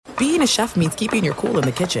being a chef means keeping your cool in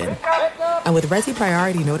the kitchen. And with Resi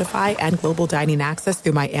Priority Notify and Global Dining Access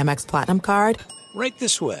through my Amex Platinum card, Right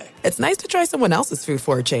this way. it's nice to try someone else's food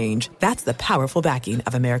for a change. That's the powerful backing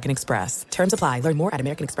of American Express. Terms apply. Learn more at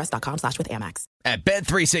americanexpress.com/withAmex. At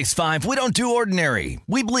Bet365, we don't do ordinary.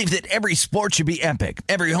 We believe that every sport should be epic.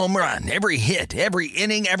 Every home run, every hit, every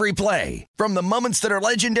inning, every play. From the moments that are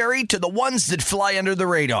legendary to the ones that fly under the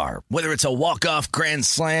radar. Whether it's a walk-off grand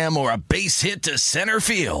slam or a base hit to center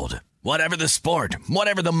field. Whatever the sport,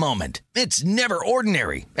 whatever the moment, it's never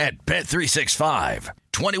ordinary at Bet365.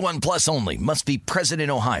 21 plus only. Must be present in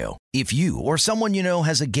Ohio. If you or someone you know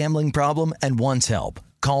has a gambling problem and wants help,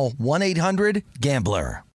 call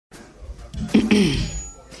 1-800-GAMBLER.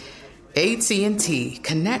 AT&T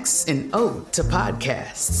connects an ode to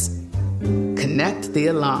podcasts. Connect the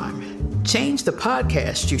alarm. Change the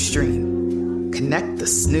podcast you stream. Connect the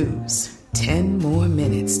snooze. 10 more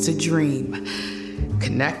minutes to dream.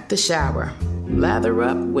 Connect the shower. Lather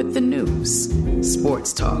up with the news.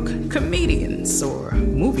 Sports talk, comedians, or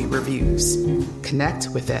movie reviews. Connect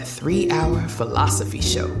with that 3-hour philosophy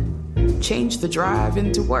show. Change the drive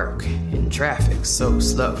into work in traffic so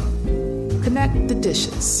slow. Connect the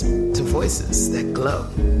dishes to voices that glow.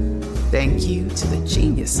 Thank you to the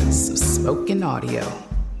geniuses of spoken audio.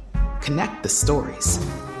 Connect the stories.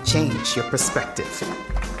 Change your perspective.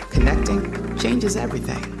 Connecting changes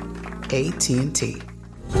everything. AT&T.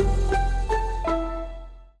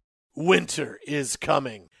 Winter is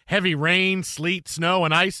coming. Heavy rain, sleet, snow,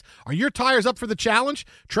 and ice. Are your tires up for the challenge?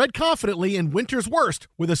 Tread confidently in winter's worst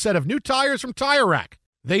with a set of new tires from Tire Rack.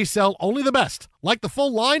 They sell only the best, like the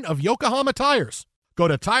full line of Yokohama tires. Go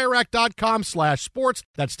to TireRack.com/sports.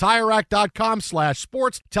 That's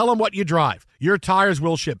TireRack.com/sports. Tell them what you drive. Your tires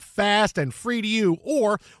will ship fast and free to you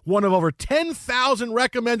or one of over 10,000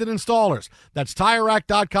 recommended installers. That's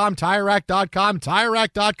TireRack.com, TireRack.com,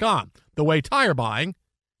 TireRack.com. The way tire buying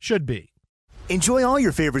should be. Enjoy all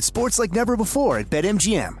your favorite sports like never before at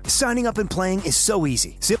BetMGM. Signing up and playing is so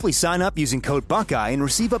easy. Simply sign up using code Buckeye and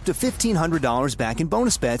receive up to $1,500 back in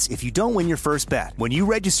bonus bets if you don't win your first bet. When you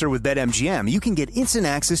register with BetMGM, you can get instant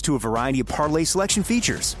access to a variety of parlay selection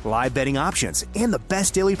features, live betting options, and the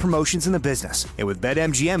best daily promotions in the business. And with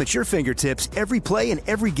BetMGM at your fingertips, every play and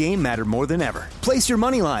every game matter more than ever. Place your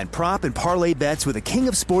moneyline, prop, and parlay bets with the king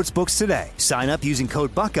of sportsbooks today. Sign up using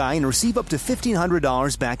code Buckeye and receive up to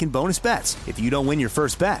 $1,500 back in bonus bets if you don't win your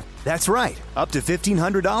first bet. That's right, up to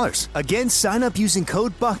 $1,500. Again, sign up using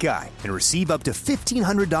code Buckeye and receive up to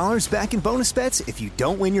 $1,500 back in bonus bets if you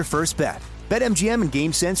don't win your first bet. BetMGM and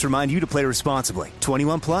GameSense remind you to play responsibly.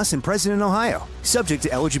 21 plus and present in Ohio. Subject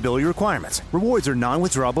to eligibility requirements. Rewards are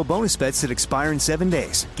non-withdrawable bonus bets that expire in 7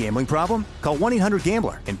 days. Gambling problem? Call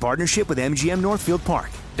 1-800-GAMBLER in partnership with MGM Northfield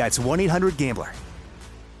Park. That's 1-800-GAMBLER.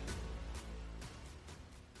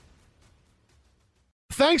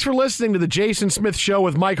 Thanks for listening to the Jason Smith Show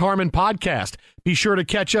with Mike Harmon podcast. Be sure to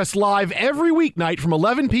catch us live every weeknight from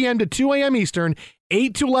 11 p.m. to 2 a.m. Eastern,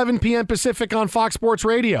 8 to 11 p.m. Pacific on Fox Sports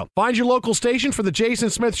Radio. Find your local station for the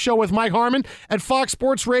Jason Smith Show with Mike Harmon at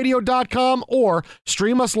foxsportsradio.com or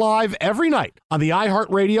stream us live every night on the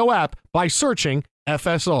iHeartRadio app by searching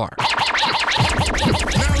FSR.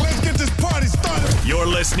 Now let's get this party started. You're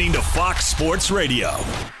listening to Fox Sports Radio.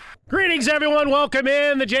 Greetings, everyone. Welcome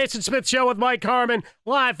in the Jason Smith Show with Mike Harmon,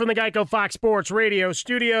 live from the Geico Fox Sports Radio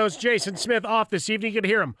studios. Jason Smith off this evening. You can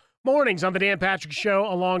hear him mornings on the Dan Patrick Show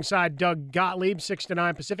alongside Doug Gottlieb, 6 to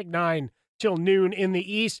 9 Pacific, 9 till noon in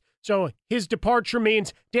the East. So his departure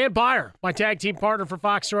means Dan Byer, my tag team partner for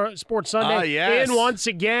Fox Sports Sunday, in once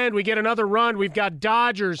again. We get another run. We've got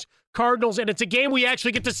Dodgers, Cardinals, and it's a game we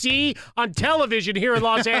actually get to see on television here in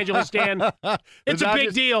Los Angeles, Dan. It's a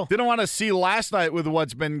big deal. Didn't want to see last night with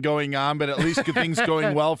what's been going on, but at least things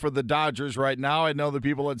going well for the Dodgers right now. I know the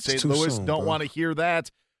people in St. Louis don't want to hear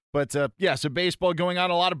that. But, so baseball going on,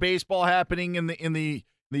 a lot of baseball happening in the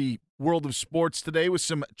world of sports today with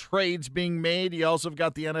some trades being made. You also have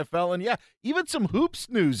got the NFL and, even some hoops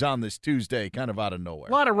news on this Tuesday kind of out of nowhere.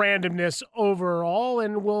 A lot of randomness overall,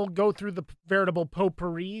 and we'll go through the veritable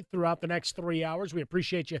potpourri throughout the next 3 hours. We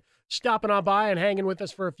appreciate you stopping on by and hanging with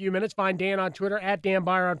us for a few minutes. Find Dan on Twitter, at Dan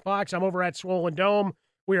Byer on Fox. I'm over at Swollen Dome.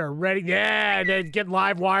 We are ready. To get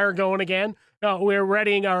Live Wire going again. We're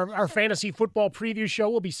readying our fantasy football preview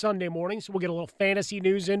show. Will be Sunday morning, so we'll get a little fantasy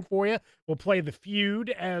news in for you. We'll play the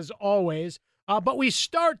feud, as always. But we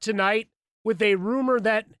start tonight with a rumor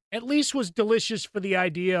that at least was delicious for the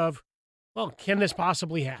idea of, well, can this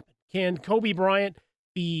possibly happen? Can Kobe Bryant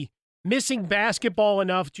be missing basketball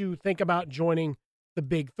enough to think about joining the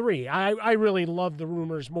Big Three? I really love the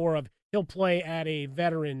rumors more of he'll play at a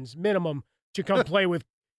veteran's minimum to come play with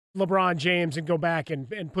LeBron James and go back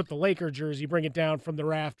and put the Laker jersey, bring it down from the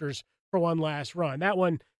rafters for one last run. That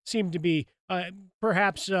one seemed to be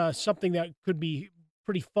perhaps something that could be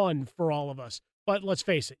pretty fun for all of us. But let's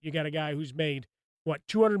face it, you got a guy who's made,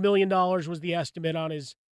 $200 million was the estimate on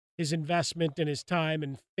his investment and his time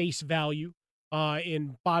and face value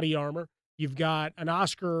in body armor. You've got an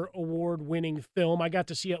Oscar award-winning film. I got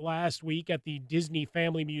to see it last week at the Disney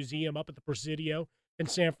Family Museum up at the Presidio in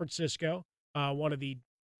San Francisco. One of the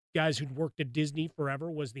guys who'd worked at Disney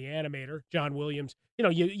forever was the animator, John Williams.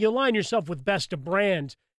 You align yourself with best of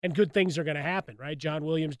brand, and good things are going to happen, right? John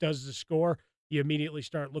Williams does the score. You immediately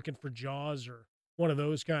start looking for Jaws or one of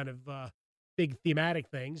those kind of big thematic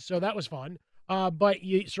things. So that was fun. But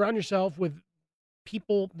you surround yourself with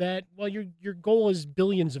people that, your goal is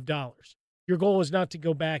billions of dollars. Your goal is not to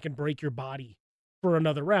go back and break your body for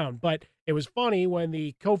another round. But it was funny when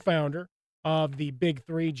the co-founder of the Big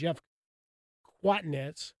Three, Jeff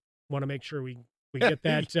Quatnez, want to make sure we get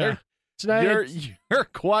that. Your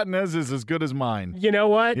Quatnez is as good as mine. You know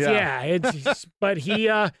what? Yeah. But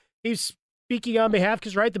he's speaking on behalf,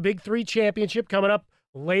 because, right, the Big Three championship coming up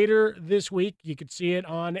later this week. You could see it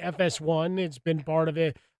on FS1. It's been part of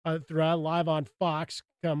it throughout, live on Fox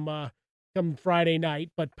come Friday night.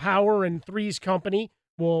 But Power and Three's Company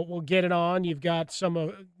will get it on. You've got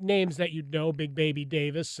some names that you'd know, Big Baby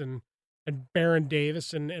Davis and Baron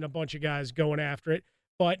Davis and a bunch of guys going after it.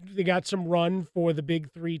 But they got some run for the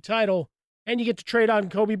Big Three title, and you get to trade on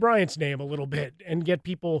Kobe Bryant's name a little bit and get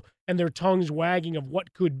people and their tongues wagging of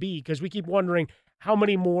what could be, because we keep wondering how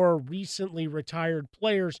many more recently retired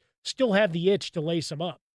players still have the itch to lace them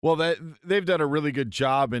up. Well, they've done a really good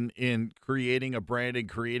job in creating a brand and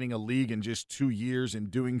creating a league in just 2 years,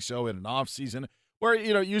 and doing so in an offseason where,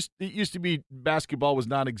 it used to be basketball was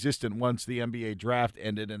non-existent once the NBA draft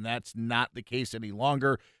ended, and that's not the case any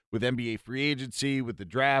longer. With NBA free agency, with the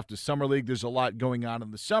draft, the summer league, there's a lot going on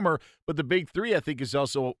in the summer. But the Big Three, I think, has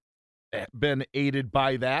also been aided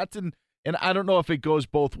by that. And I don't know if it goes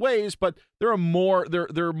both ways, but there are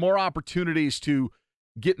more opportunities to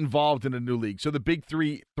get involved in a new league. So the Big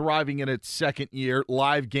Three thriving in its second year,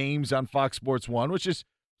 live games on Fox Sports 1, which is,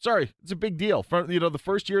 it's a big deal. The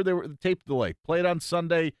first year they were tape delay, played on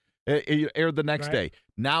Sunday, aired the next day.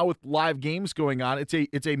 Now with live games going on,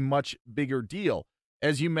 it's a much bigger deal.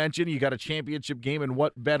 As you mentioned, you got a championship game, and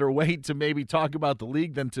what better way to maybe talk about the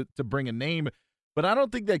league than to bring a name. But I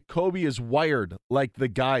don't think that Kobe is wired like the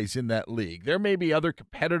guys in that league. There may be other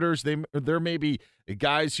competitors. There may be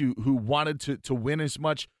guys who wanted to win as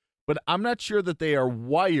much, but I'm not sure that they are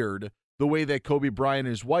wired the way that Kobe Bryant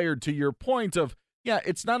is wired, to your point of,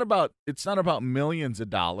 it's not about millions of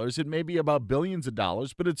dollars. It may be about billions of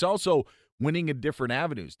dollars, but it's also winning in different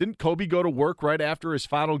avenues. Didn't Kobe go to work right after his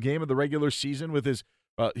final game of the regular season with his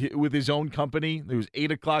own company? It was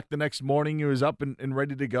 8:00 the next morning. He was up and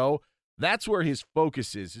ready to go. That's where his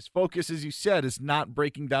focus is. His focus, as you said, is not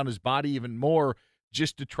breaking down his body even more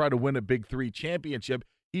just to try to win a Big Three championship.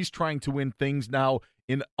 He's trying to win things now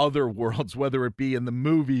in other worlds, whether it be in the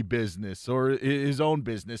movie business or his own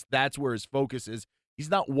business. That's where his focus is. He's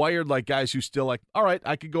not wired like guys who still like, all right,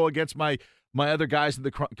 I could go against my other guys in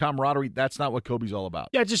the camaraderie. That's not what Kobe's all about.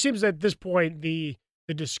 Yeah, it just seems at this point the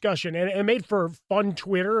discussion, and it made for fun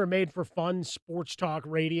Twitter, it made for fun sports talk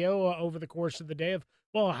radio over the course of the day of,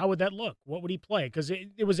 well, how would that look? What would he play? Because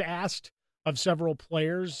it was asked of several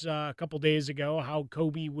players a couple days ago how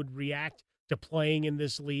Kobe would react to playing in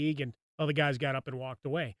this league, and the guys got up and walked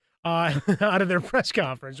away out of their press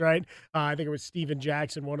conference, right? I think it was Steven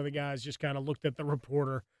Jackson, one of the guys, just kind of looked at the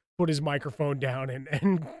reporter, put his microphone down,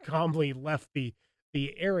 and calmly left the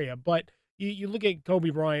area. But you look at Kobe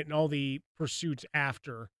Bryant and all the pursuits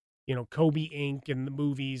after, Kobe Inc. and the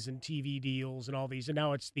movies and TV deals and all these, and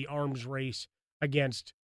now it's the arms race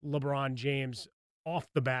against LeBron James off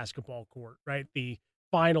the basketball court, right? The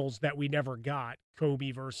finals that we never got,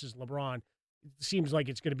 Kobe versus LeBron. It seems like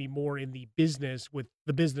it's going to be more in the business, with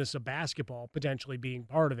the business of basketball potentially being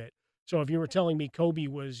part of it. So if you were telling me Kobe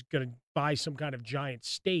was going to buy some kind of giant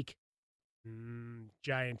steak into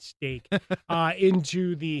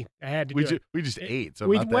the, I had to do it. We just ate. So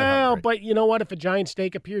but you know what? If a giant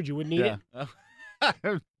steak appeared, you wouldn't eat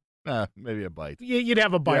it. Maybe a bite. You'd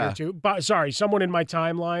have a bite or two. But sorry, someone in my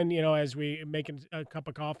timeline, as we making a cup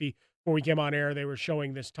of coffee before we came on air, they were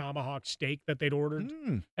showing this tomahawk steak that they'd ordered,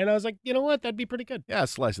 and I was like, you know what, that'd be pretty good. Yeah, a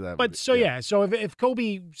slice of that. But so if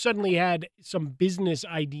Kobe suddenly had some business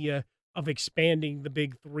idea of expanding the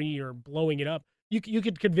Big Three or blowing it up, you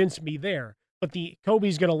could convince me there. But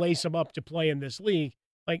Kobe's going to lace him up to play in this league.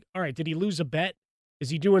 Like, all right, did he lose a bet? Is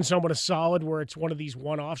he doing someone a solid where it's one of these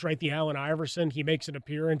one-offs, right? The Allen Iverson, he makes an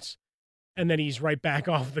appearance and then he's right back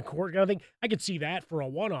off the court. I think I could see that for a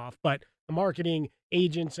one-off, but the marketing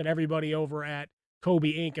agents and everybody over at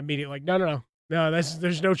Kobe Inc. immediately like, no,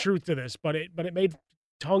 there's no truth to this. But it made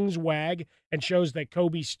tongues wag and shows that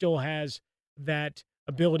Kobe still has that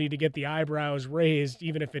ability to get the eyebrows raised,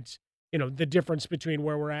 even if it's, the difference between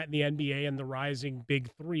where we're at in the NBA and the rising big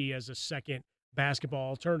three as a second basketball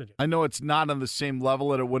alternative. I know it's not on the same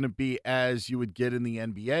level, and it wouldn't be as you would get in the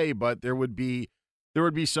NBA, but there would be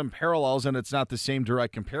some parallels, and it's not the same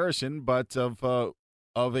direct comparison, but of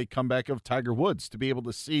a comeback of Tiger Woods, to be able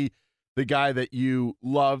to see the guy that you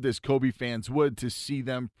loved as Kobe fans would, to see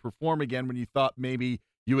them perform again when you thought maybe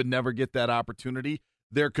you would never get that opportunity.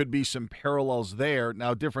 There could be some parallels there.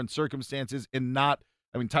 Now, different circumstances, and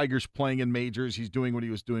Tiger's playing in majors. He's doing what he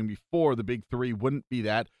was doing before. The big three wouldn't be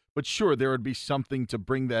that. But sure, there would be something to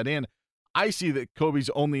bring that in. I see that Kobe's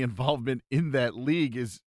only involvement in that league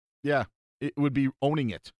is, it would be owning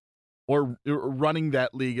it or running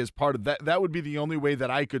that league as part of that. That would be the only way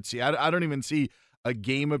that I could see. I don't even see a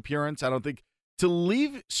game appearance. I don't think to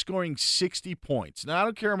leave scoring 60 points. Now, I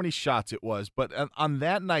don't care how many shots it was, but on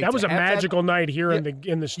that night, that was a magical night here in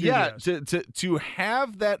the studio. Yeah, to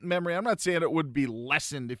have that memory. I'm not saying it would be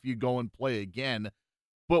lessened if you go and play again,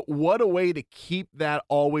 but what a way to keep that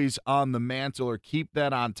always on the mantle, or keep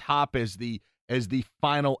that on top as the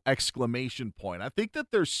final exclamation point. I think that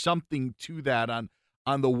there's something to that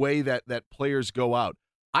on the way that players go out.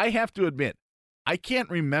 I have to admit, I can't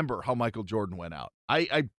remember how Michael Jordan went out.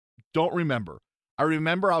 I don't remember. I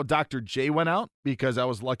remember how Dr. J went out because I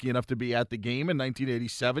was lucky enough to be at the game in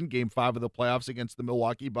 1987, Game 5 of the playoffs against the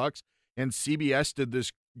Milwaukee Bucks, and CBS did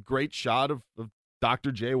this great shot of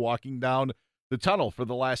Dr. J walking down the tunnel for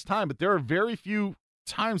the last time. But there are very few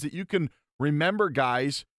times that you can remember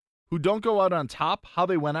guys who don't go out on top, how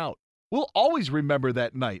they went out. We'll always remember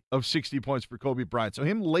that night of 60 points for Kobe Bryant. So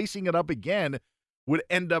him lacing it up again would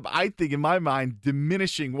end up, I think, in my mind,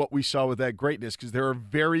 diminishing what we saw with that greatness, because there are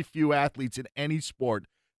very few athletes in any sport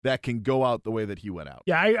that can go out the way that he went out.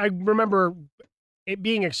 Yeah, I remember it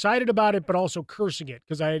being excited about it, but also cursing it,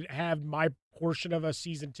 because I have my portion of a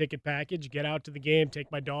season ticket package, get out to the game,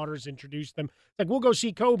 take my daughters, introduce them. It's like, we'll go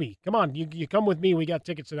see Kobe. Come on, you come with me. We got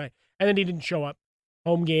tickets tonight. And then he didn't show up.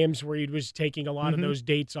 Home games where he was taking a lot of those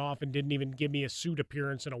dates off and didn't even give me a suit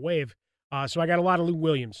appearance and a wave. So I got a lot of Lou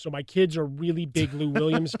Williams. So my kids are really big Lou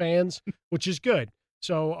Williams fans, which is good.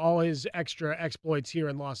 So all his extra exploits here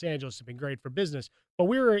in Los Angeles have been great for business. But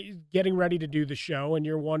we were getting ready to do the show, and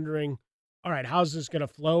you're wondering, all right, how's this going to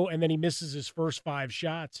flow? And then he misses his first 5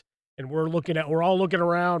 shots. And we're all looking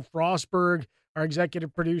around. Frostberg, our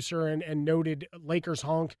executive producer and noted Lakers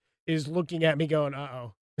honk, is looking at me going,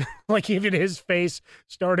 uh-oh. Like even his face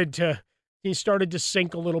started to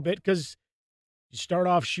sink a little bit, because you start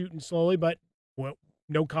off shooting slowly, but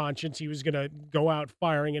no conscience. He was going to go out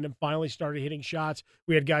firing, and then finally started hitting shots.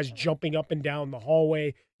 We had guys jumping up and down the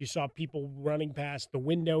hallway. You saw people running past the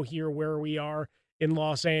window here where we are in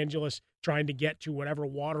Los Angeles, trying to get to whatever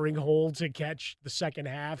watering hole to catch the second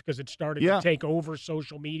half, because it started to take over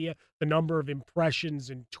social media, the number of impressions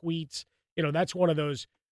and tweets. That's one of those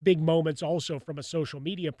big moments also from a social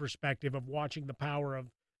media perspective of watching the power of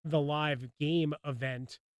the live game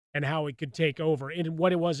event and how it could take over. And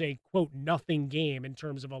what it was a, quote, nothing game in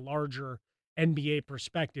terms of a larger NBA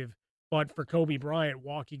perspective. But for Kobe Bryant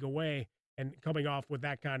walking away and coming off with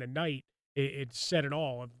that kind of night, it said it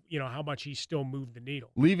all of, how much he still moved the needle.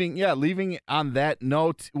 Leaving on that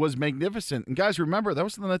note was magnificent. And guys, remember, that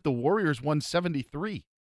was the night the Warriors won 73.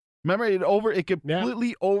 Remember, it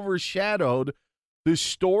completely overshadowed the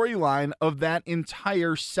storyline of that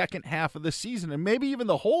entire second half of the season, and maybe even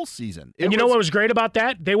the whole season. And know what was great about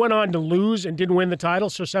that? They went on to lose and didn't win the title,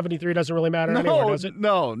 so 73 doesn't really matter anymore, does it?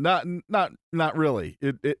 No, not really.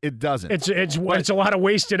 It doesn't. It's a lot of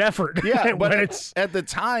wasted effort. Yeah, but at the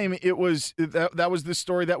time, it was that was the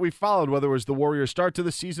story that we followed. Whether it was the Warriors' start to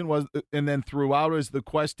the season and then throughout was the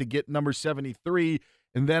quest to get number 73,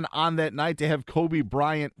 and then on that night to have Kobe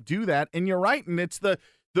Bryant do that. And you're right, and it's the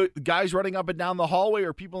guys running up and down the hallway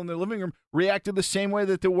or people in their living room reacted the same way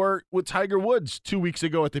that they were with Tiger Woods 2 weeks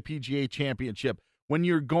ago at the PGA Championship. When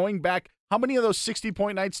you're going back, how many of those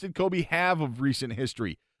 60-point nights did Kobe have of recent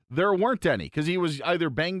history? There weren't any, because he was either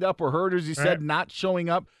banged up or hurt, as he said, not showing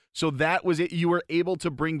up. So that was it. You were able to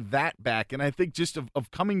bring that back. And I think just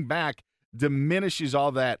of coming back diminishes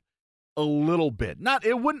all that a little bit.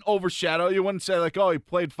 It wouldn't overshadow. You wouldn't say like, oh, he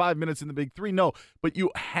played 5 minutes in the big three. No, but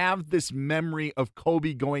you have this memory of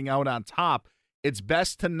Kobe going out on top. It's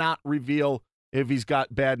best to not reveal if he's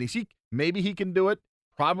got bad knees. Maybe he can do it.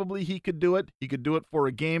 Probably he could do it. He could do it for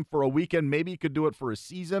a game, for a weekend. Maybe he could do it for a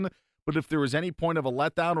season. But if there was any point of a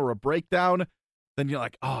letdown or a breakdown, then you're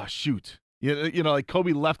like, oh, shoot. You know, like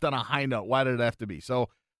Kobe left on a high note. Why did it have to be? So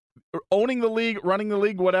owning the league, running the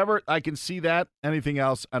league, whatever, I can see that. Anything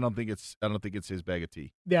else, I don't think it's his bag of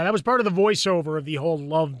tea. Yeah, that was part of the voiceover of the whole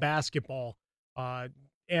Love Basketball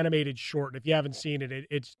animated short. If you haven't seen it,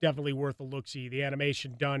 it's definitely worth a look-see. The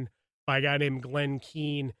animation done by a guy named Glenn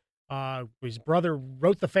Keane. His brother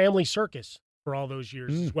wrote The Family Circus for all those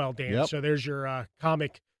years as well, Dan. Yep. So there's your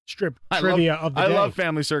comic strip trivia of the day. I love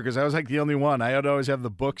Family Circus. I was like the only one. I would always have the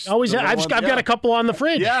books. I've got a couple on the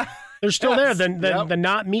fridge. Yeah. They're still there. The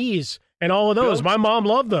Not Me's and all of those. My mom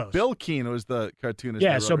loved those. Bill Keane was the cartoonist.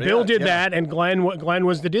 Yeah, so Bill did that, and Glenn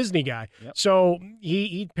was the Disney guy. Yep. So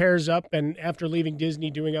he pairs up, and after leaving Disney,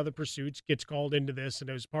 doing other pursuits, gets called into this, and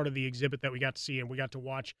it was part of the exhibit that we got to see, and we got to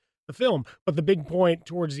watch the film. But the big point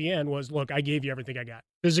towards the end was, look, I gave you everything I got.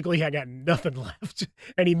 Physically, I got nothing left.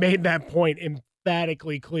 And he made that point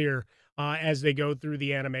emphatically clear as they go through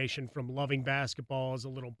the animation from loving basketball as a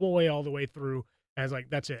little boy all the way through as like,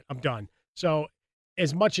 that's it, I'm done. So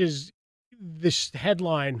as much as this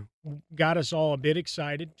headline got us all a bit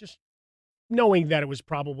excited, just knowing that it was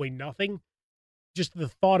probably nothing, just the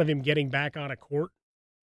thought of him getting back on a court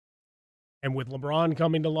and with LeBron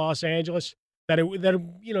coming to Los Angeles,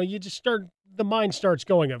 you just the mind starts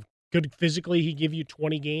going of, could physically he give you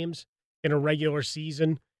 20 games in a regular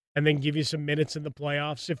season and then give you some minutes in the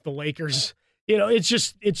playoffs if the Lakers,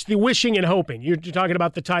 it's the wishing and hoping. You're talking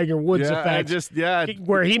about the Tiger Woods effect.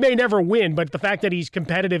 Where he may never win, but the fact that he's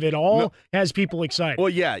competitive at all has people excited. Well,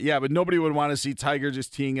 yeah, but nobody would want to see Tiger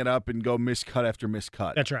just teeing it up and go miscut after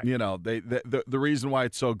miscut. That's right. The reason why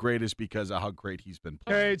it's so great is because of how great he's been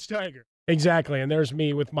playing. Hey, it's Tiger. Exactly, and there's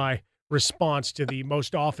me with my response to the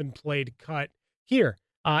most often played cut here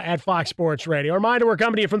at Fox Sports Radio. A reminder, we're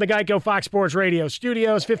coming to you from the Geico Fox Sports Radio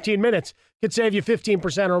studios. 15 minutes could save you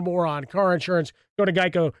 15% or more on car insurance. Go to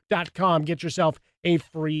geico.com. Get yourself a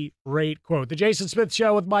free rate quote. The Jason Smith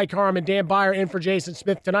Show with Mike Harmon, Dan Byer in for Jason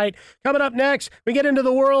Smith tonight. Coming up next, we get into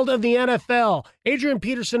the world of the NFL. Adrian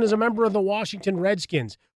Peterson is a member of the Washington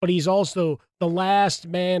Redskins, but he's also the last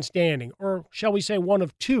man standing, or shall we say one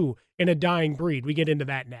of two in a dying breed. We get into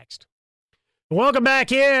that next. Welcome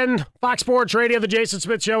back in Fox Sports Radio, the Jason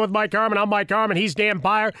Smith Show with Mike Harmon. I'm Mike Harmon. He's Dan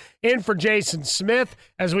Byer in for Jason Smith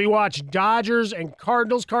as we watch Dodgers and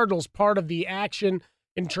Cardinals. Cardinals part of the action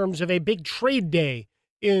in terms of a big trade day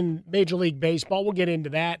in Major League Baseball. We'll get into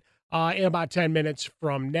that in about 10 minutes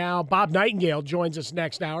from now. Bob Nightingale joins us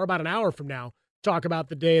next hour, about an hour from now, talk about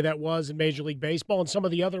the day that was in Major League Baseball and some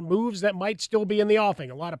of the other moves that might still be in the offing.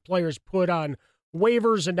 A lot of players put on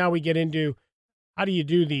waivers, and now we get into how do you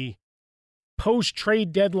do the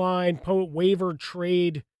post-trade deadline, waiver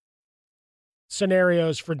trade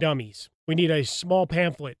scenarios for dummies. We need a small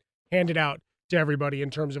pamphlet handed out to everybody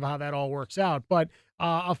in terms of how that all works out. But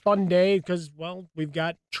a fun day because, well, we've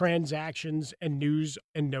got transactions and news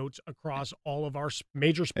and notes across all of our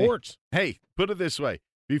major sports. Hey, put it this way.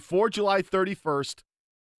 Before July 31st,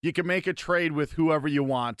 you can make a trade with whoever you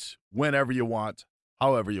want, whenever you want,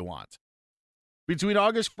 however you want. Between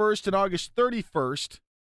August 1st and August 31st,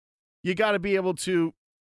 you got to be able to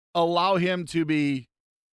allow him to be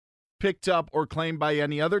picked up or claimed by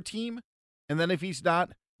any other team. And then if he's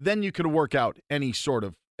not, then you can work out any sort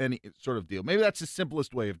of deal. Maybe that's the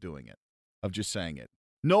simplest way of doing it, of just saying it.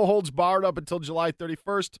 No holds barred up until July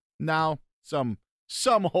 31st. Now some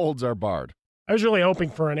holds are barred. I was really hoping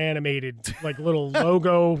for an animated, like little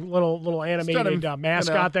logo, little animated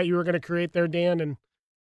mascot that you were going to create there, Dan, and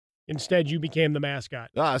instead you became the mascot.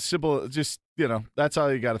 Simple. Just, that's how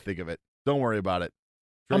you got to think of it. Don't worry about it.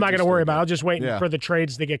 I'm not going to worry about it. I'll just wait for the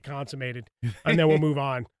trades to get consummated, and then we'll move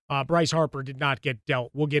on. Bryce Harper did not get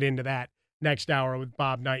dealt. We'll get into that next hour with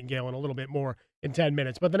Bob Nightingale and a little bit more in 10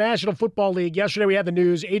 minutes. But the National Football League, yesterday we had the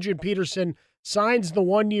news. Adrian Peterson signs the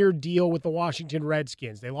one-year deal with the Washington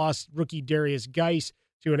Redskins. They lost rookie Darius Geis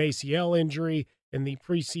to an ACL injury in the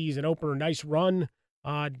preseason opener. Nice run.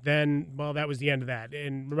 That was the end of that.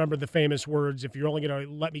 And remember the famous words, if you're only going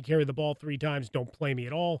to let me carry the ball 3 times, don't play me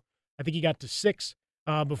at all. I think he got to 6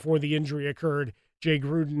 before the injury occurred. Jay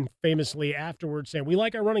Gruden famously afterwards saying, we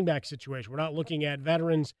like our running back situation. We're not looking at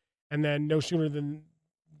veterans. And then no sooner than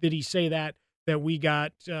did he say that we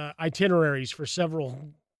got itineraries for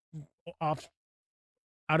several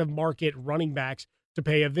out-of-market running backs to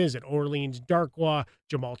pay a visit. Orleans Darkwa,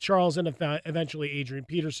 Jamal Charles, and eventually Adrian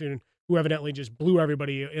Peterson, who evidently just blew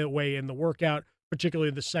everybody away in the workout,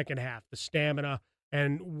 particularly the second half, the stamina,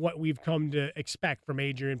 and what we've come to expect from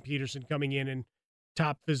Adrian Peterson coming in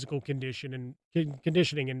top physical condition and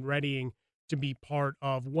conditioning and readying to be part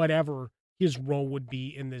of whatever his role would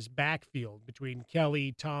be in this backfield between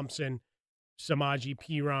Kelly, Thompson, Samaje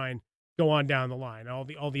Perine, go on down the line,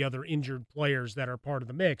 all the other injured players that are part of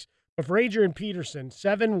the mix. But for Adrian Peterson,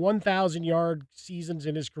 7 1,000-yard seasons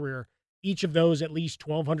in his career, each of those at least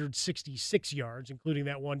 1,266 yards, including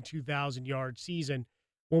that one 2,000-yard season.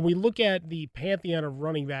 When we look at the pantheon of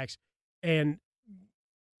running backs and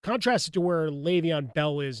contrast it to where Le'Veon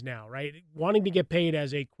Bell is now, right? Wanting to get paid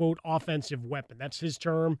as a, quote, offensive weapon. That's his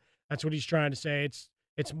term. That's what he's trying to say.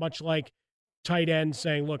 It's much like tight end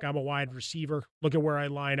saying, look, I'm a wide receiver. Look at where I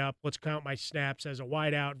line up. Let's count my snaps as a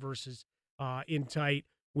wide out versus in tight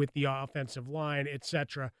with the offensive line,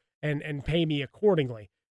 etc., and pay me accordingly.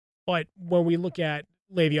 But when we look at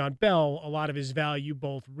Le'Veon Bell, a lot of his value,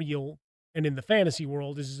 both real and in the fantasy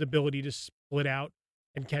world, is his ability to split out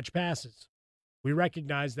and catch passes. We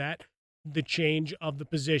recognize that, the change of the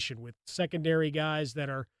position with secondary guys that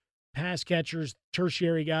are pass catchers,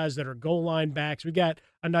 tertiary guys that are goal line backs. We got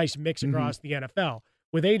a nice mix across the NFL.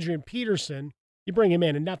 With Adrian Peterson, you bring him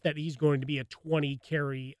in, and not that he's going to be a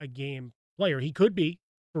 20-carry-a-game player. He could be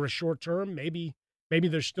for a short term. Maybe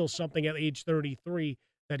there's still something at age 33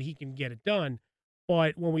 that he can get it done.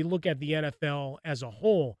 But when we look at the NFL as a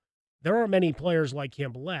whole, there aren't many players like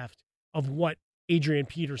him left of what Adrian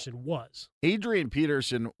Peterson was. Adrian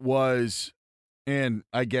Peterson was, and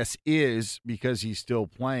I guess is, because he's still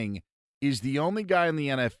playing, is the only guy in the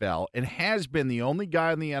NFL and has been the only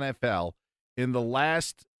guy in the NFL in the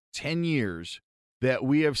last 10 years that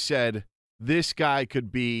we have said this guy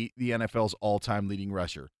could be the NFL's all-time leading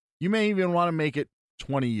rusher. You may even want to make it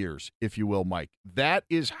 20 years, if you will, Mike. That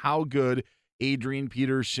is how good Adrian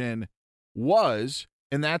Peterson was,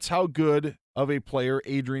 and that's how good of a player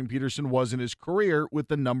Adrian Peterson was in his career with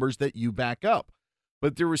the numbers that you back up.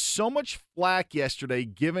 But there was so much flack yesterday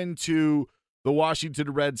given to the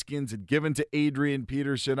Washington Redskins and given to Adrian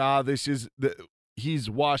Peterson. He's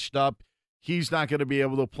washed up. He's not going to be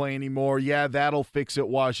able to play anymore. Yeah, that'll fix it,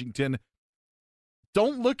 Washington.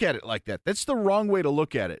 Don't look at it like that. That's the wrong way to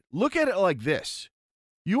look at it. Look at it like this.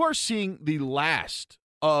 You are seeing the last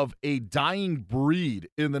of a dying breed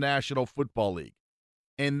in the National Football League.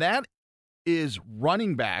 And that is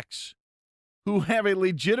running backs who have a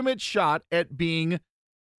legitimate shot at being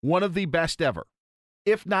one of the best ever,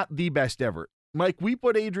 if not the best ever. Mike, we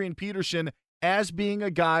put Adrian Peterson as being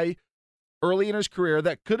a guy early in his career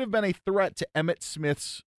that could have been a threat to Emmitt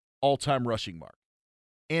Smith's all-time rushing mark.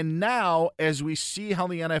 And now, as we see how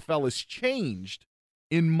the NFL has changed,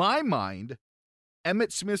 in my mind,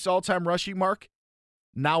 Emmitt Smith's all-time rushing mark,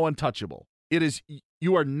 now untouchable. It is,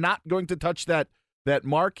 you are not going to touch that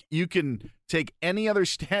mark. You can take any other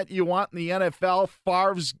stat you want in the NFL,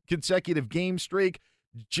 Favre's consecutive game streak,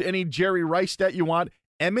 any Jerry Rice stat you want.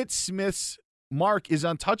 Emmitt Smith's mark is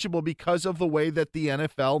untouchable because of the way that the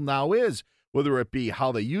NFL now is, whether it be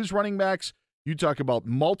how they use running backs. You talk about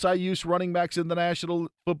multi-use running backs in the National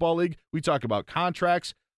Football League. We talk about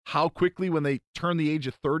contracts, how quickly when they turn the age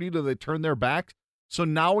of 30 do they turn their back. So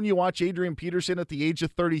now when you watch Adrian Peterson at the age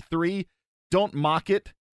of 33, don't mock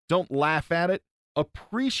it. Don't laugh at it.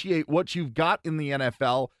 Appreciate what you've got in the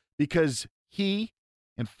NFL, because he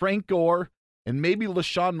and Frank Gore and maybe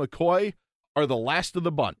LaShawn McCoy are the last of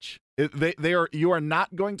the bunch. You are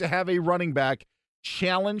not going to have a running back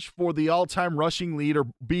challenge for the all-time rushing lead or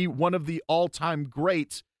be one of the all-time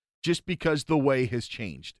greats just because the way has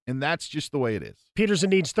changed. And that's just the way it is.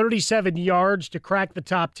 Peterson needs 37 yards to crack the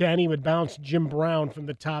top 10. He would bounce Jim Brown from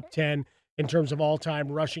the top 10 in terms of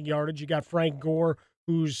all-time rushing yardage. You got Frank Gore,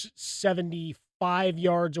 who's 75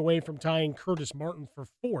 yards away from tying Curtis Martin for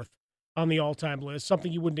fourth on the all-time list,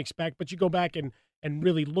 something you wouldn't expect. But you go back and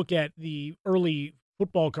really look at the early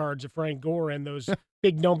football cards of Frank Gore and those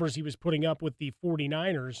big numbers he was putting up with the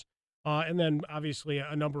 49ers. And then, obviously,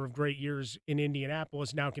 a number of great years in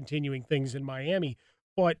Indianapolis, now continuing things in Miami.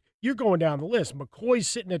 But you're going down the list. McCoy's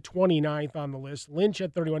sitting at 29th on the list. Lynch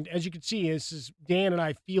at 31. As you can see, this is Dan and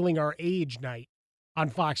I feeling our age night on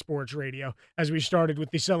Fox Sports Radio as we started with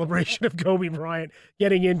the celebration of Kobe Bryant,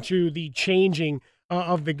 getting into the changing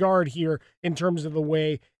of the guard here in terms of the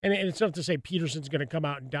way. And it's not to say Peterson's going to come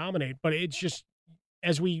out and dominate, but it's just,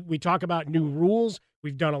 as we talk about new rules,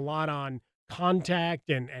 we've done a lot on contact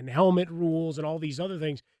and helmet rules and all these other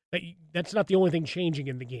things. That's not the only thing changing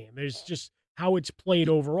in the game. There's just how it's played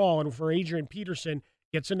overall. And for Adrian Peterson,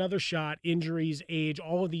 gets another shot, injuries, age,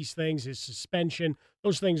 all of these things, his suspension,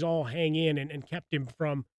 those things all hang in and kept him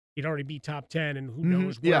from, he'd already be top 10, and who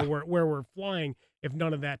knows where we're flying if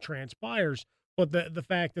none of that transpires. But the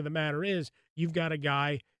fact of the matter is, you've got a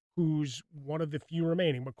guy who's one of the few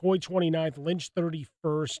remaining. McCoy 29th, Lynch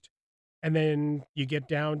 31st, and then you get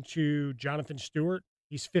down to Jonathan Stewart.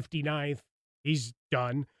 He's 59th, He's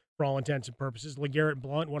done for all intents and purposes. LeGarrette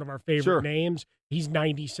Blount, one of our favorite names, he's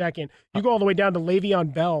 92nd. You go all the way down to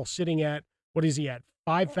Le'Veon Bell, sitting at, what is he at,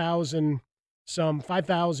 5,000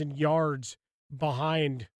 yards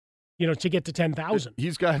behind, to get to 10,000.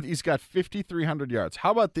 He's got 5,300 yards. How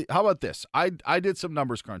about this? I did some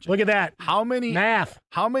numbers crunching. Look at that. How many math?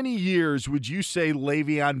 How many years would you say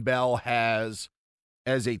Le'Veon Bell has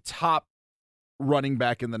as a top running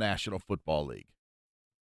back in the National Football League?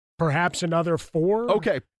 Perhaps another 4.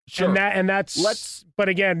 Okay, sure. And that's. But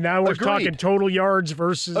again, now we're talking total yards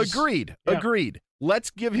versus. Agreed. Let's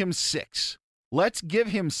give him 6. Let's give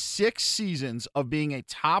him 6 seasons of being a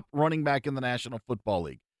top running back in the National Football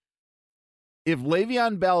League. If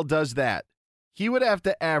Le'Veon Bell does that, he would have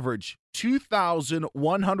to average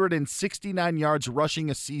 2,169 yards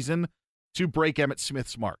rushing a season to break Emmitt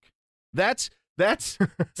Smith's mark. That's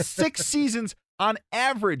 6 seasons on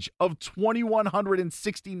average of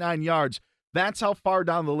 2,169 yards. That's how far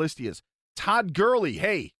down the list he is. Todd Gurley,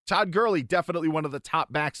 definitely one of the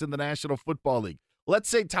top backs in the National Football League. Let's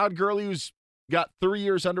say Todd Gurley, who's got 3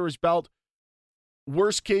 years under his belt,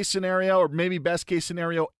 worst case scenario, or maybe best case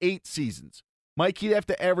scenario, 8 seasons. Mike, he'd have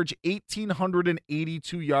to average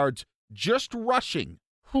 1,882 yards just rushing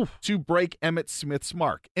to break Emmitt Smith's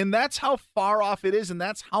mark. And that's how far off it is, and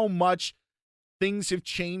that's how much things have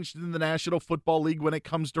changed in the National Football League when it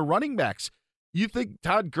comes to running backs. You think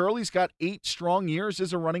Todd Gurley's got 8 strong years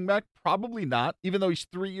as a running back? Probably not. Even though he's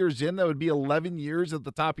 3 years in, that would be 11 years at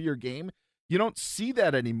the top of your game. You don't see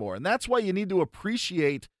that anymore. And that's why you need to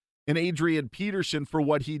appreciate an Adrian Peterson for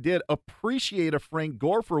what he did, appreciate a Frank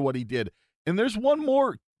Gore for what he did. And there's one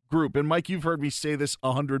more group, and Mike, you've heard me say this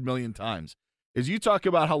 100 million times, is you talk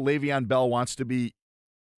about how Le'Veon Bell wants to be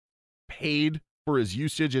paid for his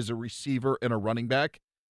usage as a receiver and a running back.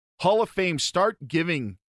 Hall of Fame, start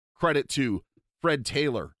giving credit to Fred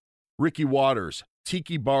Taylor, Ricky Waters,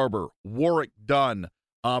 Tiki Barber, Warwick Dunn,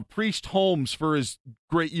 Priest Holmes for his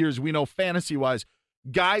great years, we know fantasy-wise,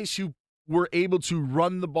 guys who were able to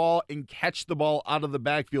run the ball and catch the ball out of the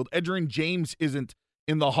backfield. Adrian James isn't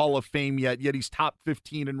in the Hall of Fame yet he's top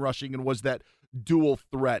 15 in rushing and was that dual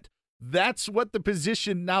threat. That's what the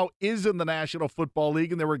position now is in the National Football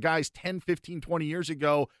League, and there were guys 10, 15, 20 years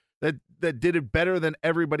ago that did it better than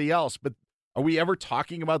everybody else. But are we ever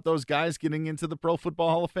talking about those guys getting into the Pro Football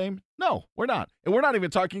Hall of Fame? No, we're not. And we're not even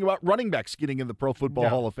talking about running backs getting in the Pro Football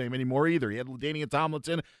Hall of Fame anymore either. You had LaDainian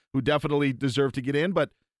Tomlinson, who definitely deserved to get in, but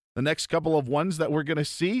the next couple of ones that we're going to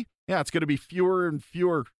see, it's going to be fewer and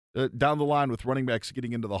fewer down the line with running backs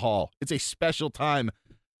getting into the Hall. It's a special time.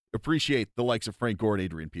 Appreciate the likes of Frank Gore and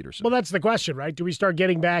Adrian Peterson. Well, that's the question, right? Do we start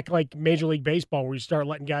getting back like Major League Baseball, where we start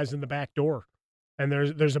letting guys in the back door, and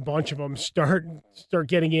there's a bunch of them start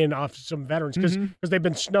getting in off some veterans because they've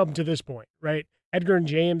been snubbed to this point, right? Edgar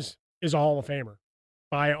James is a Hall of Famer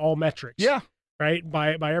by all metrics. Yeah. Right?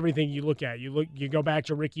 By everything you look at. You go back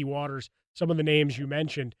to Ricky Waters, some of the names you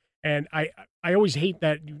mentioned, and I always hate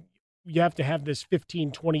that you have to have this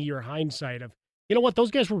 15, 20-year hindsight of, you know what, those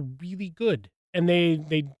guys were really good. And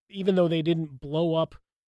they even though they didn't blow up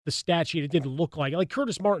the stat sheet, it didn't look like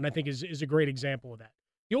Curtis Martin, I think, is a great example of that.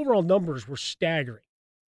 The overall numbers were staggering,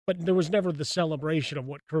 but there was never the celebration of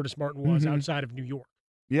what Curtis Martin was outside of New York.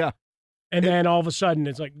 Yeah. And then all of a sudden,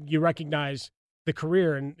 it's like you recognize the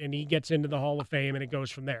career, and he gets into the Hall of Fame, and it goes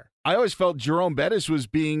from there. I always felt Jerome Bettis was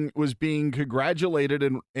being congratulated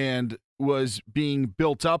and was being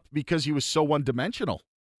built up because he was so one-dimensional.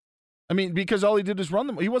 I mean, because all he did is run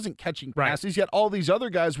them. He wasn't catching passes, yet all these other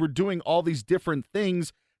guys were doing all these different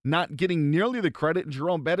things, not getting nearly the credit. And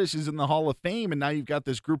Jerome Bettis is in the Hall of Fame, and now you've got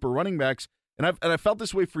this group of running backs. And I felt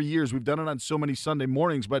this way for years. We've done it on so many Sunday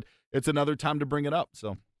mornings, but it's another time to bring it up.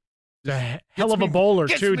 So, hell of a bowler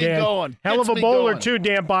too, Dan. Hell of a bowler too,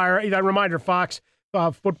 Dan Byer. That reminder, Fox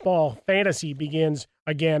football fantasy begins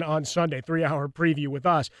again on Sunday. 3-hour preview with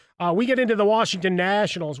us. We get into the Washington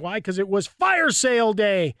Nationals. Why? Because it was fire sale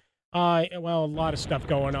day. A lot of stuff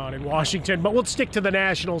going on in Washington, but we'll stick to the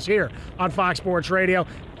Nationals here on Fox Sports Radio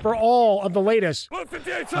for all of the latest. The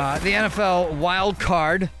NFL wild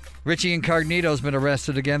card. Richie Incognito's been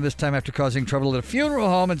arrested again, this time after causing trouble at a funeral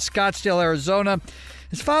home in Scottsdale, Arizona.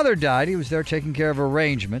 His father died. He was there taking care of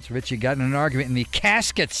arrangements. Richie got in an argument in the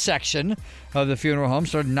casket section of the funeral home,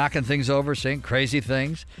 started knocking things over, saying crazy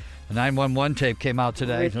things. The 911 tape came out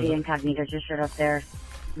today. Richie Incognito just showed up there,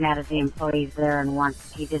 mad at the employees there, and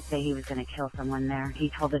once he did say he was going to kill someone there. He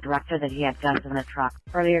told the director that he had guns in the truck.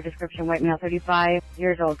 Earlier description, white male, 35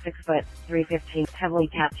 years old, 6 foot, 315, heavily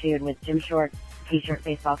tattooed with gym shorts, t-shirt,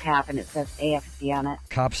 baseball cap, and it says AFC on it.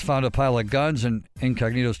 Cops found a pile of guns in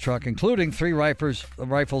Incognito's truck, including 3 rifles, 2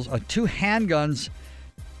 handguns,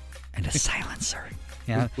 and a silencer.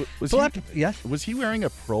 Yeah. Yes. Was he wearing a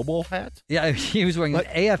Pro Bowl hat? Yeah, he was wearing an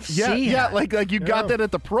AFC hat. Yeah, like you got that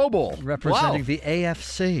at the Pro Bowl. Representing the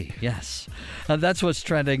AFC, yes. That's what's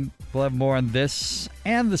trending. We'll have more on this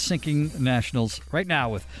and the sinking Nationals right now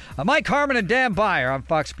with Mike Harmon and Dan Byer on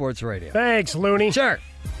Fox Sports Radio. Thanks, Looney. Sure.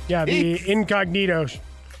 Yeah, the incognito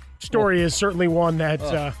story is certainly one that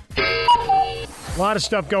a lot of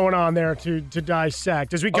stuff going on there to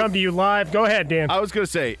dissect. As we come to you live, go ahead, Dan. I was going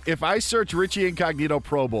to say, if I search Richie Incognito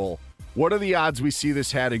Pro Bowl, what are the odds we see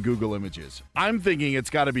this hat in Google Images? I'm thinking it's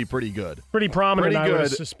got to be pretty good. Pretty prominent, I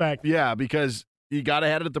would suspect. Yeah, because you got to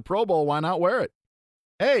have it at the Pro Bowl. Why not wear it?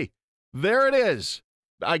 Hey, there it is.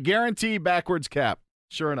 I guarantee backwards cap.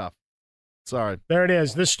 Sure enough. Sorry. There it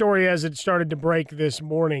is. This story, as it started to break this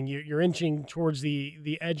morning, you're inching towards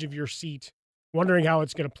the edge of your seat, wondering how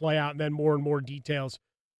it's going to play out, and then more and more details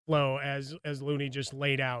flow as Looney just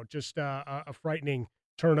laid out. Just a frightening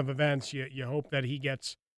turn of events. You hope that he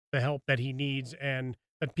gets the help that he needs and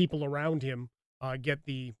that people around him get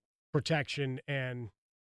the protection and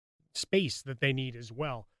space that they need as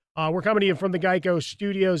well. We're coming to you from the Geico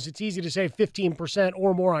Studios. It's easy to save 15%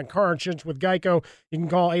 or more on car insurance with Geico. You can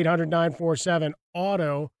call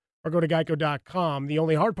 800-947-AUTO or go to geico.com. The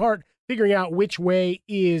only hard part, figuring out which way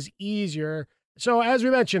is easier. So as we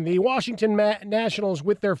mentioned, the Washington Nationals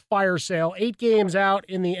with their fire sale, 8 games out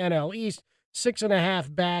in the NL East,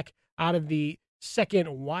 6.5 back out of the second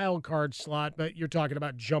wild card slot, but you're talking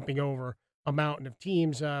about jumping over a mountain of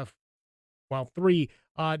teams, while 3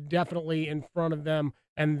 definitely in front of them,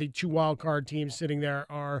 and the 2 wild card teams sitting there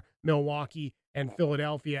are Milwaukee and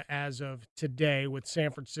Philadelphia as of today, with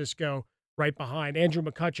San Francisco right behind. Andrew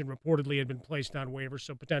McCutchen reportedly had been placed on waivers,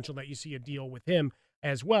 so potential that you see a deal with him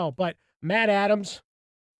as well. But Matt Adams,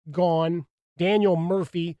 gone. Daniel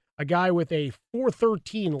Murphy, a guy with a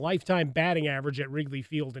 .413 lifetime batting average at Wrigley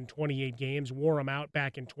Field in 28 games, wore him out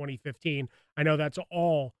back in 2015. I know that's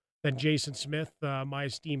all that Jason Smith, my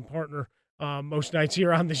esteemed partner, most nights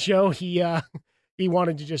here on the show, he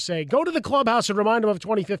wanted to just say, go to the clubhouse and remind him of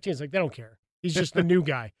 2015. It's like, they don't care. He's just the new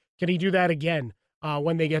guy. Can he do that again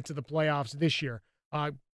when they get to the playoffs this year?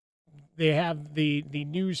 They have the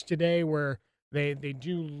news today where they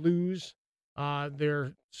do lose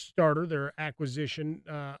their starter, their acquisition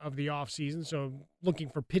of the offseason, so looking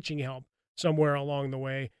for pitching help somewhere along the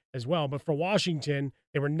way as well. But for Washington,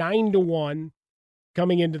 they were 9-1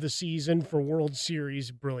 coming into the season for World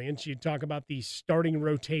Series brilliance. You talk about the starting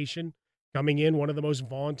rotation coming in, one of the most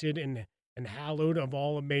vaunted and hallowed of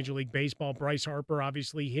all of Major League Baseball. Bryce Harper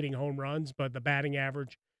obviously hitting home runs, but the batting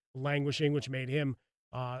average languishing, which made him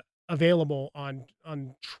available on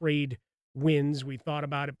trade wins. We thought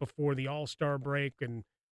about it before the All-Star break and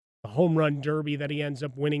the home run derby that he ends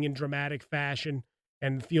up winning in dramatic fashion,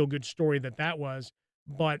 and the feel-good story that was.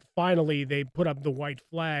 But finally, they put up the white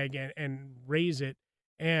flag and raise it.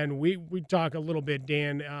 And we talk a little bit,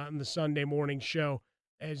 Dan, on the Sunday morning show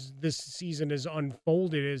as this season has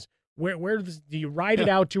unfolded, is where do you ride it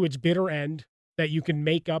out to its bitter end that you can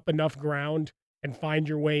make up enough ground and find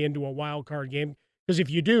your way into a wild card game? Because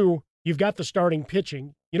if you do, you've got the starting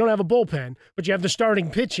pitching. You don't have a bullpen, but you have the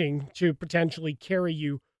starting pitching to potentially carry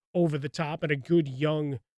you over the top and a good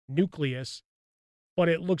young nucleus. But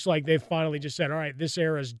it looks like they've finally just said, all right, this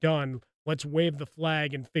era's done. Let's wave the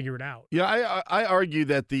flag and figure it out. Yeah, I argue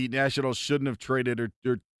that the Nationals shouldn't have traded or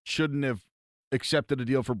shouldn't have accepted a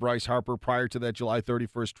deal for Bryce Harper prior to that July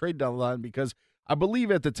 31st trade deadline, because I believe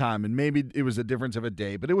at the time, and maybe it was a difference of a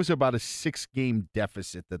day, but it was about a 6-game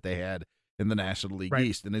deficit that they had in the National League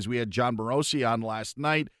East. And as we had John Morosi on last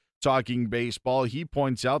night talking baseball, he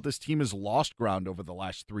points out this team has lost ground over the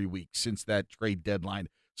last 3 weeks since that trade deadline.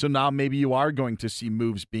 So now maybe you are going to see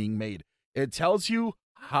moves being made. It tells you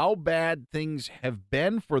how bad things have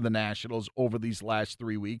been for the Nationals over these last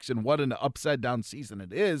 3 weeks and what an upside-down season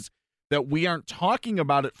it is, that we aren't talking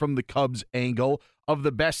about it from the Cubs angle of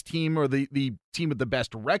the best team or the team with the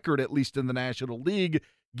best record, at least in the National League,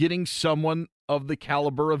 getting someone of the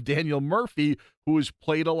caliber of Daniel Murphy, who has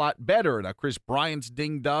played a lot better. Now, Chris Bryant's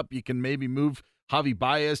dinged up. You can maybe move Javi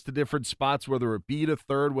Baez to different spots, whether it be to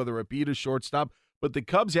third, whether it be to shortstop. But the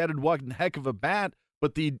Cubs added one heck of a bat,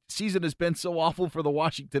 but the season has been so awful for the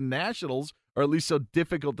Washington Nationals, or at least so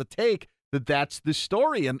difficult to take, that's the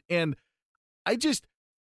story. And I just,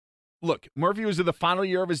 look, Murphy was in the final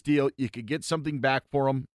year of his deal. You could get something back for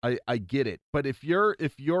him. I get it. But if you're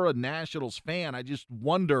a Nationals fan, I just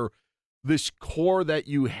wonder, this core that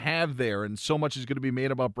you have there, and so much is going to be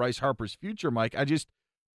made about Bryce Harper's future, Mike. I just,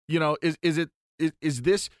 is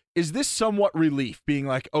this somewhat relief, being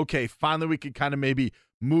like, okay, finally we could kind of maybe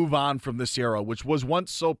move on from this era, which was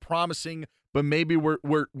once so promising, but maybe we're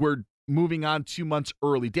moving on 2 months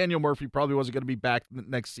early. Daniel Murphy probably wasn't going to be back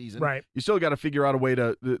next season. Right. You still got to figure out a way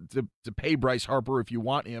to pay Bryce Harper if you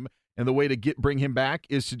want him, and the way to bring him back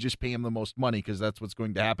is to just pay him the most money, because that's what's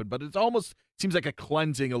going to happen. But it almost seems like a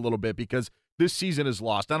cleansing a little bit, because this season is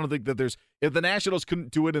lost. I don't think that if the Nationals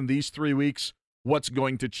couldn't do it in these 3 weeks, what's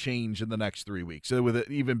going to change in the next 3 weeks? So with an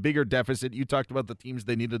even bigger deficit, you talked about the teams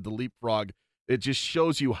they needed to leapfrog. It just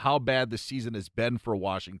shows you how bad the season has been for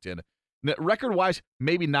Washington. Record-wise,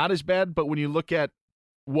 maybe not as bad, but when you look at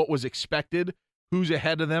what was expected, who's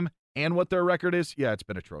ahead of them, and what their record is, yeah, it's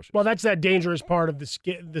been atrocious. Well, that's that dangerous part of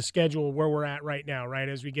the schedule where we're at right now, right?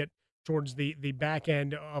 As we get towards the back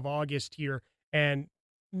end of August here, and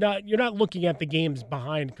you're not looking at the games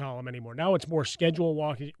behind column anymore. Now it's more schedule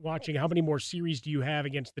watching. How many more series do you have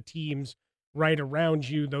against the teams right around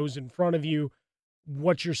you, those in front of you?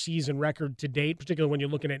 What's your season record to date, particularly when you're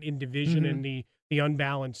looking at in division and the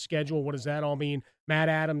unbalanced schedule? What does that all mean? Matt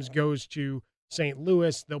Adams goes to St.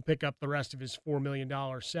 Louis. They'll pick up the rest of his $4 million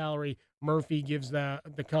salary. Murphy gives the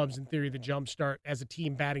Cubs, in theory, the jump start as a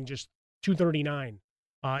team batting just .239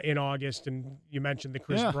 in August. And you mentioned the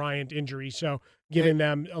Chris Bryant injury, so giving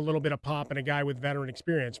them a little bit of pop and a guy with veteran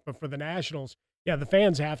experience. But for the Nationals, the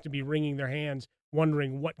fans have to be wringing their hands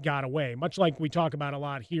wondering what got away, much like we talk about a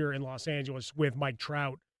lot here in Los Angeles with Mike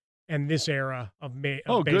Trout and this era of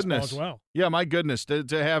baseball as well. Yeah, my goodness, to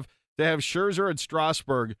have Scherzer and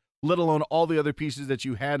Strasburg, let alone all the other pieces that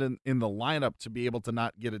you had in the lineup, to be able to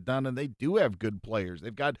not get it done. And they do have good players.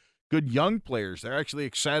 They've got good young players. They're actually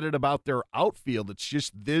excited about their outfield. It's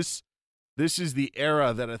just this is the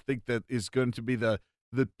era that I think that is going to be the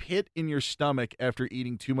pit in your stomach after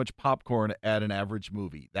eating too much popcorn at an average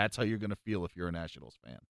movie. That's how you're going to feel if you're a Nationals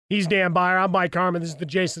fan. He's Dan Byer. I'm Mike Harmon. This is the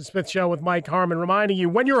Jason Smith Show with Mike Harmon, reminding you,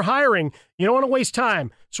 when you're hiring, you don't want to waste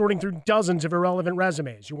time sorting through dozens of irrelevant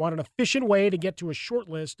resumes. You want an efficient way to get to a short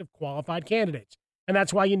list of qualified candidates. And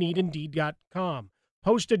that's why you need Indeed.com.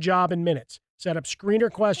 Post a job in minutes. Set up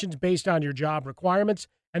screener questions based on your job requirements,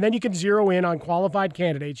 and then you can zero in on qualified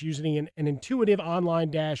candidates using an intuitive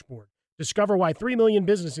online dashboard. Discover why 3 million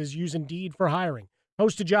businesses use Indeed for hiring.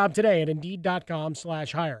 Post a job today at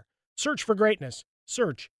Indeed.com/hire. Search for greatness.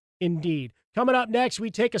 Search Indeed. Coming up next,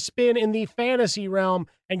 we take a spin in the fantasy realm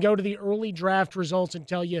and go to the early draft results and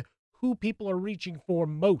tell you who people are reaching for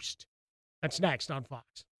most. That's next on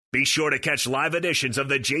Fox. Be sure to catch live editions of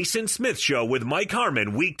The Jason Smith Show with Mike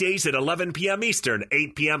Harmon weekdays at 11 p.m. Eastern,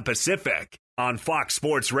 8 p.m. Pacific on Fox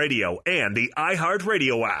Sports Radio and the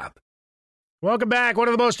iHeartRadio app. Welcome back. One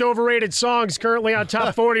of the most overrated songs currently on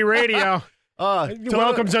Top 40 Radio.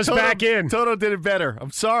 Welcomes us back in. Toto did it better.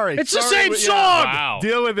 I'm sorry. It's the same song. Wow.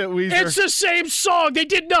 Deal with it, Weezer. It's the same song. They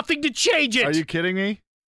did nothing to change it. Are you kidding me?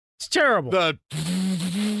 It's terrible.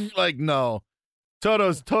 No.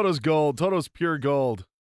 Toto's gold. Toto's pure gold.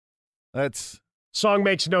 That's song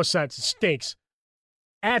makes no sense. It stinks.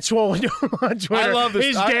 At Swollen on Twitter. I love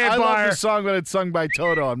this. I love this song when it's sung by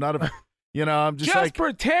Toto. I'm not a. I'm just like,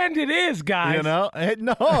 pretend it is, guys. No,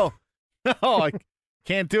 I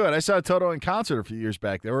can't do it. I saw Toto in concert a few years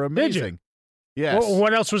back. They were amazing. Did you? Yes.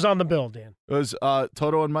 What else was on the bill, Dan? It was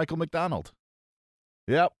Toto and Michael McDonald.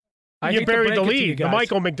 Yep. You buried the lead. The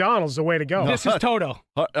Michael McDonald's the way to go. This is Toto.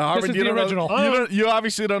 Harmon, this is the original. You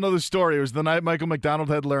obviously don't know the story. It was the night Michael McDonald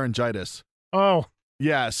had laryngitis. Oh.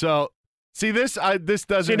 Yeah, so see this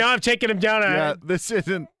doesn't. See, now I've taken him down a this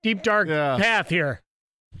isn't deep dark path here.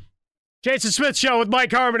 Jason Smith Show with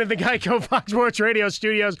Mike Harmon in the Geico Fox Sports Radio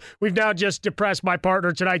studios. We've now just depressed my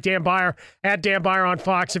partner tonight, Dan Byer, at Dan Byer on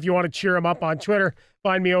Fox. If you want to cheer him up on Twitter,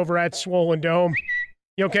 find me over at Swollen Dome.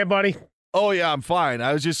 You okay, buddy? Oh yeah, I'm fine.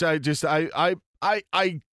 I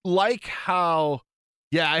like how.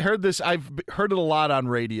 Yeah, I heard this. I've heard it a lot on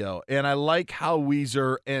radio, and I like how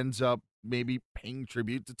Weezer ends up maybe paying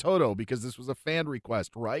tribute to Toto because this was a fan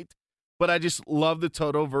request, right? But I just love the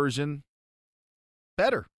Toto version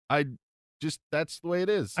better. That's the way it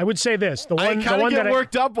is. I would say this. I kind of get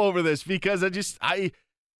worked up over this because I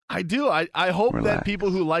do. I hope that people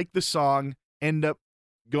who like the song end up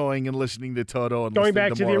going and listening to Toto and going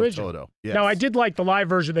back to the original. Toto. Yes. Now, I did like the live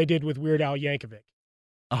version they did with Weird Al Yankovic.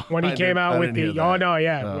 When he came out with the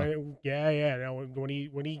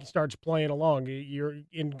when he starts playing along, you're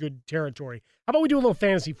in good territory. How about we do a little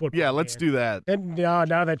fantasy football? Yeah, let's do that. And now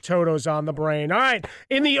that Toto's on the brain. All right,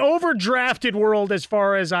 in the overdrafted world, as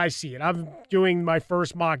far as I see it, I'm doing my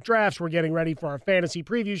first mock drafts. We're getting ready for our fantasy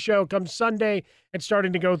preview show come Sunday and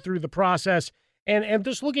starting to go through the process and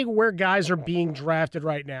just looking at where guys are being drafted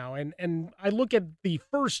right now. And I look at the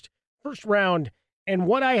first round and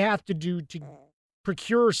what I have to do to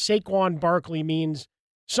procure Saquon Barkley means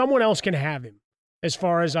someone else can have him. as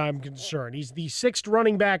far as I'm concerned. He's the 6th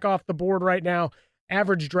running back off the board right now.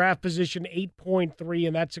 Average draft position 8.3,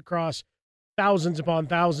 and that's across thousands upon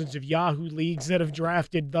thousands of Yahoo leagues that have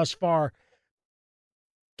drafted thus far.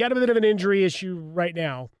 Got a bit of an injury issue right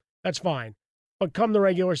now. That's fine. But come the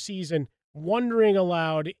regular season, wondering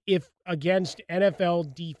aloud if against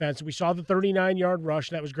NFL defense, we saw the 39-yard rush.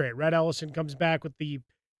 That was great. Red Ellison comes back with the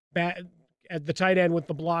at the tight end with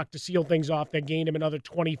the block to seal things off. That gained him another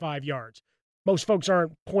 25 yards. Most folks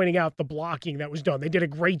aren't pointing out the blocking that was done. They did a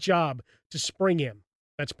great job to spring him.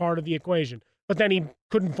 That's part of the equation. But then he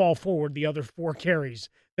couldn't fall forward the other 4 carries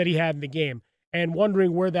that he had in the game. And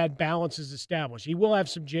wondering where that balance is established. He will have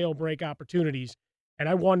some jailbreak opportunities. And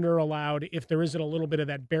I wonder aloud if there isn't a little bit of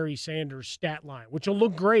that Barry Sanders stat line, which will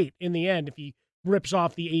look great in the end if he rips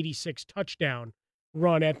off the 86 touchdown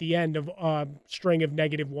run at the end of a string of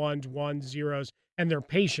 -1s, 1s, 0s, and they're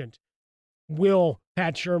patient. Will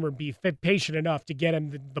Pat Shurmur be patient enough to get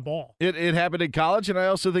him the ball? It happened in college, and I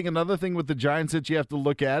also think another thing with the Giants that you have to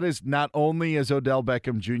look at is not only is Odell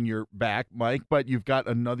Beckham Jr. back, Mike, but you've got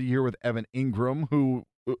another year with Evan Ingram, who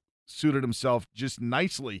suited himself just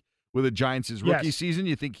nicely with the Giants' rookie season.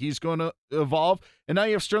 You think he's going to evolve. And now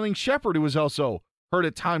you have Sterling Shepard, who was also hurt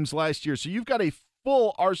at times last year. So you've got a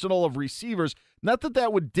full arsenal of receivers. Not that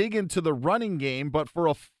that would dig into the running game, but for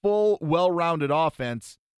a full, well-rounded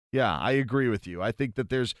offense, yeah, I agree with you. I think that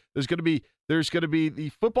there's going to be the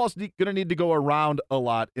football's going to need to go around a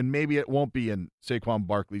lot, and maybe it won't be in Saquon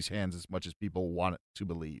Barkley's hands as much as people want it to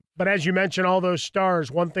believe. But as you mentioned, all those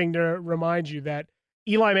stars, one thing to remind you that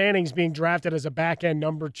Eli Manning's being drafted as a back-end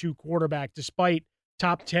number 2 quarterback, despite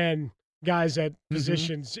top 10 guys at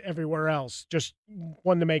positions everywhere else. Just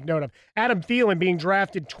one to make note of. Adam Thielen being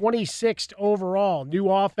drafted 26th overall. New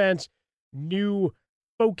offense, new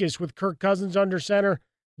focus with Kirk Cousins under center.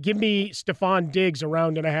 Give me Stephon Diggs a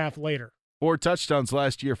round and a half later. 4 touchdowns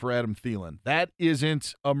last year for Adam Thielen. That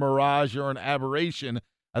isn't a mirage or an aberration.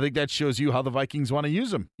 I think that shows you how the Vikings want to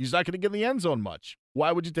use him. He's not going to get in the end zone much.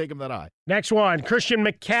 Why would you take him that high? Next one, Christian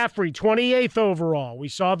McCaffrey, 28th overall. We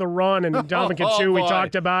saw the run, and Dominican Sue, we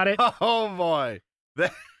talked about it. Oh, boy.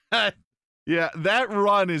 That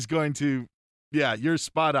run is going to, you're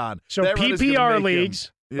spot on. So PPR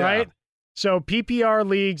leagues, right? So PPR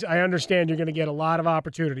leagues, I understand you're going to get a lot of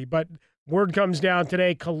opportunity, but word comes down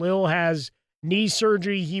today, Khalil has knee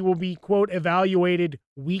surgery. He will be, quote, evaluated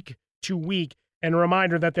week to week. And a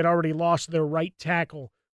reminder that they'd already lost their right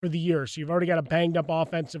tackle for the year. So you've already got a banged-up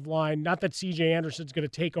offensive line. Not that C.J. Anderson's going to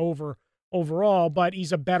take over overall, but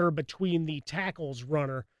he's a better between the tackles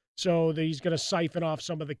runner. So that he's going to siphon off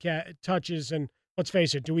some of the touches. And let's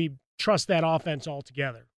face it, do we trust that offense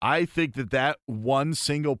altogether? I think that one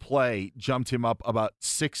single play jumped him up about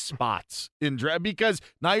 6 spots in draft, because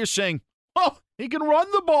now you're saying, oh, he can run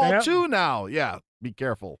the ball too now. Yeah, be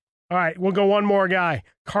careful. All right, we'll go one more guy.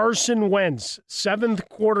 Carson Wentz, 7th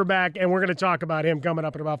quarterback, and we're going to talk about him coming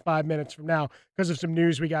up in about 5 minutes from now because of some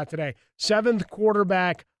news we got today. 7th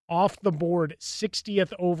quarterback off the board,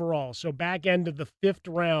 60th overall. So back end of the 5th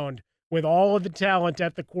round with all of the talent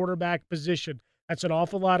at the quarterback position. That's an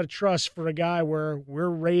awful lot of trust for a guy where we're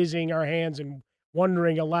raising our hands and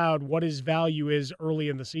wondering aloud what his value is early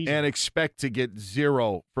in the season. And expect to get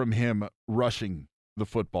 0 from him rushing the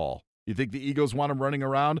football. You think the Eagles want him running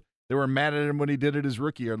around? They were mad at him when he did it his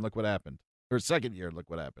rookie year, and look what happened. Or second year, look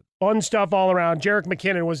what happened. Fun stuff all around. Jerick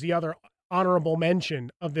McKinnon was the other honorable mention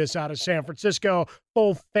of this out of San Francisco.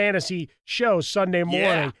 Full fantasy show Sunday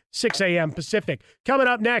morning, 6 a.m. Pacific. Coming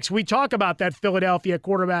up next, we talk about that Philadelphia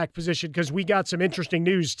quarterback position because we got some interesting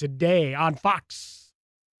news today on Fox.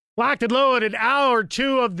 Locked and loaded, hour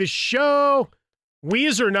 2 of the show.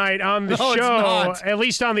 Weezer night on the show, at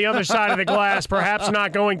least on the other side of the glass, perhaps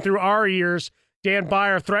not going through our ears. Dan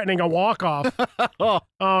Byer threatening a walk-off.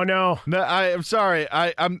 Oh, no. I'm sorry.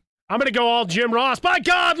 I'm going to go all Jim Ross. By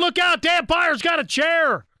God, look out. Dan Byer's got a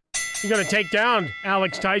chair. He's going to take down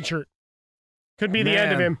Alex Teichert. Could be the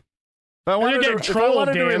end of him. If I wanted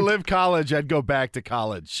to relive college, I'd go back to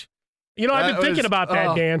college. You know, I've been thinking about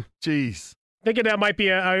that, Dan. Jeez. Thinking that might be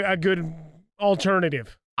a good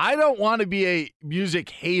alternative. I don't want to be a music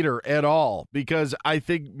hater at all because I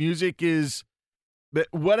think music is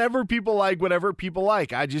whatever people like,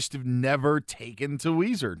 I just have never taken to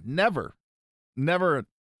Weezer. Never.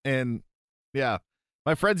 And, yeah,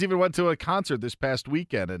 my friends even went to a concert this past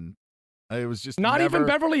weekend, and it was just Not even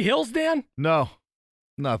Beverly Hills, Dan? No,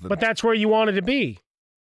 nothing. But that's where you wanted to be,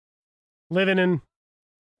 living in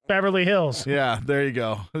Beverly Hills. Yeah, there you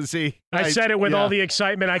go. See, I said it with all the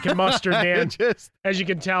excitement I can muster, Dan. As you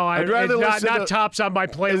can tell, it's not tops on my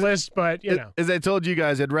playlist, but, you know. As I told you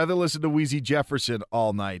guys, I'd rather listen to Wheezy Jefferson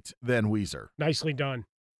all night than Weezer. Nicely done.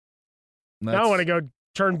 Now I want to go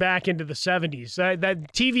turn back into the 70s.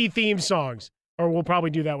 That TV theme songs, or we'll probably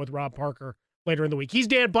do that with Rob Parker later in the week. He's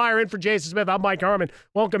Dan Byer in for Jason Smith. I'm Mike Harmon.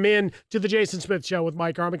 Welcome in to the Jason Smith Show with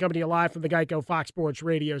Mike Harmon, coming to you live from the Geico Fox Sports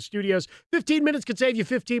Radio studios. 15 minutes could save you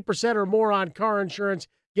 15% or more on car insurance.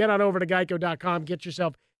 Get on over to geico.com. Get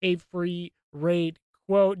yourself a free rate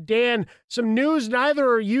quote. Dan, some news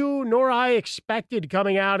neither you nor I expected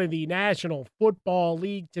coming out of the National Football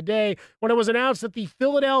League today when it was announced that the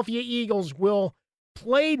Philadelphia Eagles will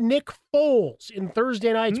play Nick Foles in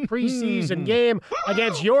Thursday night's preseason game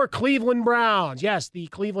against your Cleveland Browns. Yes, the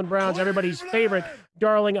Cleveland Browns, everybody's favorite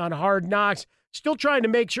darling on Hard Knocks. Still trying to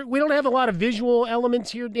make sure. We don't have a lot of visual elements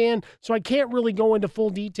here, Dan, so I can't really go into full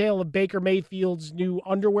detail of Baker Mayfield's new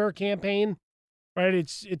underwear campaign. Right?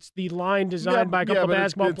 It's the line designed by a couple of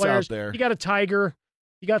basketball players. You got a tiger.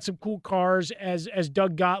 You got some cool cars. As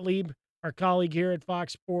Doug Gottlieb, our colleague here at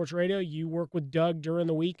Fox Sports Radio, you work with Doug during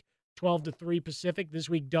the week. 12 to 3 Pacific. This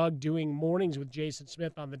week, Doug doing mornings with Jason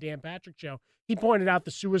Smith on the Dan Patrick Show. He pointed out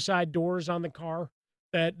the suicide doors on the car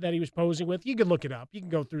that he was posing with. You can look it up. You can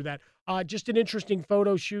go through that. Just an interesting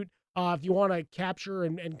photo shoot. If you want to capture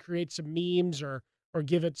and create some memes or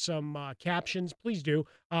give it some captions, please do.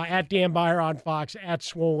 At Dan Byer on Fox, at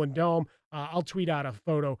Swollen Dome. I'll tweet out a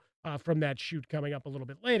photo from that shoot coming up a little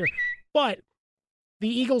bit later. But the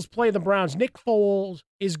Eagles play the Browns. Nick Foles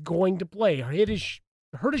is going to play.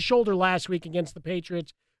 Hurt his shoulder last week against the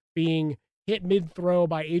Patriots, being hit mid-throw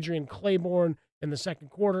by Adrian Claiborne in the second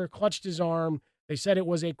quarter, clutched his arm. They said it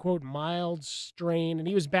was a, quote, mild strain, and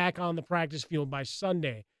he was back on the practice field by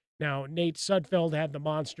Sunday. Now, Nate Sudfeld had the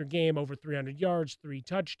monster game, over 300 yards, 3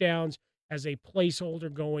 touchdowns, as a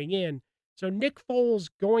placeholder going in. So Nick Foles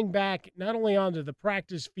going back not only onto the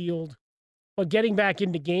practice field, but getting back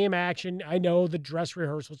into game action. I know the dress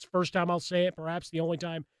rehearsal. It's the first time I'll say it, perhaps the only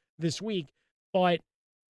time this week, but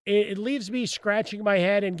it leaves me scratching my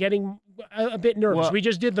head and getting a bit nervous. Well, we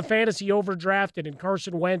just did the fantasy overdrafted and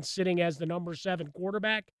Carson Wentz sitting as the number 7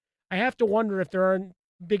 quarterback. I have to wonder if there aren't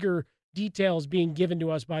bigger details being given to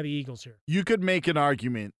us by the Eagles here. You could make an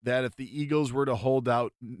argument that if the Eagles were to hold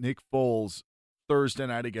out Nick Foles Thursday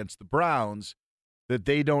night against the Browns, that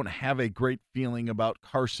they don't have a great feeling about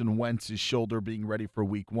Carson Wentz's shoulder being ready for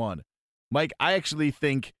week 1. Mike, I actually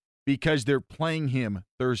think because they're playing him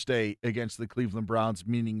Thursday against the Cleveland Browns,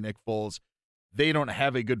 meaning Nick Foles, they don't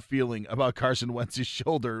have a good feeling about Carson Wentz's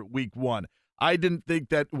shoulder week 1. I didn't think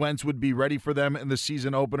that Wentz would be ready for them in the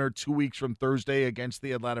season opener 2 weeks from Thursday against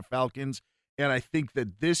the Atlanta Falcons, and I think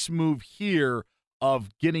that this move here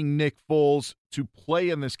of getting Nick Foles to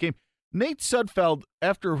play in this game, Nate Sudfeld,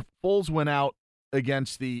 after Foles went out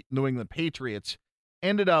against the New England Patriots,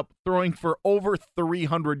 ended up throwing for over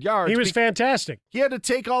 300 yards. He was fantastic. He had to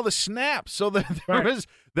take all the snaps, so that there was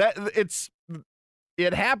that.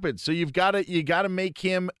 It happens. So you got to make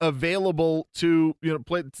him available to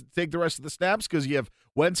play, to take the rest of the snaps, because you have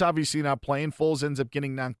Wentz obviously not playing. Foles ends up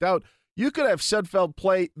getting knocked out. You could have Sudfeld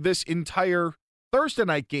play this entire Thursday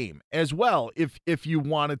night game as well if you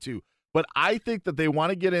wanted to. But I think that they want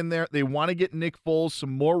to get in there. They want to get Nick Foles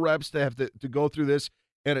some more reps to have to go through this.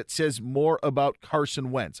 And it says more about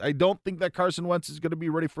Carson Wentz. I don't think that Carson Wentz is going to be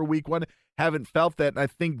ready for week 1. Haven't felt that. And I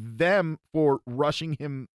think them for rushing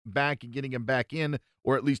him back and getting him back in,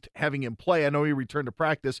 or at least having him play. I know he returned to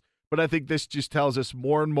practice, but I think this just tells us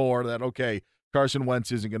more and more that, okay, Carson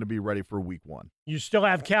Wentz isn't going to be ready for week 1. You still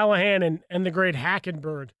have Callahan and the great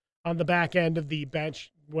Hackenberg on the back end of the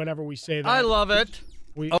bench whenever we say that. I love it.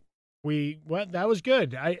 That was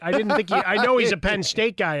good. I didn't think I know he's a Penn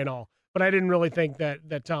State guy and all, but I didn't really think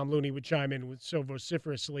that Tom Looney would chime in with so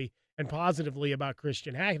vociferously and positively about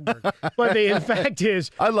Christian Hackenberg. But the fact is,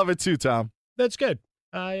 I love it too, Tom. That's good.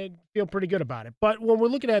 I feel pretty good about it. But when we're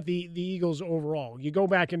looking at the Eagles overall, you go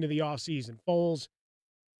back into the offseason, Foles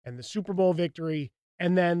and the Super Bowl victory,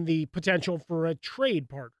 and then the potential for a trade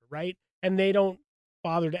partner, right? And they don't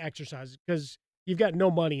bother to exercise it because you've got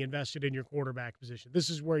no money invested in your quarterback position. This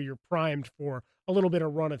is where you're primed for a little bit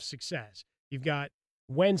of run of success. You've got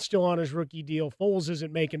Wentz still on his rookie deal. Foles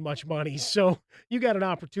isn't making much money. So you got an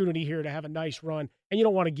opportunity here to have a nice run, and you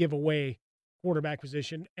don't want to give away quarterback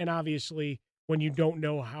position. And obviously, when you don't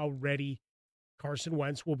know how ready Carson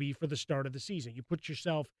Wentz will be for the start of the season, you put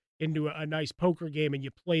yourself into a nice poker game and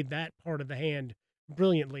you played that part of the hand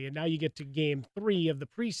brilliantly. And now you get to game 3 of the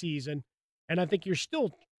preseason, and I think you're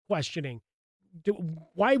still questioning,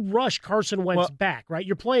 why rush Carson Wentz back, right?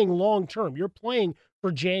 You're playing long-term. You're playing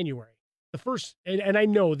for January. The first, and I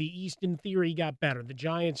know the East in theory got better. The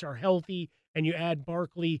Giants are healthy, and you add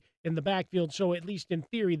Barkley in the backfield, so at least in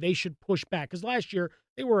theory they should push back. Because last year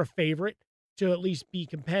they were a favorite to at least be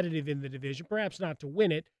competitive in the division, perhaps not to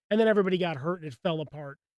win it. And then everybody got hurt and it fell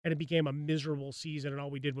apart, and it became a miserable season, and all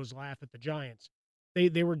we did was laugh at the Giants.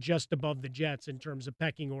 They were just above the Jets in terms of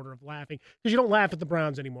pecking order of laughing, because you don't laugh at the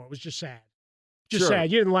Browns anymore. It was just sad. Just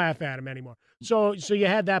sad. You didn't laugh at them anymore. So you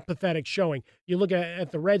had that pathetic showing. You look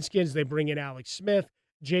at the Redskins, they bring in Alex Smith.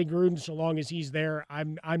 Jay Gruden, so long as he's there,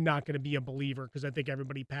 I'm not going to be a believer, because I think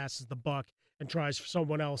everybody passes the buck and tries for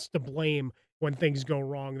someone else to blame when things go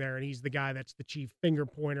wrong there, and he's the guy that's the chief finger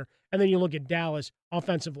pointer. And then you look at Dallas,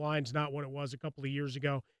 offensive line's not what it was a couple of years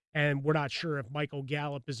ago, and we're not sure if Michael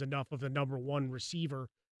Gallup is enough of the number one receiver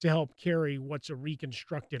to help carry what's a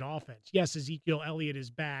reconstructed offense. Yes, Ezekiel Elliott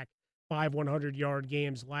is back. 5 100-yard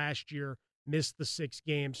games last year, missed the 6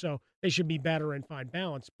 games. So they should be better and find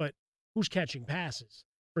balance. But who's catching passes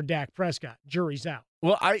for Dak Prescott? Jury's out.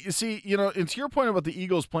 Well, I see, and to your point about the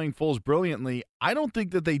Eagles playing Foles brilliantly, I don't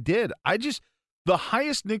think that they did. The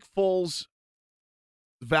highest Nick Foles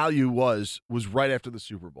value was right after the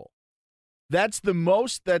Super Bowl. That's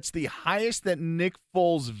the highest that Nick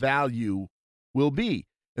Foles' value will be.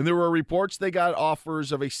 And there were reports they got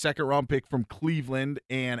offers of a second-round pick from Cleveland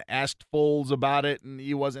and asked Foles about it, and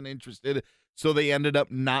he wasn't interested. So they ended up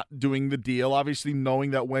not doing the deal, obviously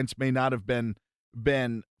knowing that Wentz may not have been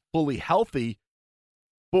fully healthy.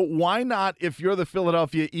 But why not, if you're the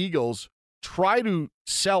Philadelphia Eagles, try to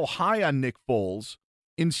sell high on Nick Foles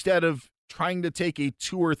instead of trying to take a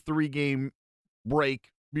 2 or 3 game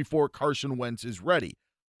break before Carson Wentz is ready?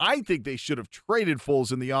 I think they should have traded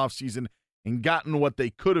Foles in the offseason and gotten what they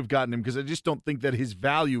could have gotten him, because I just don't think that his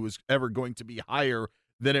value is ever going to be higher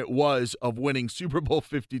than it was of winning Super Bowl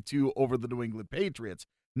 52 over the New England Patriots.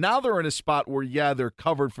 Now they're in a spot where, they're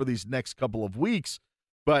covered for these next couple of weeks,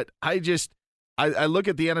 but I look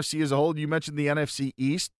at the NFC as a whole. You mentioned the NFC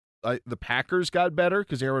East. The Packers got better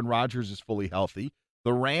because Aaron Rodgers is fully healthy.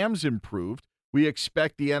 The Rams improved. We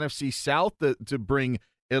expect the NFC South to bring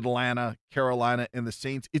Atlanta, Carolina, and the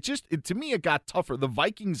Saints. To me, it got tougher. The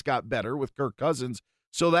Vikings got better with Kirk Cousins.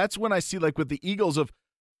 So that's when I see, like with the Eagles,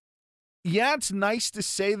 it's nice to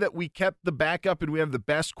say that we kept the backup and we have the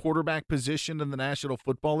best quarterback position in the National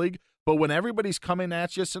Football League. But when everybody's coming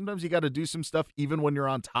at you, sometimes you got to do some stuff even when you're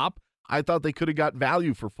on top. I thought they could have got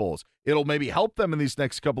value for Foles. It'll maybe help them in these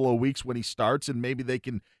next couple of weeks when he starts, and maybe they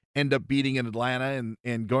can end up beating in Atlanta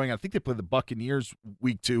and going. I think they play the Buccaneers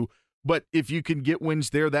week 2. But if you can get wins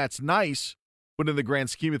there, that's nice. But in the grand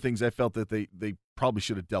scheme of things, I felt that they probably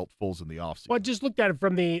should have dealt Foles in the offseason. Well, just looked at it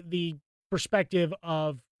from the perspective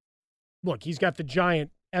of, look, he's got the giant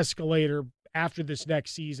escalator after this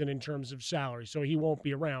next season in terms of salary, so he won't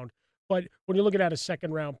be around. But when you're looking at a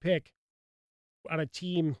second-round pick on a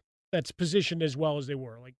team that's positioned as well as they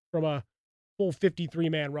were, like from a full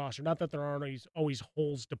 53-man roster, not that there aren't always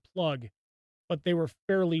holes to plug, but they were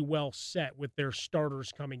fairly well set with their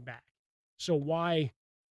starters coming back. So why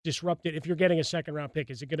disrupt it? If you're getting a second-round pick,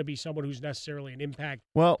 is it going to be someone who's necessarily an impact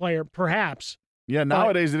player? Perhaps. Yeah,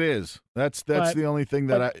 nowadays it is. That's the only thing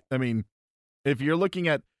that I mean, if you're looking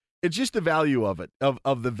at, it's just the value of it,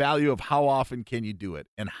 of the value of how often can you do it,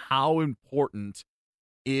 and how important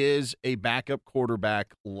is a backup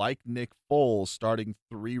quarterback like Nick Foles starting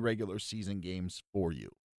 3 regular season games for you.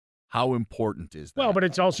 How important is that? Well, but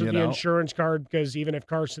it's also the insurance card, because even if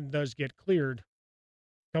Carson does get cleared,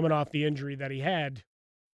 coming off the injury that he had,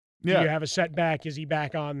 do you have a setback? Is he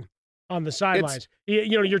back on the sidelines?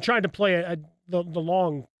 You're trying to play the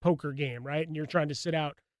long poker game, right? And you're trying to sit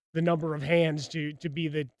out the number of hands to be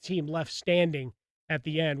the team left standing at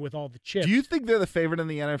the end with all the chips. Do you think they're the favorite in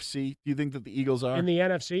the NFC? Do you think that the Eagles are? In the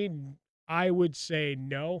NFC, I would say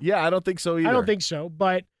no. Yeah, I don't think so either. I don't think so,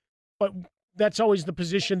 but that's always the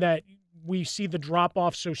position that we see the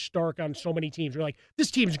drop-off so stark on so many teams. We're like,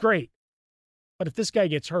 this team's great, but if this guy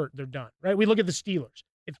gets hurt, they're done, right? We look at the Steelers.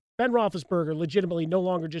 If Ben Roethlisberger legitimately no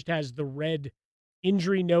longer just has the red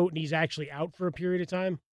injury note and he's actually out for a period of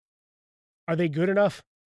time, are they good enough,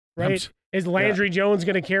 right? Is Landry Jones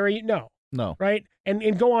going to carry you? No. Right?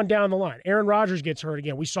 And go on down the line. Aaron Rodgers gets hurt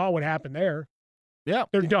again. We saw what happened there. Yeah.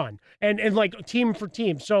 They're done. And like team for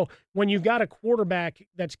team. So when you've got a quarterback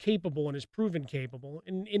that's capable and is proven capable,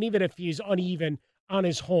 and even if he's uneven on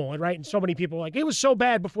his whole, right? And so many people are like, it was so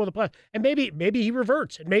bad before the playoffs. And maybe he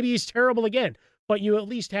reverts, and maybe he's terrible again. But you at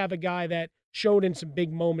least have a guy that showed in some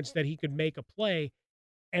big moments that he could make a play.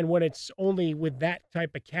 And when it's only with that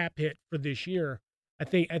type of cap hit for this year,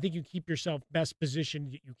 I think you keep yourself best positioned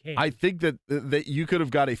that you can. I think that you could have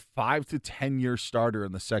got a 5 to 10 year starter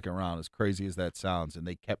in the second round, as crazy as that sounds, and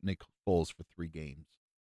they kept Nick Foles for 3 games.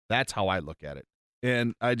 That's how I look at it.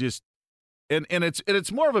 And I just and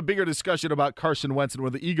it's more of a bigger discussion about Carson Wentz and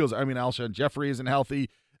where the Eagles. I mean, Alshon Jeffrey isn't healthy.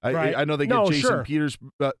 I know they get Jason Peters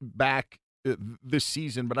back this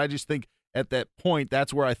season, but I just think at that point,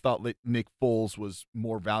 that's where I thought that Nick Foles was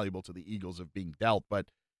more valuable to the Eagles of being dealt. But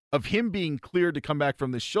of him being cleared to come back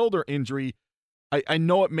from the shoulder injury, I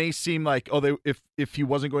know it may seem like, if he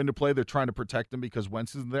wasn't going to play, they're trying to protect him because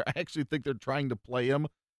Wentz isn't there. I actually think they're trying to play him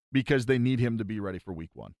because they need him to be ready for week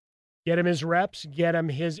 1. Get him his reps, get him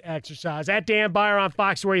his exercise. At Dan Byer on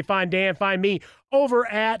Fox, where you find Dan, find me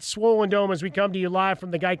over at Swollen Dome as we come to you live from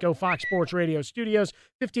the Geico Fox Sports Radio studios.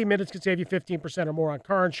 15 minutes can save you 15% or more on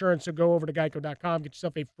car insurance, so go over to geico.com, get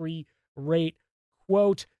yourself a free rate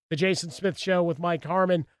quote. The Jason Smith Show with Mike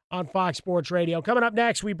Harmon on Fox Sports Radio. Coming up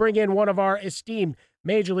next, we bring in one of our esteemed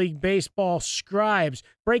Major League Baseball scribes,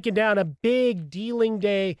 breaking down a big dealing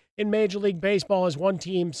day in Major League Baseball as one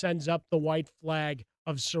team sends up the white flag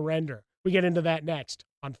of surrender. We get into that next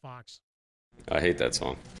on Fox. I hate that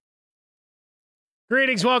song.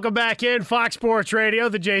 Greetings, welcome back in Fox Sports Radio,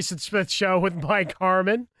 the Jason Smith Show with Mike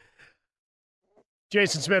Harmon.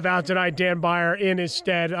 Jason Smith out tonight, Dan Byer in his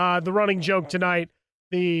stead. The running joke tonight,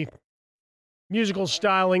 the musical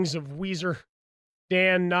stylings of Weezer.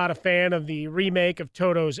 Dan, not a fan of the remake of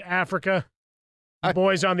Toto's Africa. The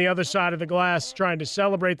boys on the other side of the glass trying to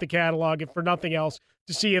celebrate the catalog, if for nothing else,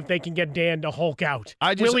 to see if they can get Dan to Hulk out.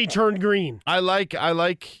 Willie turned green. I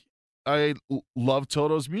love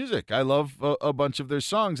Toto's music. I love a bunch of their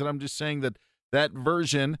songs, and I'm just saying that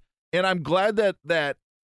version, and I'm glad that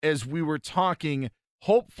as we were talking,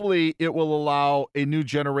 hopefully it will allow a new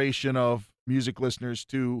generation of music listeners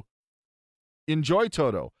to enjoy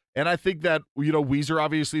Toto. And I think that, Weezer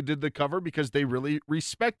obviously did the cover because they really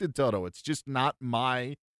respected Toto. It's just not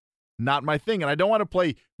my thing. And I don't want to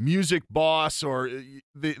play Music Boss or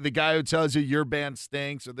the guy who tells you your band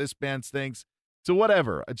stinks or this band stinks. So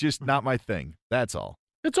whatever. It's just not my thing. That's all.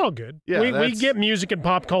 It's all good. Yeah, we get music and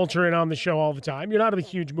pop culture in on the show all the time. You're not a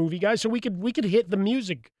huge movie guy, so we could hit the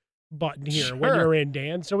music button here when you're in,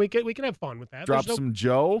 Dan. So we can have fun with that. Drop some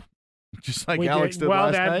Joe. Just like Alex did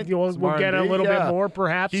last night. We'll get a little bit more,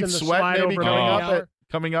 perhaps, Keith in the Sweat slide maybe over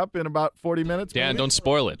coming up in about 40 minutes. Dan, maybe? don't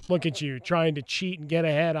spoil it. Look at you, trying to cheat and get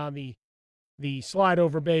ahead on the slide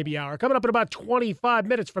over baby hour. Coming up in about 25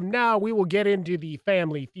 minutes from now, we will get into the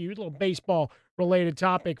Family Feud, a little baseball-related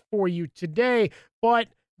topic for you today. But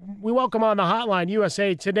we welcome on the hotline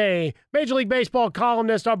USA Today Major League Baseball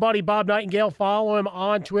columnist, our buddy Bob Nightingale. Follow him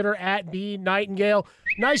on Twitter at @BNightingale.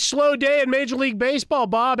 Nice slow day in Major League Baseball,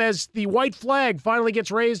 Bob, as the white flag finally gets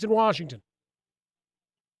raised in Washington.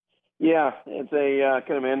 Yeah, it's a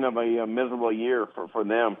kind of end of a miserable year for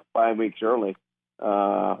them. 5 weeks early.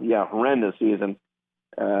 Horrendous season.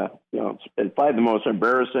 It's probably the most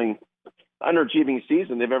embarrassing, underachieving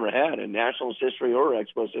season they've ever had in Nationals history or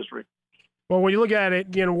Expos history. Well, when you look at it,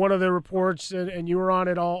 one of the reports, and you were on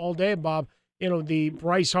it all day, Bob, the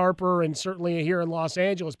Bryce Harper, and certainly here in Los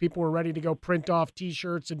Angeles, people were ready to go print off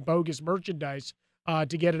T-shirts and bogus merchandise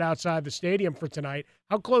to get it outside the stadium for tonight.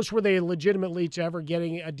 How close were they legitimately to ever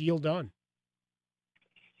getting a deal done?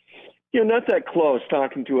 Not that close.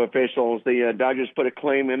 Talking to officials, the Dodgers put a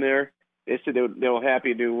claim in there. They said they were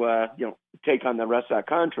happy to take on the rest of that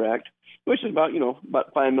contract, which is about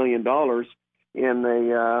 $5 million. And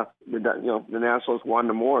the Nationals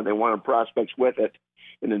wanted more. They wanted prospects with it,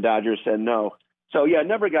 and the Dodgers said no. So it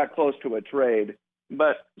never got close to a trade.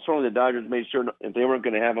 But certainly the Dodgers made sure if they weren't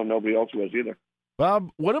going to have them, nobody else was either.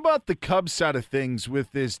 Bob, what about the Cubs side of things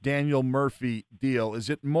with this Daniel Murphy deal? Is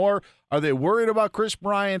it more? Are they worried about Chris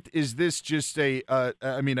Bryant? Is this just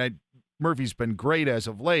Murphy's been great as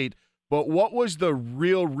of late, but what was the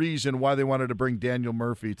real reason why they wanted to bring Daniel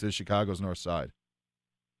Murphy to Chicago's North Side?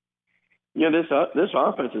 This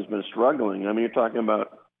offense has been struggling. I mean, you're talking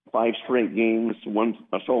about 5 straight games,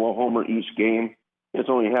 a solo homer each game. It's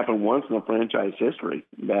only happened once in the franchise history,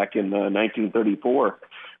 back in 1934.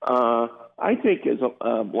 I think a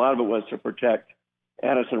lot of it was to protect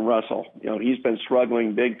Addison Russell. He's been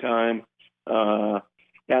struggling big time.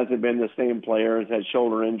 Hasn't been the same player. Has had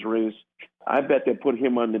shoulder injuries. I bet they put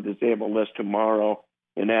him on the disabled list tomorrow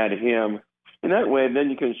and add him. And that way, then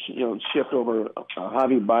you can shift over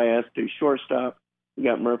Javi Baez to shortstop. You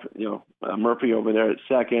got Murphy over there at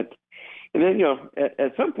second. And then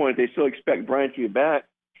at some point they still expect Bryant to be back.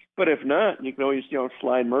 But if not, you can always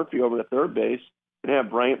slide Murphy over to third base and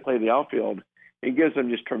have Bryant play the outfield. It gives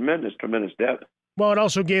them just tremendous depth. Well, it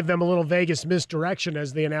also gave them a little Vegas misdirection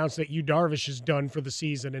as they announced that Yu Darvish is done for the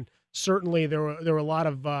season, and certainly there were a lot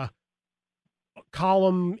of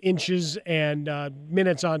column inches and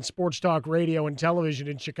minutes on sports talk radio and television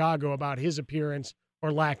in Chicago about his appearance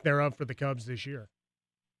or lack thereof for the Cubs this year.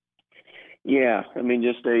 Yeah, I mean,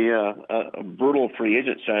 just a brutal free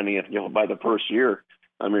agent signing. By the first year,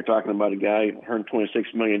 you're talking about a guy who earned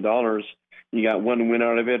 $26 million. You got one win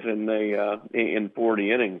out of it in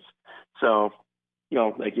 40 innings. So,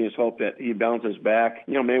 they can just hope that he bounces back.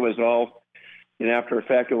 Maybe it was all, after the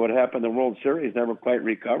fact of what happened in the World Series, never quite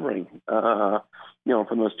recovering, from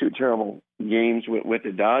those two terrible games with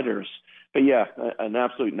the Dodgers. But, yeah, an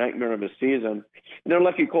absolute nightmare of a season. And they're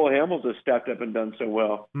lucky Cole Hamels has stepped up and done so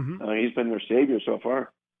well. Mm-hmm. He's been their savior so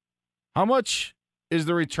far. How much is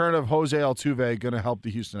the return of Jose Altuve going to help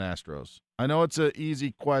the Houston Astros? I know it's an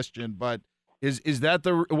easy question, but is that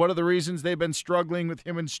one of the reasons they've been struggling with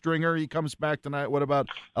him and Stringer? He comes back tonight. What about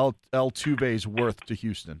Altuve's worth to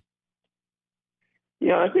Houston?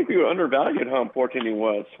 Yeah, I think we were undervalued how important he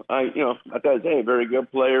was. I thought he was a very good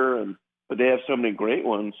player, but they have so many great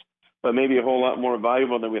ones. But maybe a whole lot more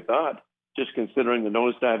valuable than we thought, just considering the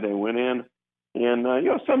nosedive they went in. And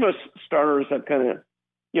some of the starters have kind of,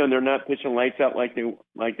 they're not pitching lights out like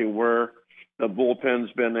they were. The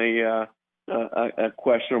bullpen's been a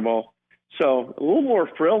questionable. So a little more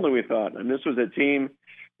frill than we thought. And this was a team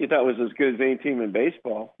you thought was as good as any team in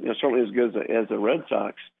baseball. Certainly as good as the Red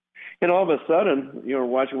Sox. And all of a sudden,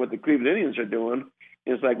 watching what the Cleveland Indians are doing.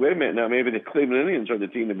 It's like, wait a minute, now maybe the Cleveland Indians are the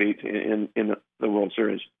team to beat in the World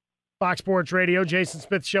Series. Fox Sports Radio, Jason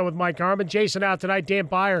Smith Show with Mike Harmon. Jason out tonight, Dan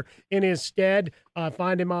Byer in his stead.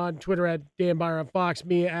 Find him on Twitter at Dan Byer on Fox,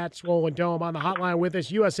 me at Swollen Dome. On the hotline with us,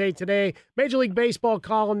 USA Today, Major League Baseball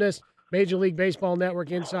columnist, Major League Baseball Network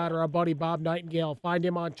insider, our buddy Bob Nightingale. Find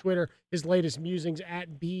him on Twitter, his latest musings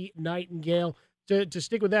at B Nightingale. To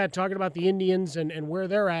stick with that, talking about the Indians and where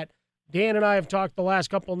they're at, Dan and I have talked the last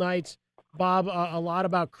couple nights, Bob, a lot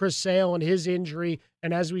about Chris Sale and his injury,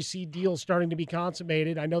 and as we see deals starting to be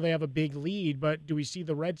consummated, I know they have a big lead, but do we see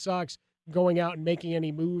the Red Sox going out and making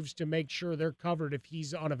any moves to make sure they're covered if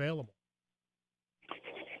he's unavailable?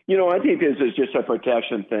 I think this is just a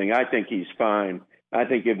protection thing. I think he's fine. I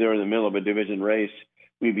think if they're in the middle of a division race,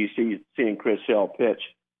 we'd be seeing Chris Sale pitch.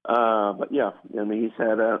 But, yeah, he's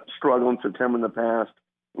had a struggle in September in the past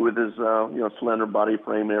with his, slender body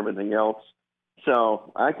frame and everything else.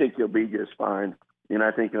 So I think he'll be just fine. And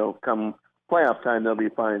I think he'll come playoff time, they'll be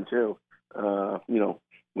fine too.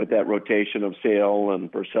 With that rotation of Sale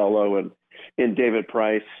and Porcello and David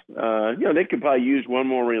Price. They could probably use one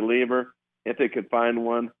more reliever if they could find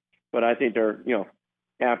one. But I think they're,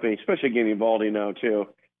 happy, especially getting Eovaldi now too,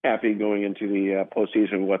 happy going into the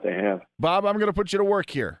postseason with what they have. Bob, I'm going to put you to work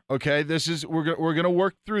here. Okay, we're going to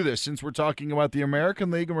work through this since we're talking about the American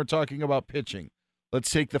League and we're talking about pitching. Let's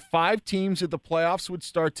take the 5 teams that the playoffs would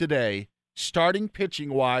start today. Starting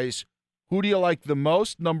pitching-wise, who do you like the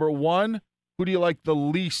most, number 1? Who do you like the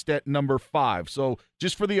least at number 5? So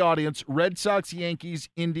just for the audience, Red Sox, Yankees,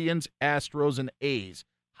 Indians, Astros, and A's.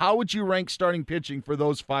 How would you rank starting pitching for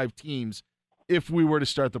those 5 teams if we were to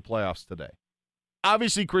start the playoffs today?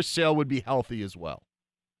 Obviously, Chris Sale would be healthy as well.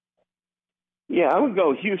 Yeah, I would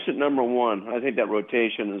go Houston number 1. I think that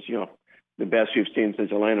rotation is, the best we've seen since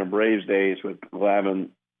Atlanta Braves days with Glavine,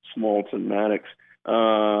 Smoltz, and Maddox.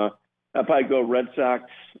 I'd probably go Red Sox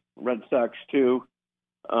 2,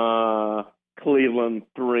 Cleveland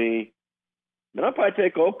 3. Then I'd probably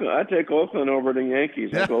take Oakland. I'd take Oakland over the Yankees.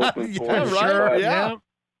 I'd go Oakland 4. Yeah, right.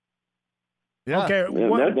 Yeah. Okay.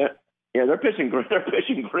 They're pitching great. They're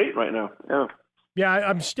pitching great right now. Yeah. Yeah,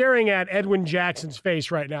 I'm staring at Edwin Jackson's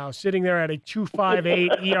face right now, sitting there at a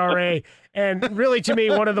 2.58 ERA, and really, to me,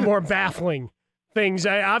 one of the more baffling things.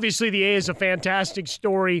 Obviously, the A is a fantastic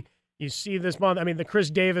story. You see this month. I mean, the Chris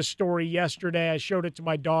Davis story yesterday. I showed it to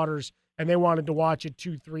my daughters, and they wanted to watch it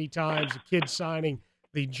 2-3 times. The kid signing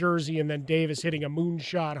the jersey, and then Davis hitting a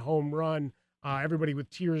moonshot home run. Everybody with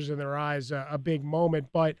tears in their eyes. A big moment,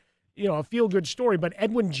 but a feel-good story. But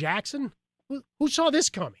Edwin Jackson, who saw this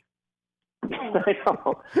coming? I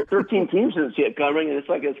know. 13 teams didn't see it coming, and it's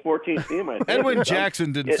like his 14th team. I think. Edwin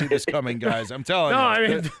Jackson didn't see this coming, guys. I'm telling you. I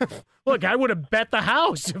mean, look, I would have bet the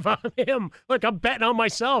house if I'm him. Look, I'm betting on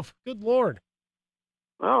myself. Good Lord.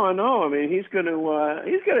 Oh, I know. I mean, he's got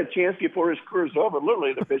a chance before his career's over,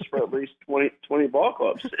 literally, to pitch for at least 20 ball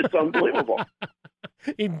clubs. It's unbelievable.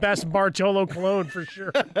 He'd best Bartolo Colon for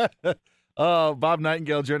sure. Bob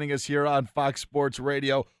Nightingale joining us here on Fox Sports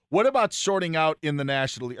Radio. What about sorting out in the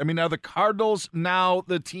National League? I mean, are the Cardinals now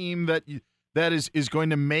the team that is going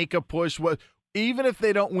to make a push? Even if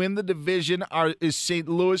they don't win the division, is St.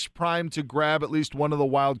 Louis primed to grab at least one of the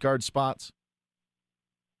wild card spots?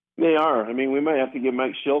 They are. I mean, we might have to give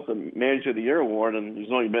Mike Schultz a Manager of the Year award, and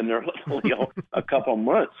he's only been there a couple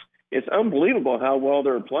months. It's unbelievable how well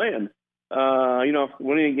they're playing.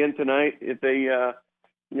 Winning again tonight, if they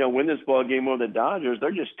win this ball game over the Dodgers,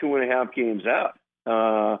 they're just 2.5 games out.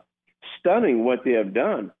 Stunning what they have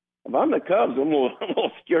done. If I'm the Cubs, I'm a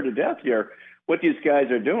little scared to death here what these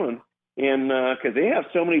guys are doing. And because they have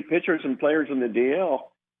so many pitchers and players in the DL,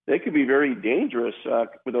 they could be very dangerous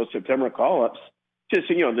with those September call-ups. Just,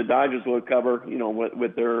 the Dodgers will cover,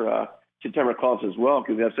 with their September call-ups as well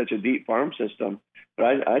because they have such a deep farm system.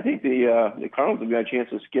 But I think the Cardinals have got a chance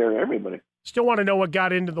to scare everybody. Still want to know what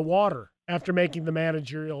got into the water after making the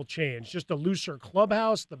managerial change. Just a looser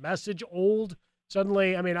clubhouse, the message old.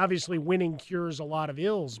 Suddenly, I mean, obviously winning cures a lot of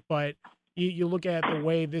ills, but you look at the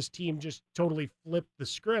way this team just totally flipped the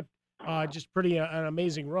script. Just an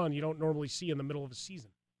amazing run you don't normally see in the middle of a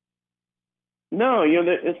season. No,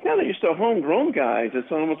 it's kind of just a homegrown guys.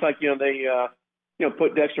 It's almost like, they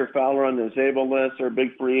put Dexter Fowler on the disabled list, their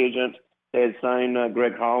big free agent. They had signed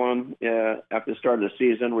Greg Holland after the start of the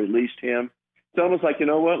season, released him. It's almost like,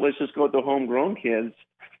 let's just go with the homegrown kids.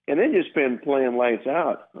 And they've just been playing lights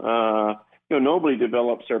out. Nobody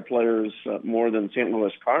develops their players more than St.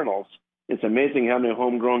 Louis Cardinals. It's amazing how many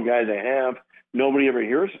homegrown guys they have. Nobody ever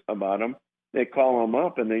hears about them. They call them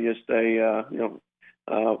up and they just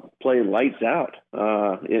play lights out.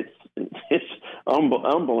 It's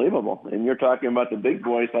unbelievable. And you're talking about the big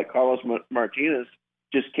boys like Carlos Martinez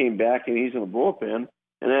just came back and he's in the bullpen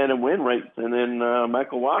and had a win rate. And then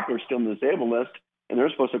Michael Walker's still on the disabled list and they're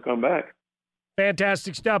supposed to come back.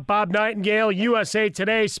 Fantastic stuff. Bob Nightingale, USA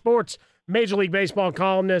Today Sports Major League Baseball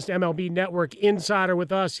columnist, MLB Network insider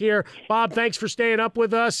with us here. Bob, thanks for staying up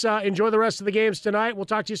with us. Enjoy the rest of the games tonight. We'll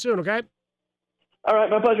talk to you soon, okay? All right,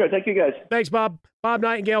 my pleasure. Thank you, guys. Thanks, Bob. Bob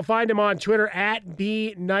Nightingale, find him on Twitter at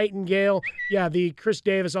 @BNightingale. Yeah, the Chris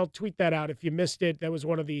Davis, I'll tweet that out if you missed it. That was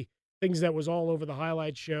one of the things that was all over the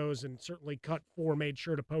highlight shows, and certainly Cut 4 made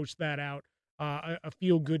sure to post that out. A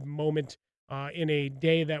feel-good moment in a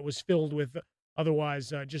day that was filled with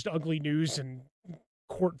otherwise just ugly news and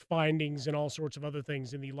court findings and all sorts of other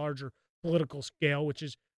things in the larger political scale, which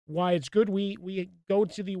is why it's good we go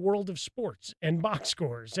to the world of sports and box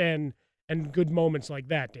scores and good moments like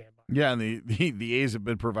that, Dan. Yeah, and the A's have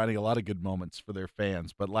been providing a lot of good moments for their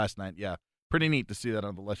fans. But last night, yeah, pretty neat to see that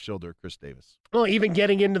on the left shoulder of Chris Davis. Well, even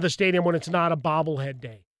getting into the stadium when it's not a bobblehead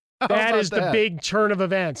day. That is the big turn of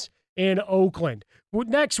events in Oakland.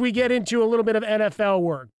 Next, we get into a little bit of NFL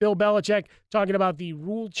work. Bill Belichick talking about the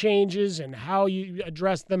rule changes and how you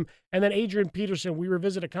address them. And then Adrian Peterson, we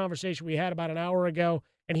revisit a conversation we had about an hour ago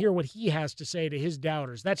and hear what he has to say to his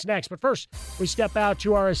doubters. That's next. But first, we step out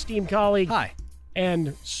to our esteemed colleague. Hi.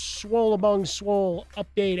 And Swole Among Swole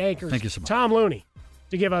update anchors. Thank you so much. Tom Looney,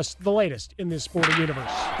 to give us the latest in this sporting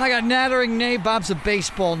universe. I got nattering nabobs of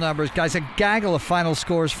baseball numbers, guys. A gaggle of final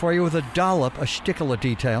scores for you with a dollop, a shtickle of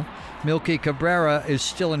detail. Milky Cabrera is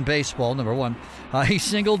still in baseball, number one. He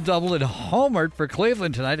singled, doubled, and homered for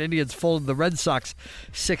Cleveland tonight. Indians folded the Red Sox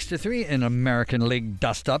 6-3 in American League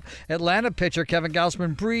dust-up. Atlanta pitcher Kevin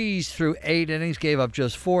Gausman breezed through 8 innings, gave up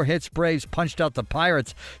just 4 hits. Braves punched out the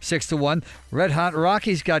Pirates 6-1. Red Hot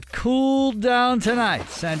Rockies got cooled down tonight.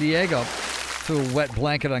 San Diego threw a wet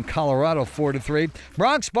blanket on Colorado 4-3.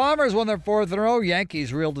 Bronx Bombers won their 4th in a row.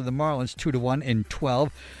 Yankees reeled to the Marlins 2-1 in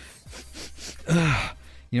 12.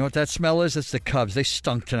 You know what that smell is? It's the Cubs. They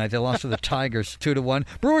stunk tonight. They lost to the Tigers 2-1.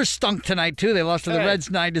 Brewers stunk tonight, too. They lost to the Reds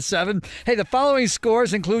 9-7. Hey, the following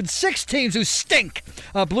scores include 6 teams who stink.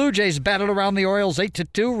 Blue Jays battled around the Orioles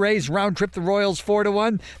 8-2. Rays round-tripped the Royals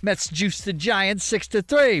 4-1. Mets juiced the Giants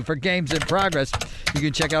 6-3 for games in progress. You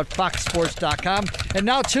can check out foxsports.com. And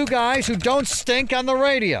now 2 guys who don't stink on the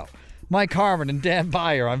radio. Mike Harmon and Dan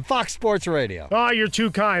Beyer on Fox Sports Radio. Oh, you're too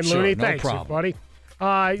kind, Looney. No Thanks, problem. buddy.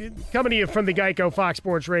 Coming to you from the Geico Fox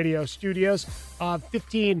Sports Radio studios.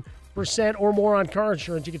 15% or more on car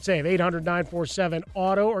insurance. You can save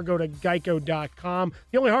 800-947-AUTO or go to geico.com.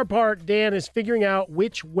 The only hard part, Dan, is figuring out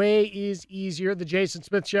which way is easier. The Jason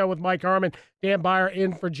Smith Show with Mike Harmon, Dan Beyer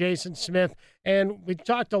in for Jason Smith. And we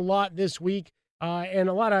talked a lot this week and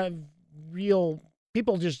a lot of real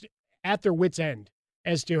people just at their wits' end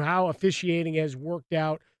as to how officiating has worked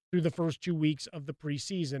out through the first 2 weeks of the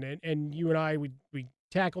preseason. And you and I, we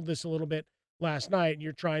tackled this a little bit last night, and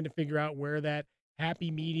you're trying to figure out where that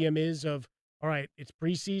happy medium is of, all right, it's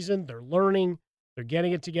preseason, they're learning, they're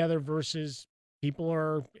getting it together versus people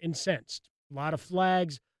are incensed. A lot of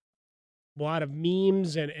flags, a lot of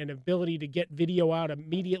memes and ability to get video out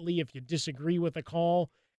immediately if you disagree with a call.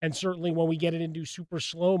 And certainly when we get it into super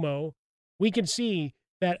slow-mo, we can see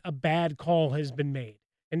that a bad call has been made.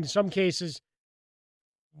 And in some cases,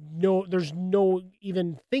 there's no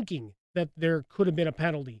even thinking that there could have been a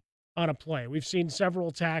penalty on a play. We've seen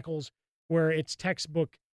several tackles where it's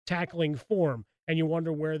textbook tackling form, and you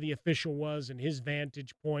wonder where the official was and his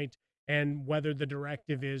vantage point and whether the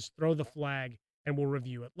directive is throw the flag and we'll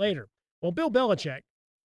review it later. Well, Bill Belichick,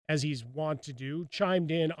 as he's wont to do,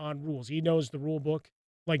 chimed in on rules. He knows the rule book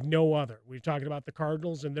like no other. We've talked about the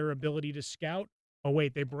Cardinals and their ability to scout. Oh,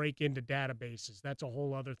 wait, they break into databases. That's a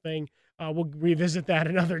whole other thing. We'll revisit that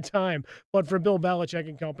another time. But for Bill Belichick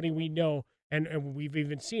and company, we know, and we've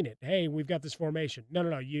even seen it. Hey, we've got this formation. No,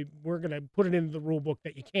 we're going to put it into the rule book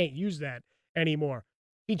that you can't use that anymore.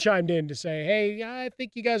 He chimed in to say, hey, I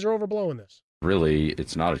think you guys are overblowing this. Really,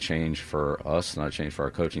 it's not a change for us, not a change for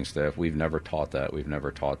our coaching staff. We've never taught that. We've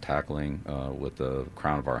never taught tackling with the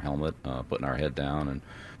crown of our helmet, putting our head down and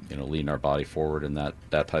leading our body forward in that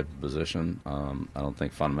type of position. I don't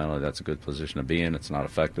think fundamentally that's a good position to be in. It's not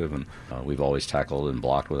effective, and we've always tackled and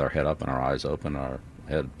blocked with our head up and our eyes open, our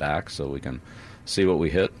head back, so we can see what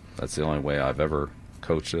we hit. That's the only way I've ever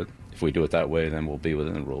coached it. If we do it that way, then we'll be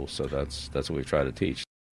within the rules. So that's what we try to teach.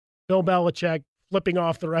 Bill Belichick flipping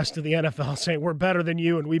off the rest of the NFL, saying we're better than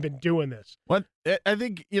you and we've been doing this. Well, I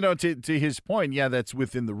think, to his point, yeah, that's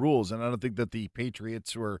within the rules, and I don't think that the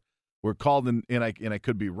Patriots were called, and I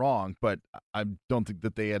could be wrong, but I don't think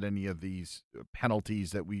that they had any of these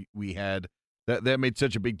penalties that we had that made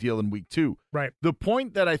such a big deal in week 2. Right. The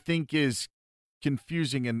point that I think is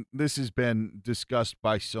confusing, and this has been discussed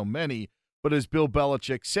by so many, but as Bill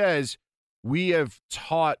Belichick says, we have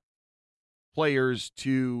taught players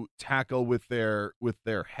to tackle with their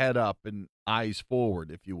head up and eyes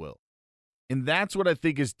forward, if you will. And that's what I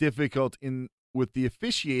think is difficult with the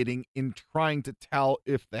officiating in trying to tell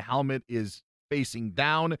if the helmet is facing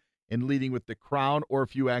down and leading with the crown or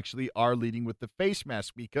if you actually are leading with the face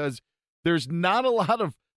mask, because there's not a lot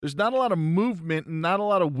of movement and not a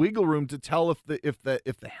lot of wiggle room to tell if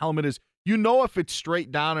the helmet is, if it's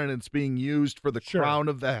straight down and it's being used for the crown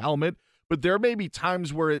of the helmet, but there may be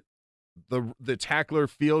times where the tackler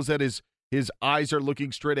feels that his eyes are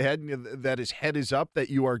looking straight ahead and that his head is up, that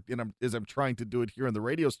you are, as I'm trying to do it here in the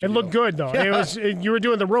radio studio. It looked good, though. Yeah. You were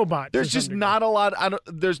doing the robot. There's just not a lot.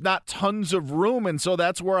 There's not tons of room, and so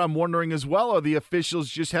that's where I'm wondering as well, are the officials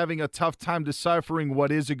just having a tough time deciphering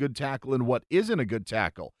what is a good tackle and what isn't a good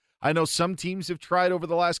tackle? I know some teams have tried over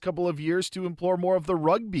the last couple of years to employ more of the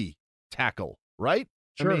rugby tackle, right?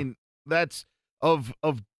 Sure. I mean, that's of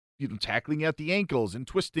tackling at the ankles and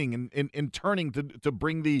twisting and turning to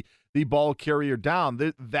bring the ball carrier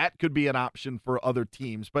down. That could be an option for other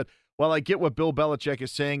teams. But while I get what Bill Belichick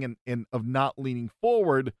is saying and of not leaning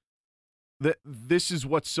forward, this is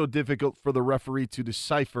what's so difficult for the referee to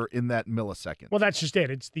decipher in that millisecond. Well, that's just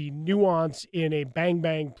it. It's the nuance in a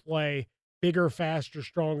bang-bang play, bigger, faster,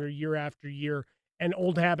 stronger year after year, and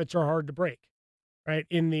old habits are hard to break, right?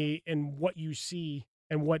 In what you see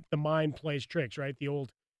and what the mind plays tricks, right? The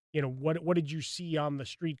old, what did you see on the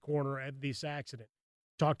street corner at this accident?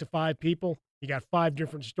 Talk to 5 people, you got 5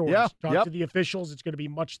 different stories. Yeah, Talk to the officials, it's going to be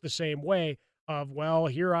much the same way of, well,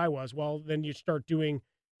 here I was. Well, then you start doing,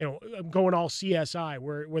 going all CSI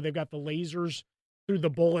where they've got the lasers through the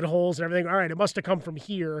bullet holes and everything. All right, it must have come from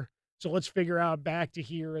here, so let's figure out back to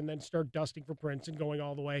here and then start dusting for prints and going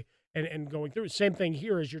all the way and going through. Same thing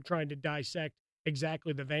here as you're trying to dissect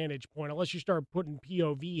exactly the vantage point, unless you start putting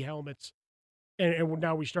POV helmets and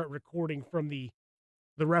now we start recording from the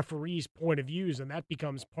referee's point of views, and that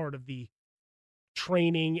becomes part of the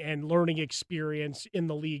training and learning experience in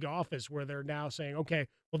the league office, where they're now saying, okay,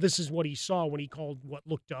 well, this is what he saw when he called what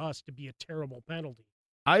looked to us to be a terrible penalty.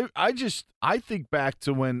 I think back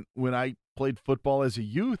to when I played football as a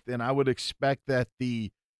youth, and I would expect that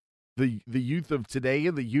the youth of today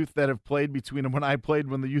and the youth that have played between when I played,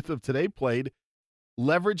 when the youth of today played,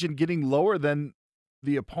 leverage and getting lower than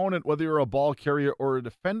the opponent, whether you're a ball carrier or a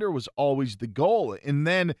defender, was always the goal. And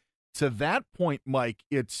then to that point, Mike,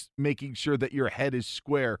 it's making sure that your head is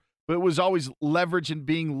square, but it was always leverage and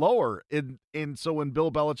being lower. And so when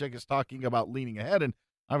Bill Belichick is talking about leaning ahead, and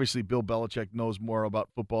obviously Bill Belichick knows more about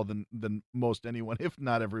football than most anyone, if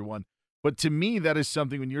not everyone. But to me, that is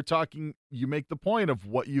something, when you're talking, you make the point of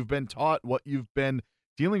what you've been taught, what you've been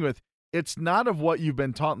dealing with. It's not of what you've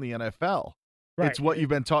been taught in the NFL. Right. It's what you've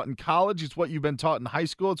been taught in college. It's what you've been taught in high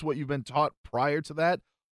school. It's what you've been taught prior to that.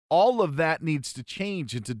 All of that needs to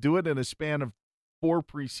change, and to do it in a span of 4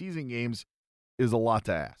 preseason games is a lot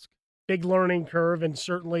to ask. big learning curve, and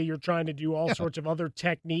certainly you're trying to do all sorts of other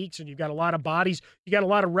techniques, and you've got a lot of bodies. You got a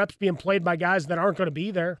lot of reps being played by guys that aren't going to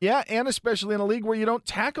be there. Yeah, and especially in a league where you don't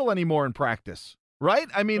tackle anymore in practice, right?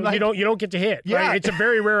 I mean, you don't get to hit. Yeah, right? It's a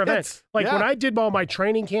very rare event. When yeah. I did all my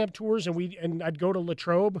training camp tours, and I'd go to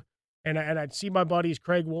Latrobe, and I'd see my buddies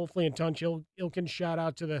Craig Wolfley and Tunch Ilkin. Shout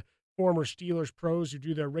out to the former Steelers pros who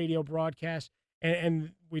do their radio broadcast.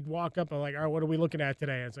 And we'd walk up and like, all right, what are we looking at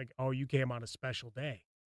today? And it's like, oh, you came on a special day.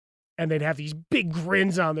 And they'd have these big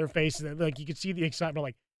grins on their faces. Like you could see the excitement,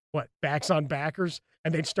 like, what, backs on backers?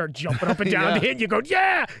 And they'd start jumping up and down to hit. And you go,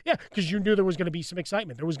 yeah, because you knew there was going to be some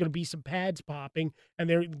excitement. There was going to be some pads popping,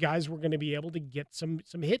 and guys were going to be able to get some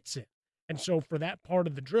hits in. And so for that part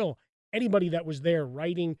of the drill, anybody that was there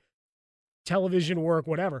writing, television work,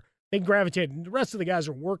 whatever, they gravitated. The rest of the guys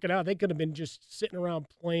are working out. They could have been just sitting around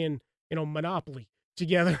playing, Monopoly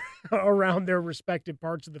together around their respective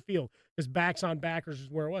parts of the field, because backs on backers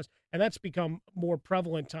is where it was. And that's become more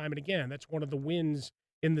prevalent time and again. That's one of the wins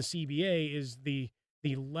in the CBA is the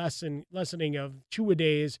lessening of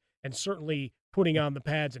two-a-days and certainly putting on the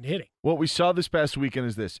pads and hitting. What we saw this past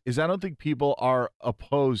weekend is I don't think people are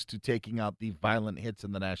opposed to taking out the violent hits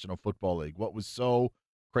in the National Football League. What was so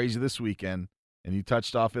crazy this weekend, and you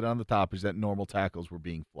touched off it on the top, is that normal tackles were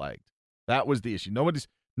being flagged. That was the issue.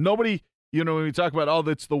 Nobody, when we talk about,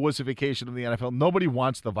 that's the wussification of the NFL, nobody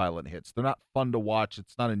wants the violent hits. They're not fun to watch.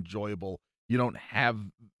 It's not enjoyable. You don't have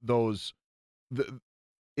those.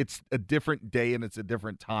 It's a different day and it's a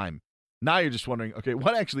different time. Now you're just wondering, okay,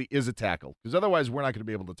 what actually is a tackle? Because otherwise we're not going to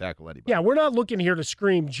be able to tackle anybody. Yeah, we're not looking here to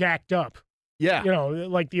scream jacked up. Yeah.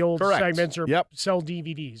 Like the old Correct. segments or sell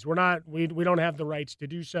DVDs. We're not, we don't have the rights to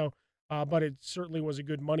do so, but it certainly was a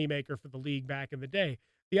good moneymaker for the league back in the day.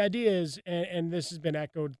 The idea is, and this has been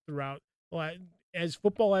echoed throughout, as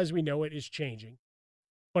football as we know it is changing,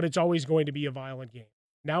 but it's always going to be a violent game.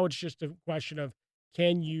 Now it's just a question of,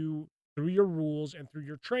 can you, through your rules and through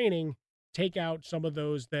your training, take out some of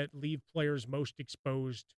those that leave players most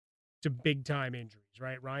exposed to big-time injuries,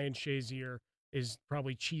 right? Ryan Shazier is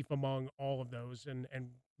probably chief among all of those and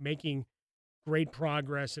making great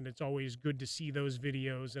progress, and it's always good to see those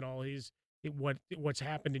videos and all what's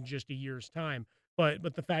happened in just a year's time.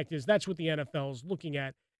 But the fact is, that's what the NFL is looking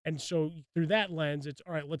at. And so through that lens, it's,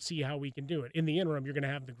 all right, let's see how we can do it. In the interim, you're going to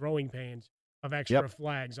have the growing pains of extra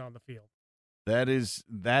flags on the field.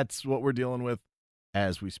 That's what we're dealing with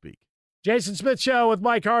as we speak. Jason Smith Show with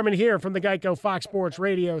Mike Harmon here from the Geico Fox Sports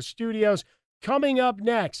Radio studios. Coming up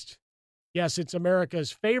next, yes, it's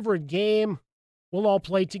America's favorite game. We'll all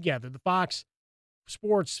play together. The Fox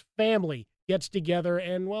Sports family gets together,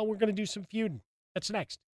 and, we're going to do some feuding. That's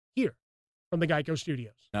next, here from the Geico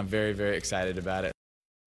studios. I'm very, very excited about it.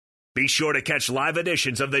 Be sure to catch live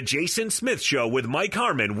editions of The Jason Smith Show with Mike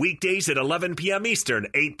Harmon weekdays at 11 p.m. Eastern,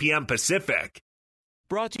 8 p.m. Pacific.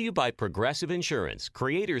 Brought to you by Progressive Insurance,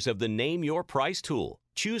 creators of the Name Your Price tool.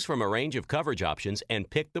 Choose from a range of coverage options and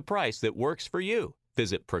pick the price that works for you.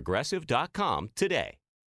 Visit Progressive.com today.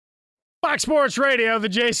 Fox Sports Radio, The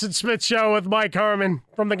Jason Smith Show with Mike Harmon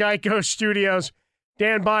from the Geico studios.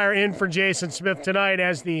 Dan Byer in for Jason Smith tonight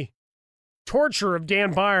as the torture of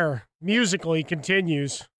Dan Byer musically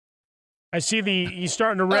continues. I see he's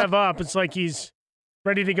starting to rev up. It's like he's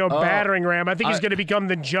ready to go battering ram. I think he's going to become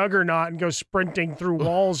the juggernaut and go sprinting through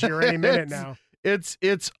walls here any minute now. It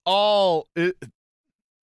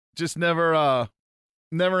just never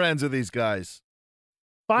ends with these guys.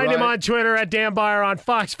 Find him on Twitter at Dan Byer on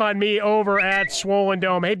Fox. Find me over at Swollen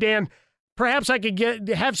Dome. Hey, Dan, perhaps I could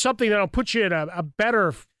have something that'll put you in a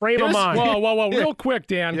better frame of mind. Whoa, real quick,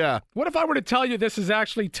 Dan. Yeah. What if I were to tell you this is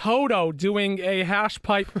actually Toto doing a hash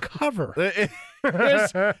pipe cover?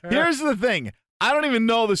 Here's the thing. I don't even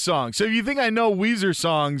know the song. So if you think I know Weezer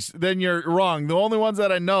songs, then you're wrong. The only ones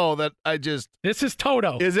that I know that I just... This is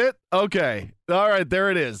Toto. Is it? Okay. All right, there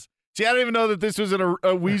it is. See, I don't even know that this was a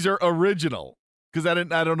Weezer original because I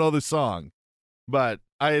don't know the song. But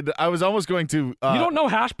I was almost going to... you don't know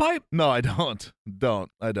hash pipe? No, I don't.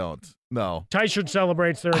 I don't. No. Tyshirt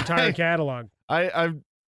celebrates their entire catalog. I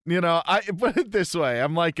put it this way.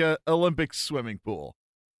 I'm like a Olympic swimming pool.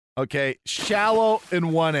 Okay? Shallow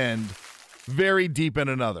in one end, very deep in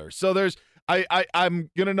another. So I'm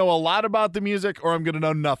going to know a lot about the music or I'm going to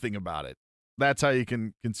know nothing about it. That's how you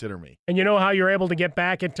can consider me. And you know how you're able to get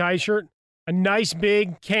back at Tyshirt? A nice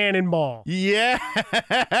big cannonball. Yes.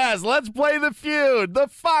 Let's play the feud. The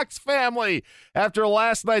Fox family. After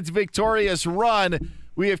last night's victorious run,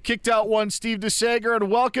 we have kicked out one Steve DeSager and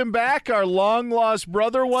welcome back our long-lost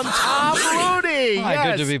brother, one Tom Rudy.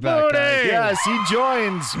 Hi, good to be back, guys. Yes, he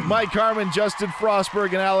joins Mike Harmon, Justin Frostberg,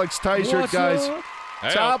 and Alex Tyshirt, guys.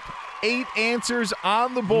 Hey, Top, 8 answers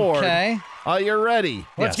on the board. Okay. Are you ready?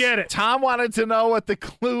 Let's get it. Tom wanted to know what the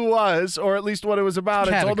clue was, or at least what it was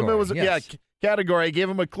about. I told him it was category. I gave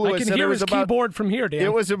him a clue. I can said hear it was his about, keyboard from here, Dan.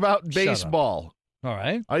 It was about baseball. All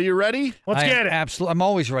right. Are you ready? Let's get it. Absolutely. I'm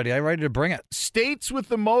always ready. I'm ready to bring it. States with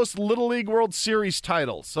the most Little League World Series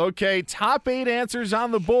titles. Okay, top 8 answers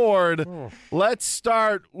on the board. Let's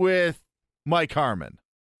start with Mike Harmon.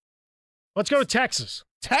 Let's go to Texas.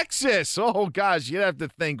 Texas. Oh, gosh, you'd have to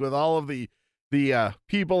think with all of the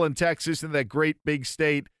people in Texas and that great big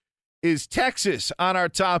state. Is Texas on our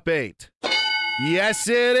top 8? Yes,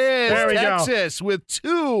 it is. There we Texas with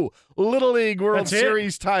 2 Little League World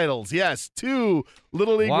Series titles. Yes, 2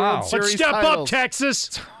 Little League World Series titles. Let's step up, titles.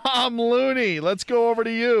 Texas. Tom Looney, let's go over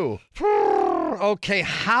to you. Okay,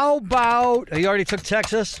 how about you already took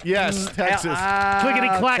Texas? Yes, Texas. Clickety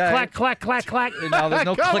clack, clack, clack, clack, clack. No, there's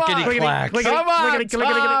no clickety clack. Come on,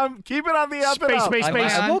 Tom. Keep it on the up and up. Space.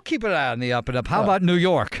 I will keep it on the up and up. How about New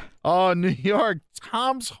York? Oh, New York,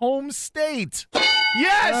 Tom's home state.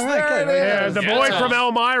 Yes, All right, there good. it Yeah, is. the boy from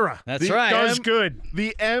Elmira. That's right. Does good.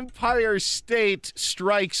 The Empire State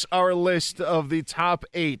strikes our list of the top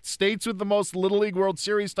 8 states with the most Little League World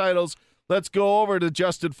Series titles. Let's go over to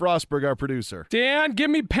Justin Frostberg, our producer. Dan, give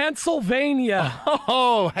me Pennsylvania.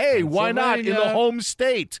 Oh, hey, why not in the home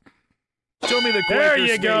state? Show me the Quaker There you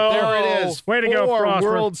state. go. There it is. Way to go, 4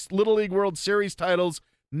 Frostberg. Little League World Series titles.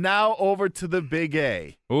 Now over to the Big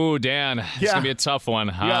A. Ooh, Dan, it's going to be a tough one.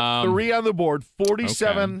 You got 3 on the board,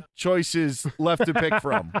 47 choices left to pick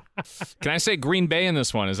from. Can I say Green Bay in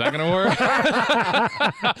this one? Is that going to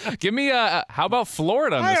work? Give me how about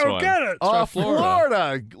Florida on this one? I don't get it. Let's try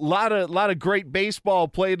Florida. Lot of great baseball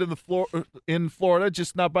played in Florida,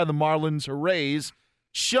 just not by the Marlins or Rays.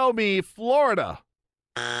 Show me Florida.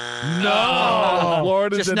 No.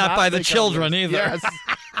 Florida Just did not by the make our children list. either. Yes.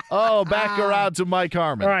 Oh, back around to Mike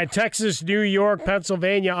Harmon. All right, Texas, New York,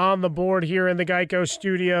 Pennsylvania on the board here in the Geico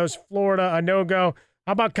Studios. Florida, a no-go.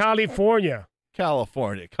 How about California?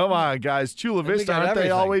 California. Come on, guys. Chula Vista, got aren't everything.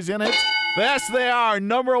 they always in it? Yes, they are.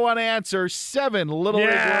 Number 1 answer, 7 Little League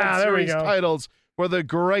World there we Series go. titles for the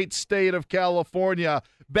great state of California.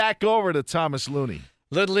 Back over to Thomas Looney.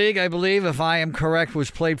 Little League, I believe, if I am correct,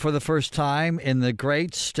 was played for the first time in the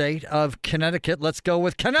great state of Connecticut. Let's go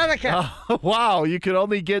with Connecticut. Wow, you could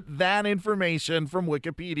only get that information from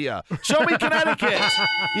Wikipedia. Show me Connecticut.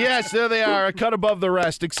 Yes, there they are, a cut above the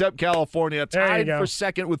rest, except California. There you Tied go. for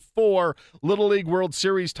second with 4 Little League World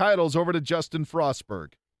Series titles. Over to Justin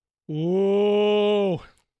Frostberg. Ooh.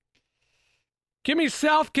 Give me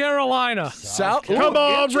South Carolina. Come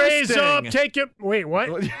on, raise up. Interesting. Take it. Wait,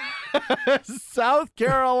 what? South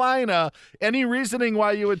Carolina. Any reasoning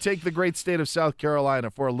why you would take the great state of South Carolina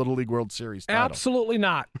for a Little League World Series title? Absolutely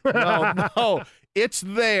not. No. It's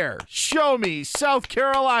there. Show me South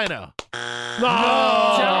Carolina.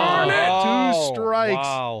 Darn it. 2 strikes.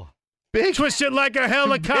 Wow. Big Twisted like a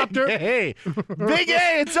helicopter. Big A. Big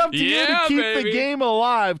A. It's up to you to Yeah, keep baby. the game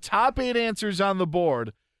alive. Top 8 answers on the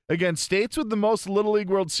board. Again, states with the most Little League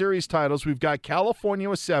World Series titles. We've got California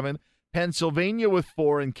with 7, Pennsylvania with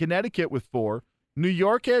 4, and Connecticut with 4. New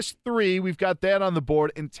York has 3. We've got that on the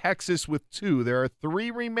board. And Texas with 2. There are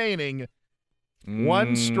 3 remaining.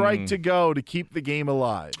 1 strike to go to keep the game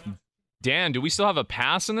alive. Dan, do we still have a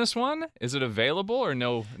pass in this one? Is it available or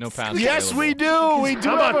no pass? Yes, available? we do. We do.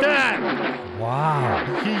 How about have a- that?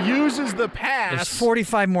 Wow. He uses the pass. There's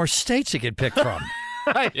 45 more states you could pick from.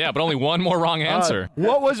 Yeah, but only one more wrong answer.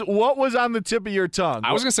 What was on the tip of your tongue?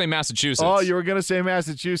 I was going to say Massachusetts. Oh, you were going to say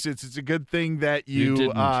Massachusetts. It's a good thing that you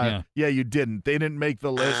didn't, yeah. you didn't. They didn't make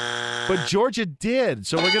the list. But Georgia did.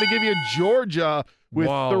 So we're going to give you Georgia with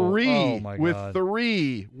Whoa. 3 Oh, my with God.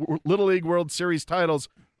 3 Little League World Series titles.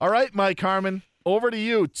 All right, Mike Harmon, over to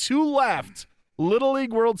you. 2 left. Little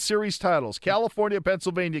League World Series titles. California,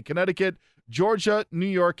 Pennsylvania, Connecticut, Georgia, New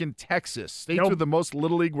York, and Texas. States with the most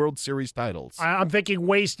Little League World Series titles. I'm thinking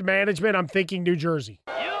waste management. I'm thinking New Jersey.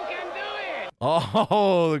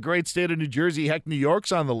 Oh, the great state of New Jersey. Heck, New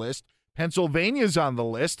York's on the list. Pennsylvania's on the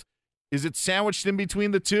list. Is it sandwiched in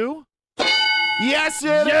between the 2? Yes,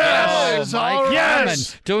 it is. Oh, Mike All right. Harmon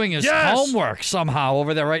doing his homework somehow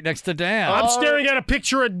over there right next to Dan. I'm staring at a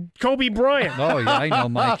picture of Kobe Bryant. Oh, yeah, I know,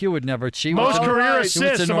 Mike. You would never cheat. Most career He went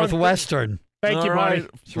assists to among- Northwestern. Thank you, All buddy.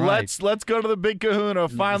 right. That's right. Let's go to the big kahuna.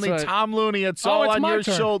 Finally, That's right. Tom Looney. It's Oh, all it's on my your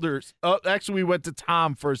turn. shoulders. Oh, actually, we went to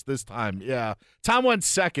Tom first this time. Yeah. Tom went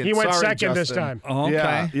second. He went Sorry, second this Justin. time. Oh,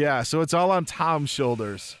 okay. Yeah. So it's all on Tom's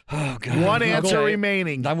shoulders. Oh, God. One answer Okay.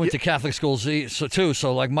 remaining. I went to Catholic schools too,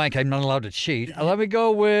 so like Mike, I'm not allowed to cheat. Let me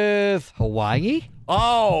go with Hawaii.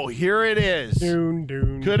 Oh, here it is.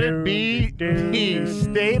 Could it be the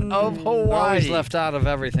state of Hawaii? Always left out of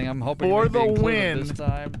everything. I'm hoping for to be the included win. this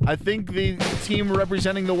time. I think the team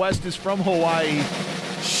representing the West is from Hawaii.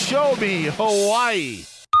 Show me Hawaii.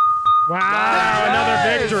 Wow,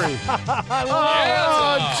 another victory.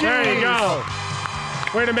 Oh, there you go.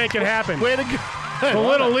 Way to make it happen. Way to go. The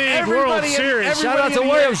Little League World Series. Shout out to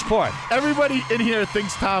Williamsport. Everybody in here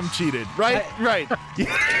thinks Tom cheated, right? Right.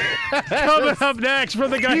 Coming up next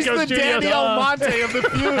from the Geico He's the Studios. Danny Almonte of the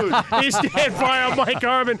feud. He's stand by on Mike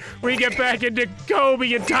Harmon. We get back into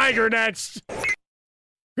Kobe and Tiger next.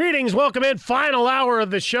 Greetings, welcome in. Final hour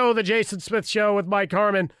of the show, the Jason Smith Show with Mike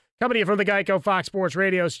Harmon. Coming to you from the Geico Fox Sports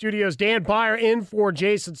Radio studios. Dan Byer in for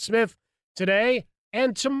Jason Smith today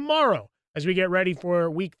and tomorrow as we get ready for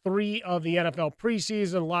week 3 of the NFL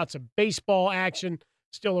preseason. Lots of baseball action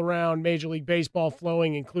still around, Major League Baseball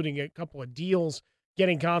flowing, including a couple of deals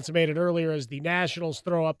getting consummated earlier as the Nationals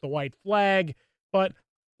throw up the white flag. But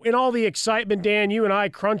in all the excitement, Dan, you and I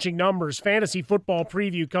crunching numbers, fantasy football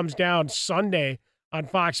preview comes down Sunday on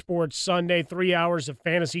Fox Sports Sunday, 3 hours of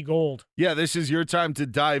fantasy gold. Yeah, this is your time to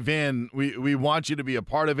dive in. We want you to be a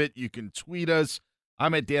part of it. You can tweet us.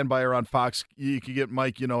 I'm at Dan Byer on Fox. You can get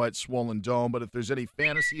Mike, at Swollen Dome. But if there's any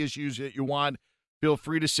fantasy issues that you want, feel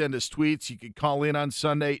free to send us tweets. You can call in on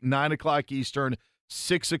Sunday, 9 o'clock Eastern,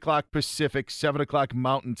 6 o'clock Pacific, 7 o'clock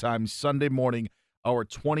Mountain Time, Sunday morning, our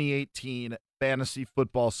 2018 Fantasy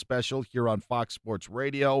Football Special here on Fox Sports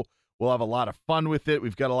Radio. We'll have a lot of fun with it.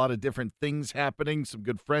 We've got a lot of different things happening, some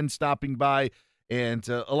good friends stopping by, and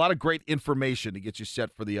a lot of great information to get you set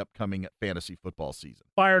for the upcoming fantasy football season.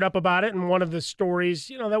 Fired up about it, and one of the stories,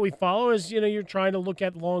 that we follow is, you're trying to look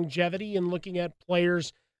at longevity and looking at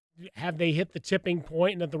players. Have they hit the tipping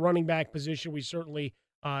point? And at the running back position, we certainly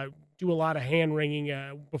do a lot of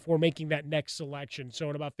hand-wringing before making that next selection. So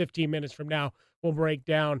in about 15 minutes from now, we'll break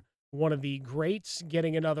down one of the greats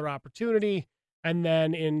getting another opportunity. And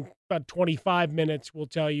then in about 25 minutes, we'll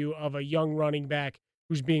tell you of a young running back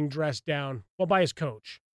who's being dressed down, by his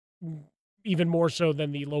coach, even more so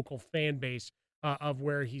than the local fan base of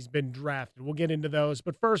where he's been drafted. We'll get into those.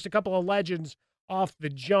 But first, a couple of legends off the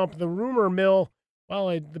jump. The rumor mill,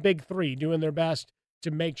 the big three doing their best to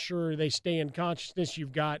make sure they stay in consciousness.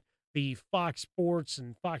 You've got the Fox Sports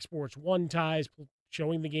and Fox Sports One ties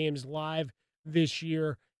showing the games live this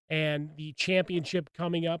year, and the championship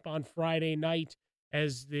coming up on Friday night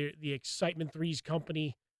as the Excitement Threes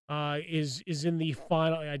company is in the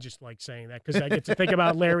final. I just like saying that because I get to think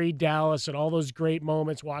about Larry Dallas and all those great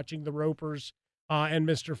moments watching the Ropers and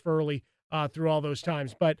Mr. Furley through all those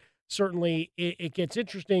times. But certainly it gets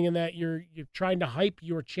interesting in that you're trying to hype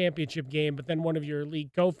your championship game, but then one of your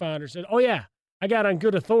league co-founders said, "Oh yeah, I got on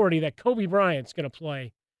good authority that Kobe Bryant's going to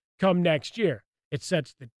play come next year." It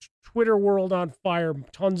sets the Twitter world on fire,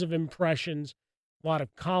 tons of impressions, a lot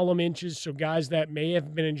of column inches. So guys that may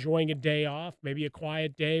have been enjoying a day off, maybe a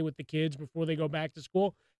quiet day with the kids before they go back to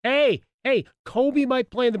school. Hey, Kobe might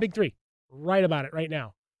play in the big three. Right about it right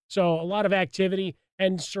now. So a lot of activity,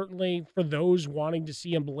 and certainly for those wanting to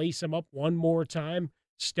see him lace him up one more time,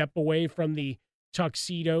 step away from the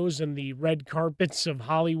tuxedos and the red carpets of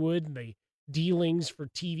Hollywood and the dealings for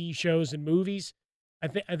TV shows and movies.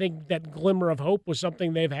 I think that glimmer of hope was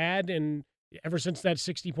something they've had and ever since that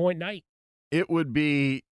 60-point night. It would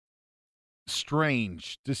be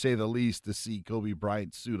strange, to say the least, to see Kobe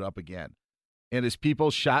Bryant suit up again. And as people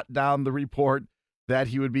shot down the report that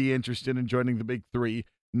he would be interested in joining the Big Three,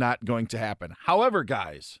 not going to happen. However,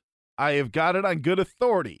 guys, I have got it on good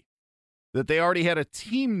authority that they already had a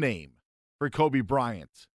team name for Kobe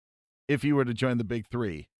Bryant if he were to join the Big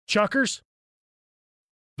Three. Chuckers?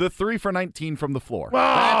 The 3 for 19 from the floor. Oh.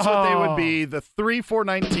 That's what they would be. The 3 for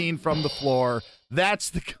 19 from the floor. That's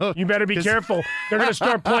the. You better be careful. They're going to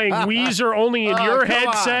start playing Weezer only in your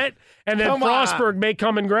headset, and then Frostberg may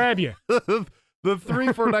come and grab you. The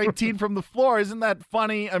 3 for 19 from the floor. Isn't that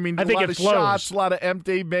funny? I mean, a lot of shots, a lot of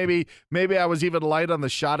empty. Maybe I was even light on the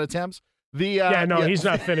shot attempts. He's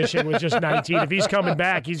not finishing with just 19. If he's coming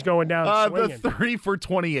back, he's going down swinging. The 3 for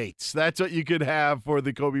 28. That's what you could have for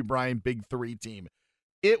the Kobe Bryant Big Three team.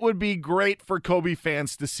 It would be great for Kobe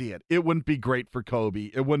fans to see it. It wouldn't be great for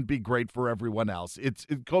Kobe. It wouldn't be great for everyone else.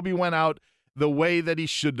 Kobe went out the way that he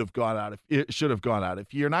should have gone out.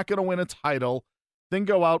 If you're not going to win a title, then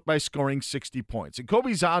go out by scoring 60 points. And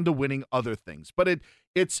Kobe's on to winning other things. But it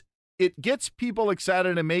gets people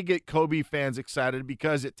excited and may get Kobe fans excited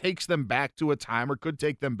because it takes them back to a time, or could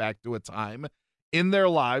take them back to a time in their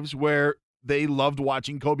lives where they loved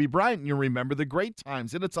watching Kobe Bryant. And you remember the great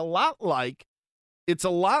times. And it's a lot like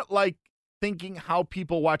thinking how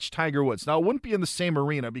people watch Tiger Woods. Now, it wouldn't be in the same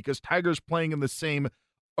arena because Tiger's playing in the same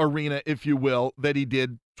arena, if you will, that he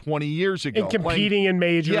did 20 years ago. And competing in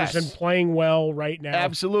majors Yes. and playing well right now.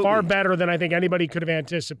 Absolutely. Far better than I think anybody could have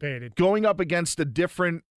anticipated. Going up against a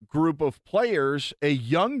different group of players, a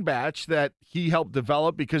young batch that he helped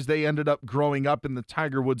develop because they ended up growing up in the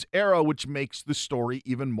Tiger Woods era, which makes the story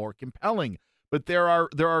even more compelling. But there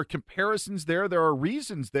are comparisons there. There are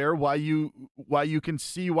reasons there why you can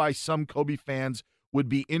see why some Kobe fans would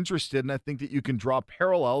be interested, and I think that you can draw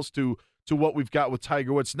parallels to what we've got with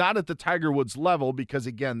Tiger Woods. Not at the Tiger Woods level, because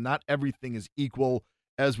again, not everything is equal,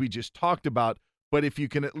 as we just talked about. But if you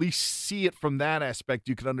can at least see it from that aspect,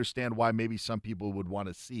 you can understand why maybe some people would want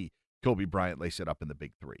to see Kobe Bryant lace it up in the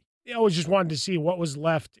big three. I always just wanted to see what was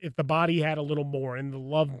left if the body had a little more, and the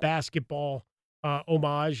Love Basketball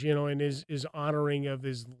homage, and his honoring of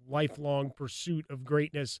his lifelong pursuit of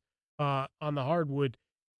greatness on the hardwood.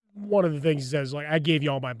 One of the things he says, like, I gave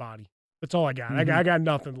you all my body. That's all I got. Mm-hmm. I got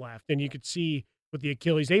nothing left. And you could see with the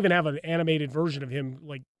Achilles, they even have an animated version of him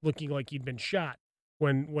like looking like he'd been shot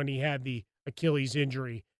when he had the Achilles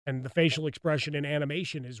injury. And the facial expression and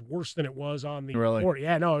animation is worse than it was on the court.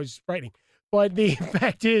 Yeah, no, it was frightening. But the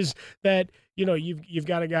fact is that, you've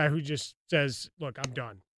got a guy who just says, look, I'm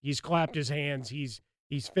done. He's clapped his hands. He's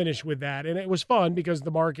finished with that. And it was fun because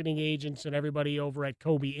the marketing agents and everybody over at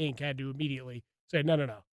Kobe Inc. had to immediately say, no,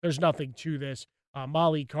 there's nothing to this.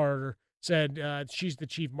 Molly Carter said she's the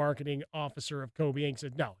chief marketing officer of Kobe Inc.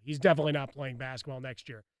 said, no, he's definitely not playing basketball next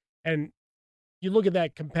year. And you look at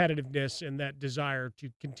that competitiveness and that desire to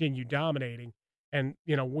continue dominating. And,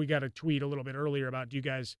 we got a tweet a little bit earlier about, do you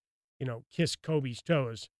guys, kiss Kobe's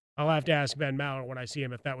toes? I'll have to ask Ben Maurer when I see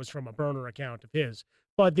him if that was from a burner account of his.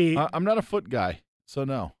 But I'm not a foot guy, so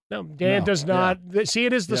no. No, Dan does not. Yeah. See,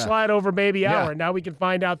 it is the slide over baby hour. And now we can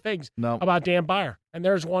find out things about Dan Byer. And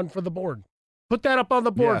there's one for the board. Put that up on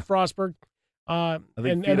the board, Frostberg, and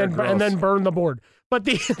then burn the board. But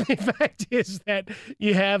the fact is that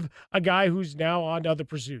you have a guy who's now on to other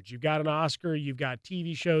pursuits. You've got an Oscar. You've got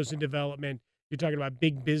TV shows in development. You're talking about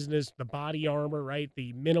big business, the body armor, right?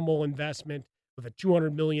 The minimal investment with a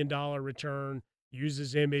 $200 million return. Use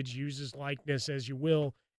his image, use his likeness as you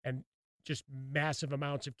will, and just massive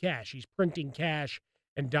amounts of cash. He's printing cash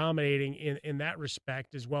and dominating in that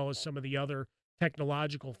respect, as well as some of the other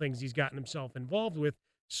technological things he's gotten himself involved with.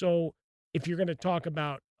 So if you're going to talk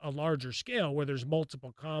about a larger scale where there's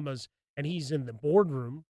multiple commas and he's in the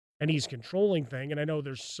boardroom and he's controlling thing, and I know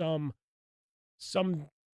there's some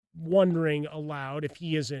wondering aloud if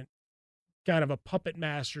he isn't kind of a puppet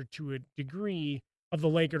master to a degree of the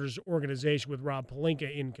Lakers organization with Rob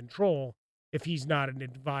Pelinka in control, if he's not an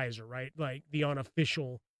advisor, right? Like the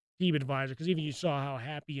unofficial team advisor, because even you saw how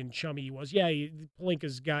happy and chummy he was. Yeah,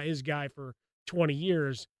 Pelinka's his guy for 20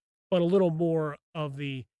 years, but a little more of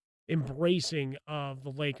the embracing of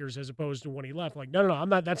the Lakers as opposed to when he left. Like, no, I'm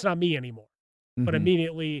not. That's not me anymore. Mm-hmm. But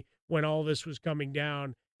immediately when all this was coming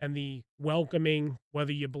down and the welcoming,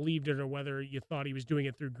 whether you believed it or whether you thought he was doing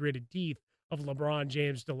it through gritted teeth, of LeBron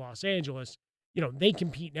James to Los Angeles, they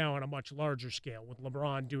compete now on a much larger scale with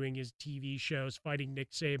LeBron doing his TV shows, fighting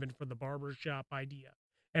Nick Saban for the barbershop idea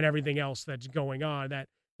and everything else that's going on, that,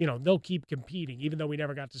 they'll keep competing, even though we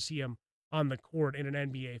never got to see him on the court in an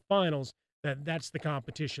NBA Finals. That's the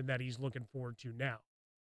competition that he's looking forward to now.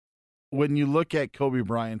 When you look at Kobe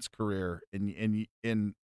Bryant's career and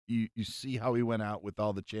you see how he went out with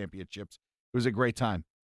all the championships, it was a great time.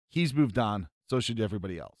 He's moved on. So should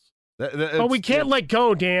everybody else. But we can't let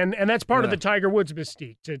go, Dan, and that's part of the Tiger Woods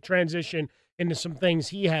mystique, to transition into some things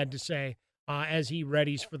he had to say as he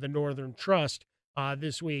readies for the Northern Trust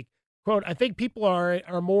this week. Quote, I think people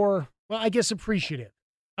are more, I guess, appreciative.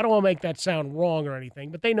 I don't want to make that sound wrong or anything,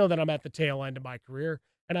 but they know that I'm at the tail end of my career,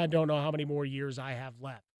 and I don't know how many more years I have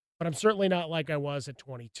left. But I'm certainly not like I was at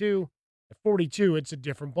 22. At 42, it's a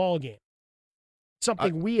different ballgame.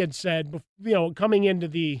 Something we had said, coming into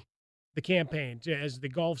the campaign, as the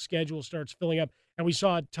golf schedule starts filling up, and we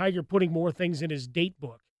saw Tiger putting more things in his date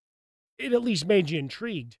book. It at least made you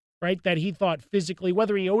intrigued, right? That he thought physically,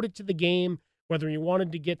 whether he owed it to the game, whether he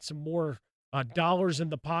wanted to get some more dollars in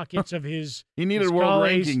the pockets of his he needed his world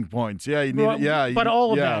colleagues. ranking points. Yeah, he needed, but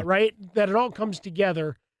all of that, right? That it all comes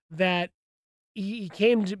together, that he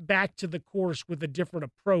came back to the course with a different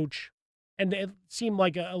approach, and it seemed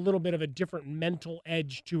like a little bit of a different mental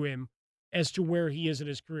edge to him as to where he is in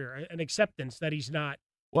his career, an acceptance that he's not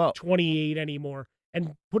 28 anymore,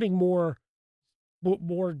 and putting more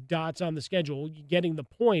dots on the schedule, getting the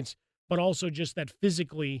points, but also just that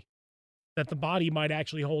physically that the body might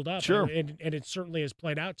actually hold up. Sure. And it certainly has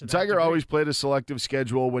played out to that Tiger degree. always played a selective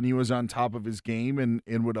schedule when he was on top of his game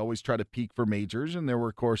and would always try to peak for majors. And there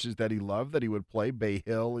were courses that he loved that he would play, Bay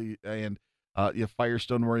Hill and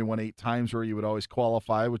Firestone, where he won 8 times, where he would always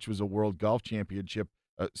qualify, which was a World Golf Championship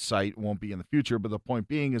site. Won't be in the future. But the point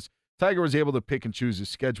being is Tiger was able to pick and choose his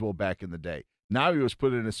schedule back in the day. Now he was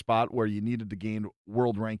put in a spot where you needed to gain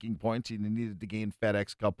world ranking points. You needed to gain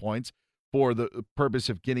FedEx Cup points for the purpose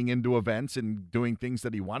of getting into events and doing things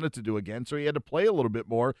that he wanted to do again. So he had to play a little bit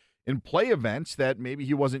more and play events that maybe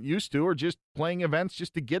he wasn't used to, or just playing events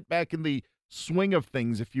just to get back in the swing of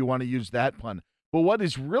things, if you want to use that pun. But what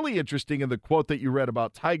is really interesting in the quote that you read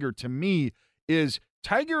about Tiger to me is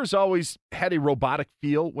Tiger has always had a robotic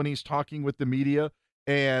feel when he's talking with the media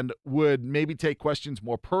and would maybe take questions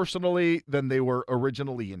more personally than they were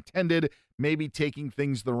originally intended, maybe taking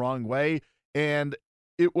things the wrong way. And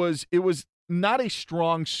it was not a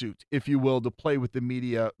strong suit, if you will, to play with the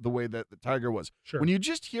media the way that the Tiger was. Sure. When you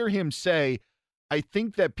just hear him say, I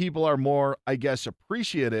think that people are more, I guess,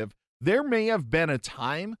 appreciative, there may have been a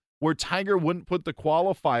time where Tiger wouldn't put the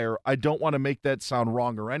qualifier. I don't want to make that sound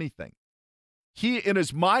wrong or anything. He, in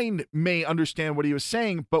his mind, may understand what he was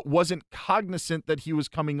saying, but wasn't cognizant that he was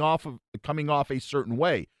coming off a certain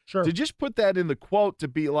way. Sure. To just put that in the quote to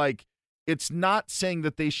be like, it's not saying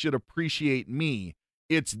that they should appreciate me.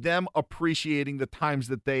 It's them appreciating the times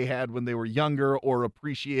that they had when they were younger, or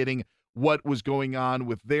appreciating what was going on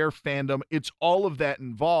with their fandom. It's all of that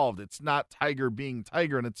involved. It's not Tiger being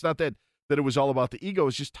Tiger, and it's not that it was all about the ego.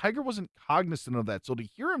 It's just Tiger wasn't cognizant of that. So to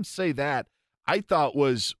hear him say that, I thought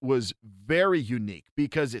was very unique,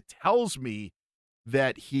 because it tells me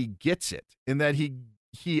that he gets it, and that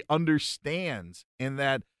he understands, and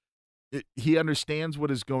that he understands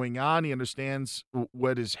what is going on. He understands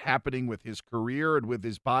what is happening with his career and with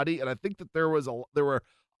his body. And I think that there were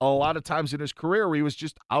a lot of times in his career where he was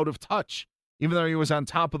just out of touch. Even though he was on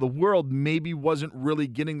top of the world, maybe wasn't really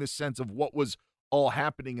getting the sense of what was all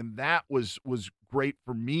happening. And that was great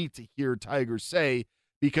for me to hear Tiger say,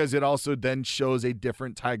 because it also then shows a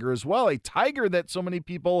different Tiger as well. A Tiger that so many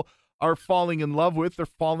people are falling in love with. They're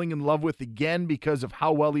falling in love with again because of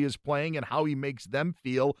how well he is playing and how he makes them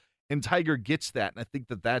feel. And Tiger gets that, and I think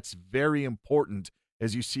that that's very important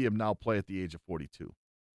as you see him now play at the age of 42.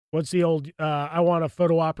 What's the old, I want a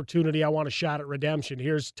photo opportunity, I want a shot at redemption.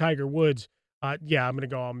 Here's Tiger Woods. Yeah, I'm going to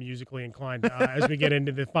go all musically inclined as we get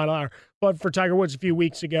into the final hour. But for Tiger Woods a few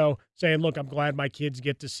weeks ago, saying, look, I'm glad my kids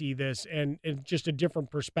get to see this, and just a different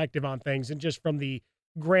perspective on things, and just from the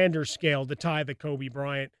grander scale to tie the Kobe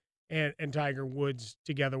Bryant and Tiger Woods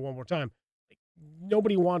together one more time.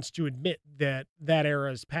 Nobody wants to admit that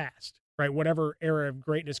era is past, right? Whatever era of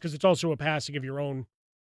greatness, because it's also a passing of your own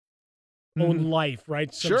life,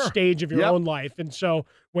 right? Some stage of your own life. And so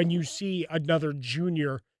when you see another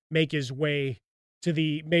junior make his way to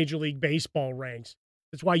the Major League Baseball ranks,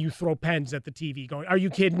 that's why you throw pens at the TV going, are you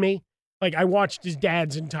kidding me? Like, I watched his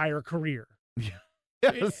dad's entire career.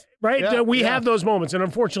 Yes. Right? Yeah, we have those moments, and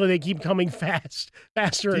unfortunately they keep coming faster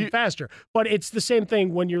and faster. But it's the same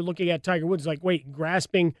thing when you're looking at Tiger Woods, like, wait,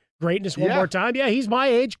 grasping greatness one more time? Yeah, he's my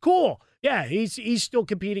age. Cool. Yeah, he's still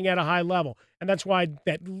competing at a high level. And that's why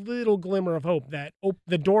that little glimmer of hope, that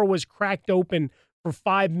the door was cracked open for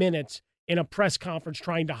 5 minutes in a press conference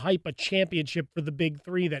trying to hype a championship for the big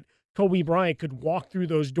three, that Kobe Bryant could walk through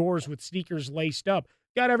those doors with sneakers laced up.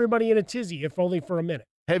 Got everybody in a tizzy, if only for a minute.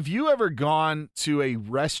 Have you ever gone to a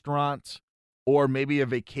restaurant or maybe a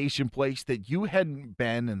vacation place that you hadn't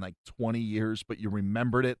been in like 20 years, but you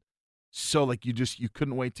remembered it? So like you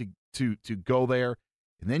couldn't wait to go there,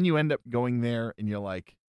 and then you end up going there and you're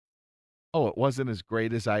like, oh, it wasn't as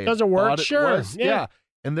great as I Doesn't work? thought it Sure. was. Yeah.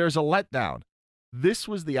 And there's a letdown. This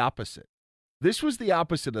was the opposite. This was the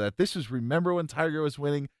opposite of that. This was, remember when Tiger was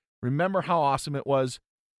winning, remember how awesome it was,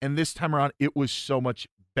 and this time around it was so much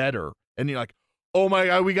better. And you're like, oh my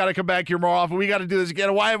God, we got to come back here more often. We got to do this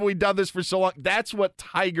again. Why haven't we done this for so long? That's what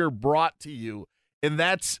Tiger brought to you. And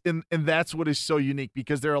that's what is so unique,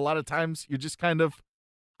 because there are a lot of times you're just kind of,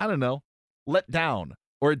 I don't know, let down,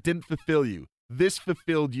 or it didn't fulfill you. This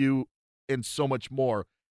fulfilled you and so much more.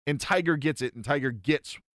 And Tiger gets it, and Tiger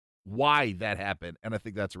gets why that happened. And I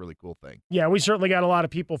think that's a really cool thing. Yeah, we certainly got a lot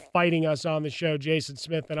of people fighting us on the show, Jason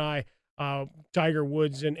Smith and I, Tiger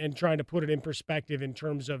Woods, and trying to put it in perspective in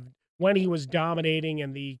terms of when he was dominating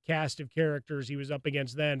and the cast of characters he was up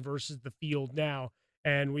against then versus the field now.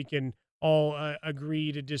 And we can all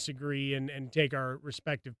agree to disagree and take our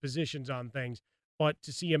respective positions on things. But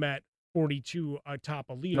to see him at 42 atop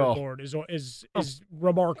a leaderboard is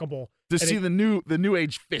remarkable. To see the new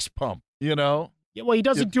age fist pump, you know? Yeah, well, he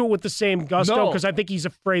doesn't do it with the same gusto because I think he's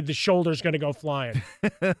afraid the shoulder's going to go flying.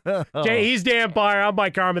 He's Dan Byer. I'm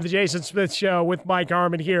Mike Harmon, the Jason Smith Show with Mike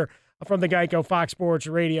Harmon here from the Geico Fox Sports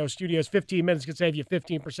Radio studios. 15 minutes can save you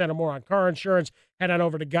 15% or more on car insurance. Head on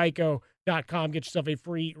over to geico.com. Get yourself a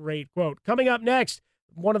free rate quote. Coming up next,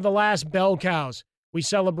 one of the last bell cows. We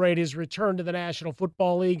celebrate his return to the National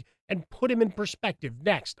Football League and put him in perspective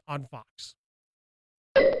next on Fox.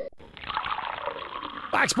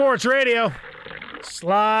 Fox Sports Radio.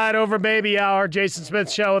 Slide over baby hour. Jason Smith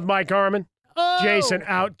Show with Mike Harmon. Jason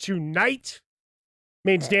out tonight.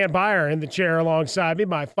 Means Dan Byer in the chair alongside me,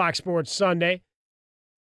 my Fox Sports Sunday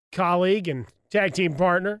colleague and tag team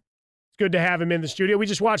partner. It's good to have him in the studio. We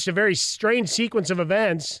just watched a very strange sequence of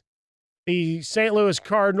events. The St. Louis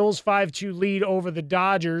Cardinals 5-2 lead over the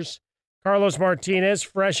Dodgers. Carlos Martinez,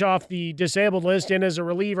 fresh off the disabled list in as a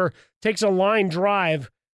reliever, takes a line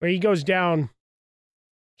drive where he goes down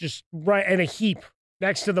just right in a heap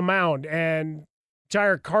next to the mound, and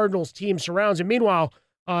entire Cardinals team surrounds him. Meanwhile,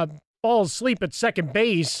 falls asleep at second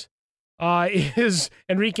base is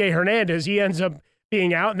Enrique Hernandez. He ends up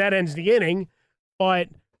being out, and that ends the inning. But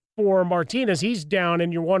for Martinez, he's down,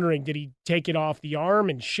 and you're wondering, did he take it off the arm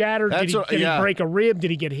and shatter? Did he break a rib? Did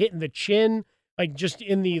he get hit in the chin? Like, just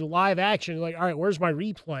in the live action, like, all right, where's my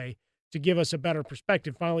replay to give us a better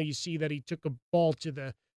perspective? Finally, you see that he took a ball to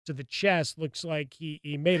the chest. Looks like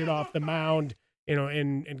he made it off the mound,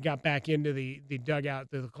 and got back into the dugout,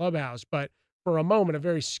 to the clubhouse. But for a moment, a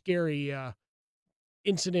very scary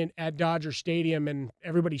incident at Dodger Stadium, and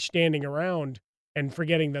everybody standing around and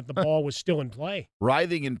forgetting that the ball was still in play.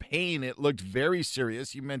 Writhing in pain. It looked very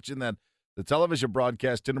serious. You mentioned that the television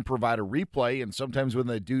broadcast didn't provide a replay, and sometimes when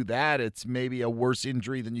they do that, it's maybe a worse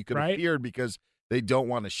injury than you could have feared because they don't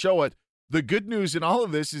want to show it. The good news in all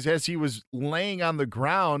of this is as he was laying on the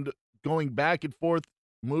ground, going back and forth,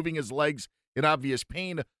 moving his legs in obvious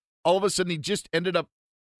pain, all of a sudden he just ended up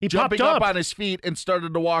jumping up on his feet and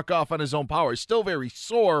started to walk off on his own power. Still very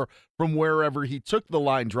sore from wherever he took the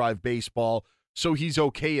line drive baseball, so he's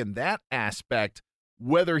okay in that aspect.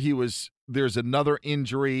 Whether there's another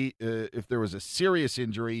injury, if there was a serious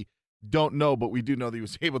injury, don't know, but we do know that he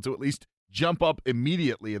was able to at least jump up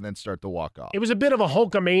immediately and then start to walk off. It was a bit of a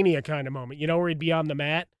Hulkamania kind of moment, where he'd be on the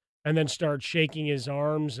mat and then start shaking his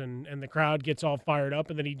arms, and the crowd gets all fired up,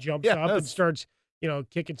 and then he jumps up and starts,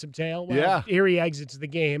 kicking some tail. Well, here he exits the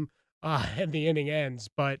game, and the inning ends,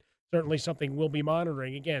 but certainly something we'll be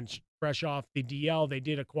monitoring. Again, fresh off the DL, they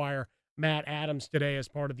did acquire Matt Adams today as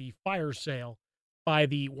part of the fire sale by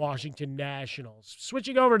the Washington Nationals.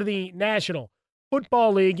 Switching over to the National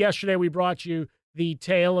Football League, yesterday we brought you the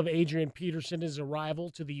tale of Adrian Peterson, his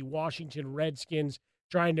arrival to the Washington Redskins,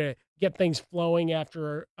 trying to get things flowing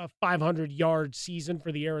after a 500-yard season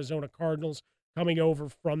for the Arizona Cardinals, coming over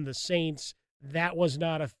from the Saints. That was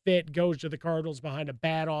not a fit. Goes to the Cardinals behind a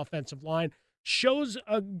bad offensive line. Shows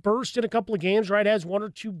a burst in a couple of games, right? Has one or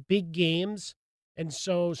two big games, and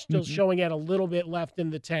so still showing had a little bit left in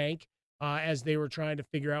the tank as they were trying to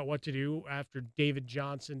figure out what to do after David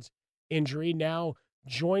Johnson's injury. Now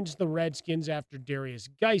joins the Redskins after Darius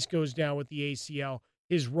Geis goes down with the ACL.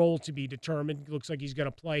 His role to be determined. Looks like he's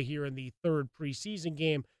going to play here in the third preseason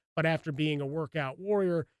game, but after being a workout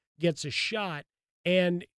warrior, gets a shot.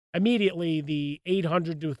 And immediately the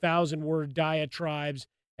 800 to 1,000 word diatribes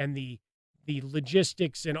and the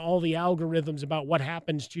logistics and all the algorithms about what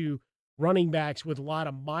happens to running backs with a lot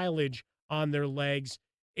of mileage on their legs.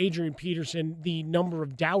 Adrian Peterson, the number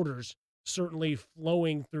of doubters certainly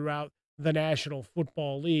flowing throughout the National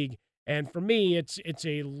Football League. And for me, it's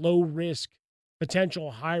a low-risk,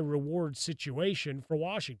 potential high-reward situation for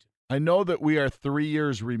Washington. I know that we are 3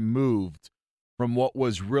 years removed from what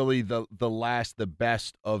was really the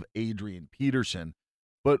best of Adrian Peterson,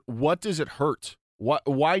 but what does it hurt?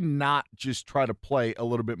 Why not just try to play a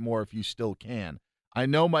little bit more if you still can? I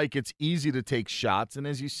know, Mike, it's easy to take shots, and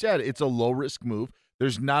as you said, it's a low-risk move.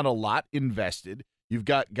 There's not a lot invested. You've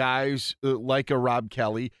got guys like a Rob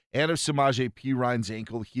Kelly, and if Samaje Perine's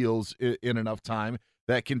ankle heals in enough time,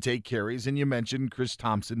 that can take carries. And you mentioned Chris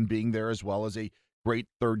Thompson being there as well as a great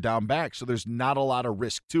third down back. So there's not a lot of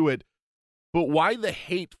risk to it. But why the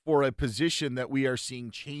hate for a position that we are seeing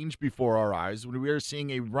change before our eyes when we are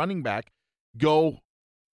seeing a running back go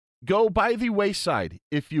by the wayside,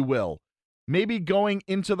 if you will, maybe going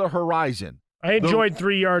into the horizon? I enjoyed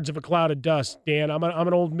 3 yards of a cloud of dust, Dan. I'm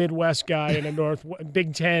an old Midwest guy and a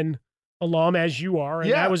Big Ten alum, as you are,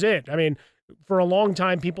 and that was it. I mean, for a long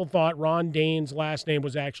time, people thought Ron Dane's last name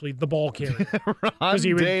was actually the ball carrier. Ron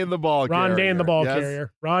Dane, the ball carrier. Ron Dane, the ball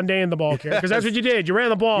carrier. Ron Dane, the ball carrier. Because that's what you did. You ran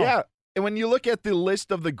the ball. Yeah. And when you look at the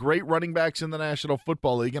list of the great running backs in the National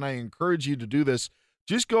Football League, and I encourage you to do this,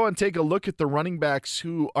 just go and take a look at the running backs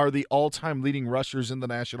who are the all-time leading rushers in the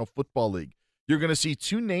National Football League. You're going to see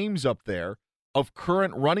 2 names up there of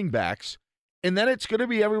current running backs, and then it's going to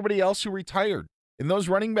be everybody else who retired. And those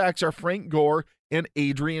running backs are Frank Gore and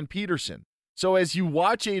Adrian Peterson. So as you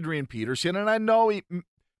watch Adrian Peterson, and I know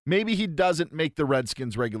maybe he doesn't make the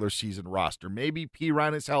Redskins regular season roster. Maybe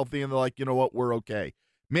P-Ryan is healthy and they're like, you know what, we're okay.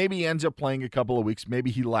 Maybe he ends up playing a couple of weeks.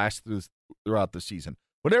 Maybe he lasts throughout the season.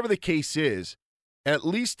 Whatever the case is, at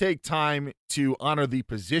least take time to honor the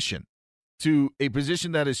position, to a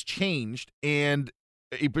position that has changed and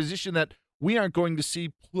a position that we aren't going to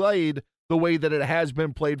see played the way that it has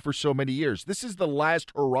been played for so many years. This is the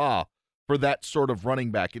last hurrah for that sort of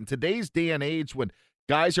running back. In today's day and age, when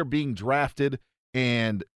guys are being drafted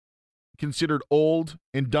and considered old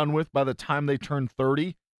and done with by the time they turn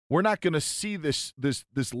 30, we're not going to see this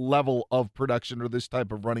level of production or this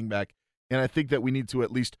type of running back. And I think that we need to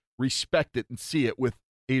at least respect it and see it with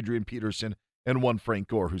Adrian Peterson and one Frank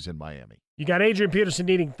Gore who's in Miami. You got Adrian Peterson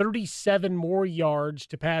needing 37 more yards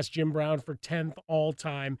to pass Jim Brown for 10th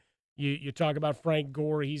all-time. You talk about Frank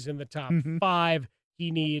Gore, he's in the top 5.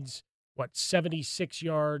 He needs, 76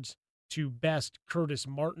 yards to best Curtis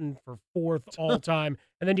Martin for 4th all-time.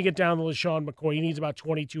 And then you get down to LaShawn McCoy. He needs about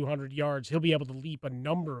 2,200 yards. He'll be able to leap a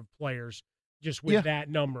number of players just with that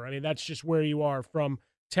number. I mean, that's just where you are from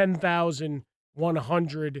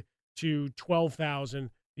 10,100 to 12,000.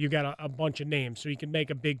 You got a bunch of names, so he can make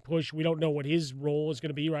a big push. We don't know what his role is going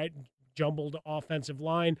to be, right? Jumbled offensive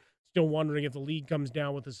line. Still wondering if the league comes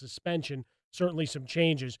down with a suspension. Certainly some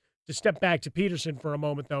changes. To step back to Peterson for a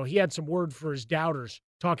moment, though, he had some word for his doubters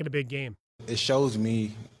talking a big game. It shows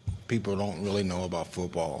me people don't really know about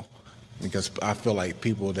football, because I feel like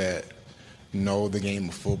people that know the game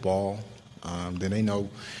of football, then they know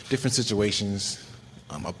different situations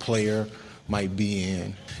a player might be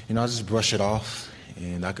in. I just brush it off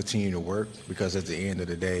and I continue to work, because at the end of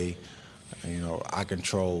the day, I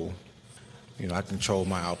control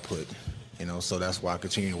my output, so that's why I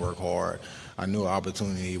continue to work hard. I knew an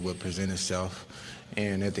opportunity would present itself,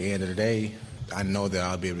 and at the end of the day, I know that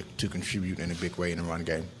I'll be able to contribute in a big way in the run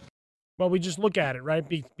game. Well, we just look at it, right?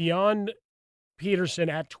 Beyond Peterson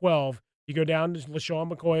at 12, you go down to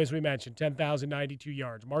LaShawn McCoy, as we mentioned, 10,092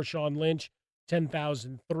 yards. Marshawn Lynch,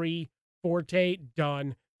 10,003. Forte,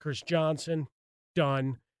 done. Chris Johnson,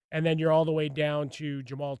 done. And then you're all the way down to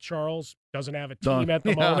Jamal Charles, doesn't have a team at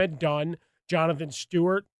the moment, done. Jonathan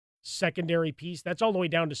Stewart, secondary piece. That's all the way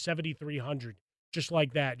down to 7,300, just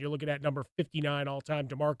like that. You're looking at number 59 all-time,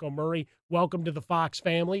 DeMarco Murray. Welcome to the Fox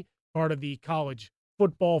family, part of the college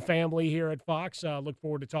football family here at Fox. Look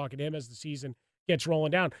forward to talking to him as the season gets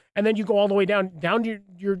rolling down. And then you go all the way down to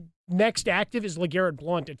your next active is LeGarrette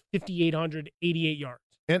Blount at 5,888 yards.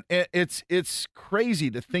 And it's crazy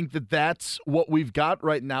to think that that's what we've got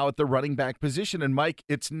right now at the running back position. And, Mike,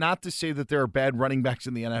 it's not to say that there are bad running backs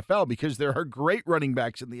in the NFL, because there are great running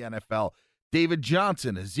backs in the NFL. David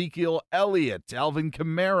Johnson, Ezekiel Elliott, Alvin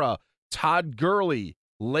Kamara, Todd Gurley,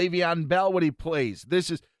 Le'Veon Bell when he plays. This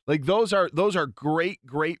is like those are great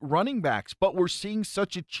running backs. But we're seeing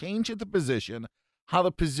such a change at the position, how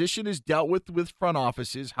the position is dealt with front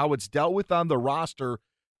offices, how it's dealt with on the roster.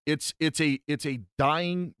 It's a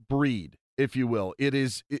dying breed, if you will. It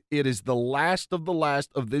is the last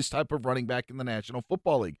of this type of running back in the National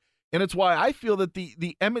Football League. And it's why I feel that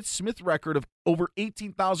the Emmitt Smith record of over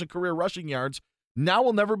 18,000 career rushing yards now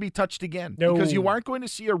will never be touched again. No. Because you aren't going to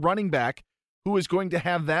see a running back who is going to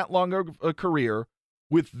have that long a career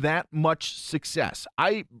with that much success.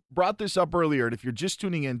 I brought this up earlier, and if you're just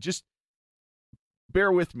tuning in, just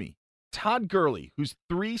bear with me. Todd Gurley, who's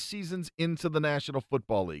 3 seasons into the National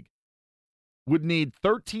Football League, would need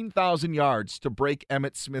 13,000 yards to break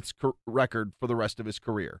Emmitt Smith's record for the rest of his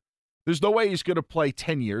career. There's no way he's going to play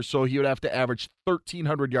 10 years, so he would have to average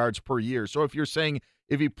 1,300 yards per year. So if you're saying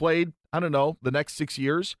if he played, the next 6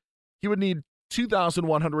 years, he would need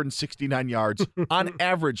 2,169 yards on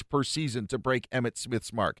average per season to break Emmitt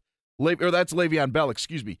Smith's mark. That's Le'Veon Bell,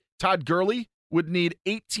 excuse me. Todd Gurley would need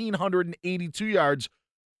 1,882 yards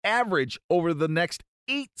average over the next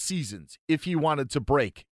 8 seasons if he wanted to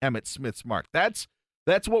break Emmitt Smith's mark. That's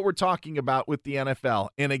what we're talking about with the NFL.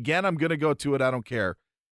 And again, I'm going to go to it. I don't care.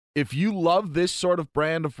 If you love this sort of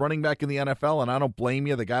brand of running back in the NFL, and I don't blame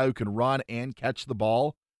you, the guy who can run and catch the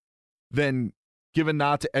ball, then give a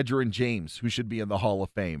nod to Adrian James, who should be in the Hall of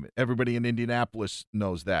Fame. Everybody in Indianapolis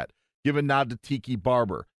knows that. Give a nod to Tiki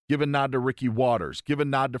Barber. Give a nod to Ricky Waters. Give a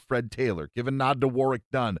nod to Fred Taylor. Give a nod to Warwick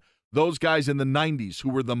Dunn. Those guys in the 90s who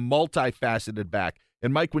were the multifaceted back.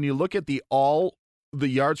 And, Mike, when you look at the all the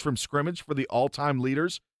yards from scrimmage for the all-time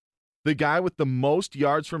leaders, the guy with the most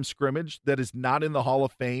yards from scrimmage that is not in the Hall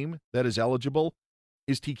of Fame that is eligible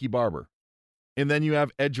is Tiki Barber. And then you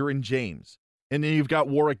have Adrian James. And then you've got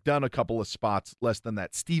Warwick Dunn a couple of spots less than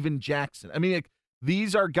that. Steven Jackson. I mean,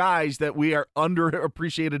 these are guys that we are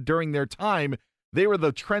underappreciated during their time. They were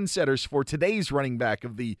the trendsetters for today's running back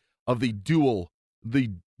of the dual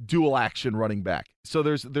action running back. So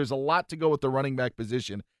there's a lot to go with the running back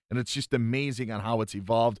position, and it's just amazing on how it's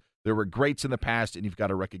evolved. There were greats in the past, and you've got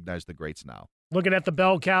to recognize the greats now. Looking at the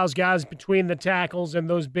bell cows, guys, between the tackles and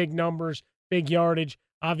those big numbers, big yardage,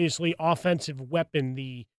 obviously offensive weapon,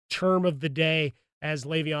 the term of the day as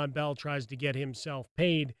Le'Veon Bell tries to get himself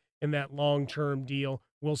paid in that long-term deal.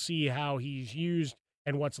 We'll see how he's used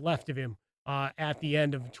and what's left of him at the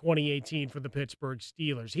end of 2018 for the Pittsburgh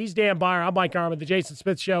Steelers. He's Dan Byer. I'm Mike Harmon, the Jason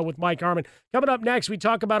Smith Show with Mike Harmon. Coming up next, we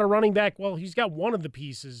talk about a running back. Well, he's got one of the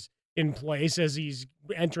pieces in place as he's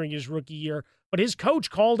entering his rookie year, but his coach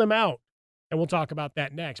called him out, and we'll talk about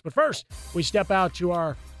that next. But first, we step out to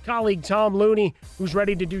our colleague Tom Looney, who's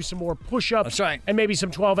ready to do some more push-ups. That's right. And maybe some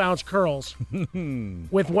 12-ounce curls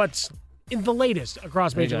with what's in the latest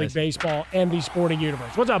across Major League Baseball and the sporting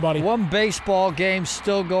universe. What's up, buddy? One baseball game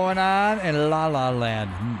still going on in La La Land.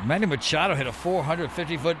 Manny Machado hit a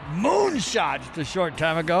 450-foot moonshot just a short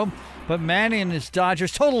time ago. But Manny and his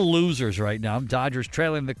Dodgers, total losers right now. Dodgers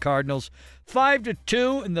trailing the Cardinals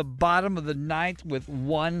 5-2 in the bottom of the ninth with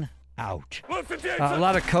one out. A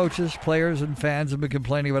lot of coaches, players, and fans have been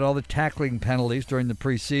complaining about all the tackling penalties during the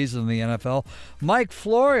preseason in the NFL. Mike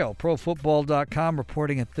Florio, ProFootball.com,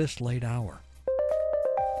 reporting at this late hour.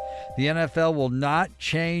 The NFL will not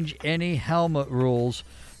change any helmet rules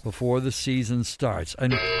before the season starts.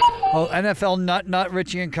 And NFL nut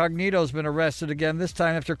Richie Incognito has been arrested again, this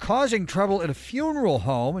time after causing trouble at a funeral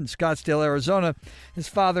home in Scottsdale, Arizona. His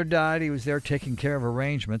father died. He was there taking care of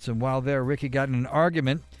arrangements, and while there, Ricky got in an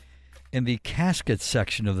argument in the casket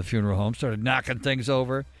section of the funeral home, started knocking things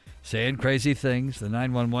over, saying crazy things. The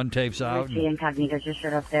 911 tapes out. Richie Incognito just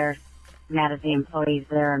showed up there, mad at the employees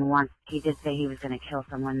there, and he did say he was going to kill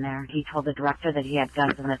someone there. He told the director that he had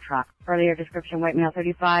guns in the truck. Earlier description, white male,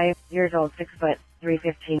 35 years old, 6 foot,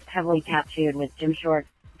 315, heavily tattooed with gym shorts,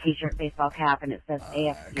 t-shirt, baseball cap, and it says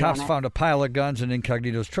AFC. Cops found a pile of guns in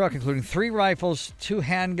Incognito's truck, including 3 rifles, 2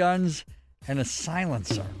 handguns, and a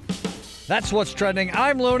silencer. That's what's trending.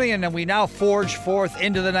 I'm Looney, and we now forge forth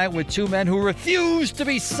into the night with 2 men who refuse to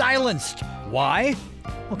be silenced. Why?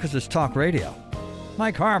 Well, because it's talk radio.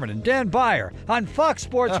 Mike Harmon and Dan Byer on Fox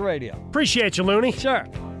Sports Radio. Appreciate you, Looney. Sure.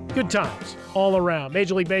 Good times all around.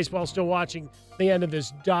 Major League Baseball still watching the end of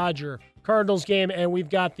this Dodger-Cardinals game, and we've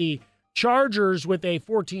got the Chargers with a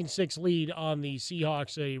 14-6 lead on the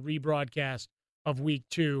Seahawks, a rebroadcast of Week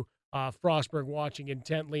 2. Frostberg watching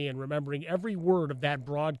intently and remembering every word of that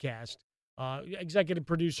broadcast. Executive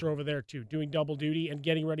producer over there, too, doing double duty and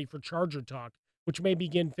getting ready for Charger Talk, which may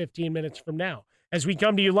begin 15 minutes from now. As we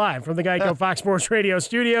come to you live from the Geico Fox Sports Radio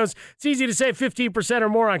studios, it's easy to save 15% or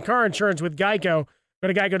more on car insurance with Geico. Go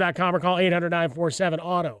to geico.com or call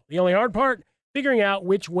 800-947-AUTO. The only hard part, figuring out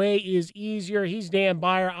which way is easier. He's Dan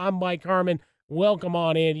Byer. I'm Mike Harmon. Welcome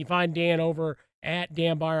on in. You find Dan over at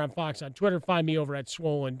Dan Byer on Fox on Twitter. Find me over at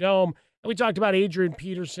Swollen Dome. And we talked about Adrian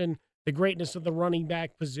Peterson, the greatness of the running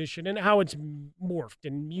back position, and how it's morphed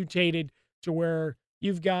and mutated to where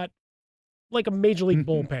you've got like a major league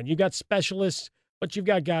bullpen. You've got specialists, but you've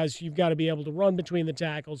got guys you've got to be able to run between the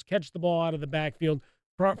tackles, catch the ball out of the backfield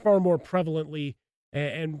far more prevalently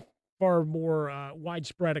and far more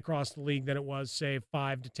widespread across the league than it was, say,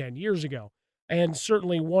 5 to 10 years ago. And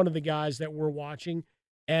certainly one of the guys that we're watching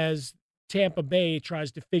as Tampa Bay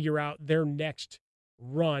tries to figure out their next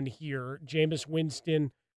run here. Jameis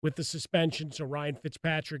Winston with the suspension, so Ryan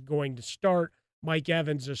Fitzpatrick going to start. Mike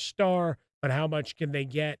Evans a star, but how much can they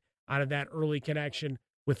get out of that early connection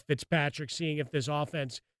with Fitzpatrick, seeing if this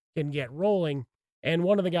offense can get rolling? And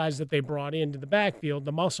one of the guys that they brought into the backfield,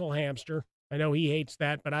 the muscle hamster, I know he hates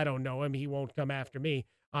that, but I don't know him. He won't come after me.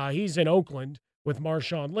 He's in Oakland with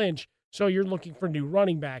Marshawn Lynch, so you're looking for new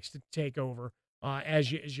running backs to take over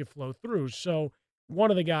as you flow through. So one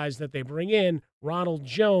of the guys that they bring in, Ronald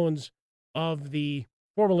Jones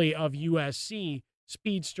formerly of USC,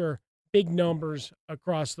 speedster, big numbers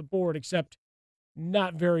across the board, except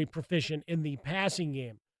not very proficient in the passing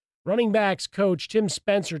game. Running backs coach Tim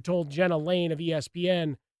Spencer told Jenna Lane of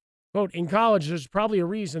ESPN, quote, in college, there's probably a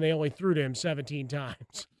reason they only threw to him 17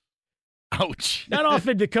 times. Ouch. Not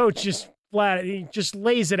often the coach just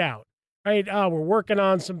lays it out, right? We're working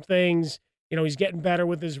on some things. He's getting better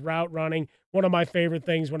with his route running. One of my favorite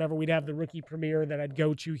things whenever we'd have the rookie premiere that I'd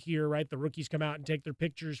go to here, right? The rookies come out and take their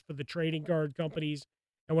pictures for the trading card companies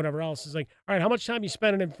and whatever else. Is like, all right, how much time you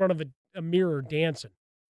spending in front of a mirror dancing?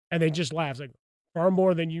 And they just laugh. It's like, far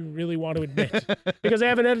more than you really want to admit. Because they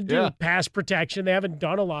haven't had to do pass protection. They haven't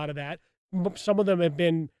done a lot of that. Some of them have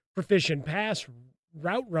been proficient pass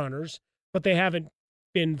route runners, but they haven't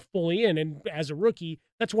been fully in. And as a rookie,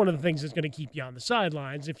 that's one of the things that's going to keep you on the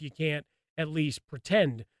sidelines if you can't at least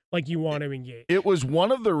pretend like you want to engage. It was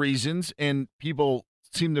one of the reasons, and people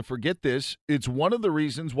seem to forget this, it's one of the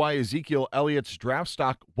reasons why Ezekiel Elliott's draft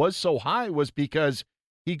stock was so high was because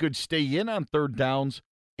he could stay in on third downs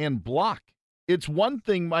and block. It's one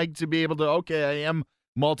thing, Mike, to be able to, okay, I am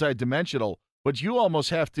multidimensional, but you almost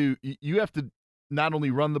have to not only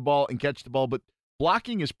run the ball and catch the ball, but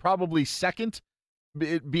blocking is probably second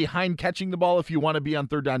behind catching the ball if you want to be on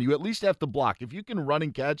third down. You at least have to block. If you can run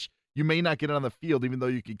and catch, you may not get on the field, even though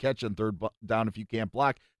you can catch on third down if you can't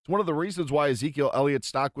block. It's one of the reasons why Ezekiel Elliott's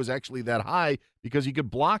stock was actually that high, because he could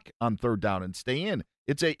block on third down and stay in.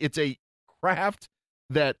 It's a craft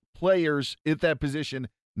that players at that position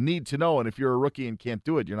need to know, and if you're a rookie and can't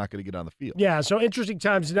do it, you're not going to get on the field. Yeah, so interesting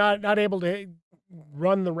times, not able to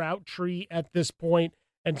run the route tree at this point,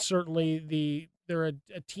 and certainly they're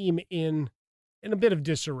a team in a bit of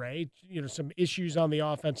disarray. Some issues on the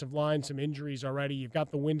offensive line, some injuries already. You've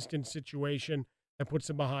got the Winston situation that puts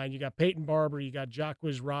them behind. You got Peyton Barber, you got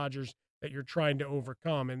Jacquizz Rodgers that you're trying to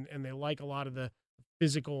overcome, and they like a lot of the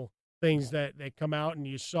physical things that come out, and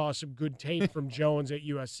you saw some good tape from Jones at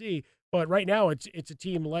USC. But right now, it's a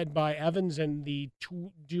team led by Evans and the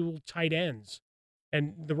two dual tight ends.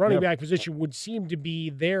 And the running back position would seem to be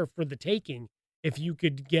there for the taking if you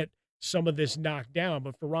could get some of this knocked down.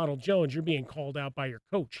 But for Ronald Jones, you're being called out by your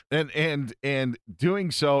coach. And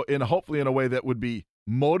doing so hopefully in a way that would be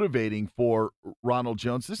motivating for Ronald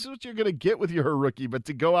Jones. This is what you're going to get with your rookie, but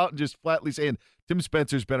to go out and just flatly saying, Tim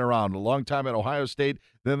Spencer's been around a long time at Ohio State,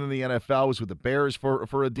 then in the NFL, was with the Bears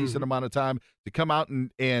for a decent amount of time. To come out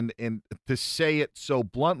and to say it so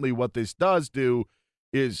bluntly, what this does do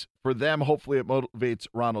is, for them, hopefully it motivates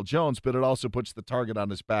Ronald Jones, but it also puts the target on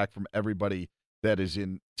his back from everybody that is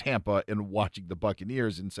in Tampa and watching the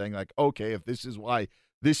Buccaneers and saying, like, okay, if this is why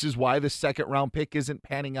the second round pick isn't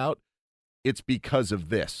panning out, it's because of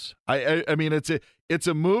this. I mean, it's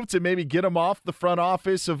a move to maybe get him off the front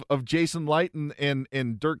office of Jason Light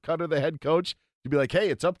and Dirk Cutter, the head coach, to be like, hey,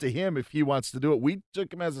 it's up to him if he wants to do it. We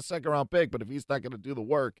took him as a second round pick, but if he's not going to do the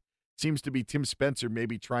work, seems to be Tim Spencer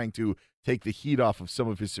maybe trying to take the heat off of some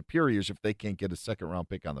of his superiors if they can't get a second round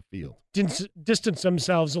pick on the field. Distance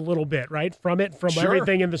themselves a little bit, right, from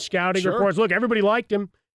everything in the scouting reports. Look, everybody liked him.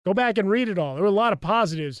 Go back and read it all. There were a lot of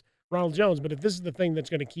positives, Ronald Jones, but if this is the thing that's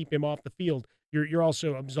going to keep him off the field, you're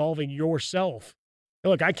also absolving yourself.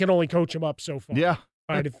 Look, I can only coach him up so far. Yeah.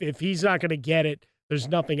 All right, if he's not going to get it, there's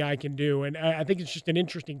nothing I can do. And I think it's just an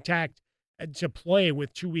interesting tact to play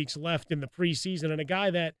with 2 weeks left in the preseason, and a guy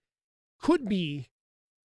that could be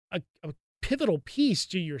a pivotal piece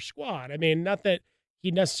to your squad. I mean, not that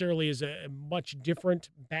he necessarily is a much different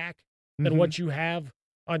back than what you have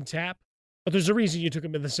on tap, but there's a reason you took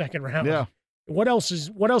him in the second round. Yeah. What else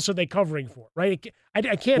are they covering for, right?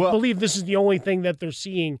 I can't believe this is the only thing that they're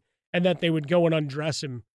seeing, and that they would go and undress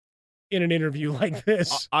him in an interview like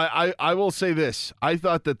this. I will say this. I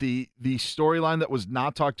thought that the storyline that was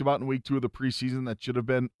not talked about in week 2 of the preseason that should have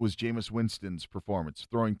been was Jameis Winston's performance,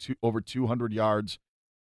 throwing over 200 yards.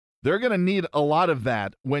 They're going to need a lot of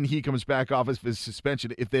that when he comes back off his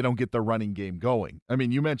suspension if they don't get the running game going. I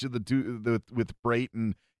mean, you mentioned the with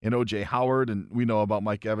Brayton and O.J. Howard, and we know about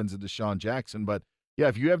Mike Evans and Deshaun Jackson. But, yeah,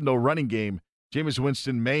 if you have no running game, Jameis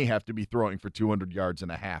Winston may have to be throwing for 200 yards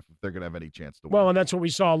and a half if they're going to have any chance to win. Well, and that's what we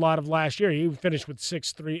saw a lot of last year. He finished with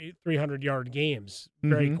 6 300-yard games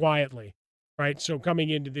very quietly, right? So coming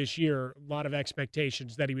into this year, a lot of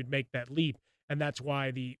expectations that he would make that leap, and that's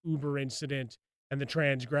why the Uber incident and the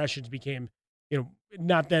transgressions became,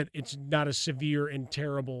 not that it's not a severe and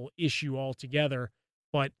terrible issue altogether,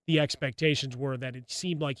 but the expectations were that it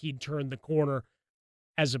seemed like he'd turned the corner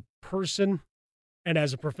as a person and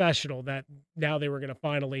as a professional, that now they were going to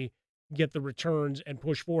finally get the returns and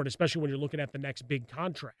push forward, especially when you're looking at the next big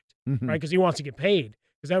contract, right? Because he wants to get paid,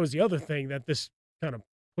 because that was the other thing that this kind of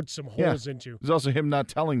put some holes into. There's also him not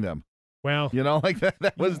telling them. Well, like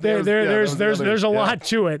that was there's a lot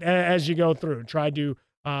to it as you go through. Tried to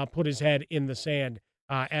put his head in the sand,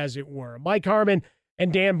 as it were. Mike Harmon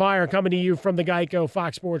and Dan Byer coming to you from the Geico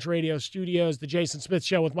Fox Sports Radio studios, the Jason Smith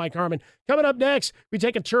Show with Mike Harmon. Coming up next, we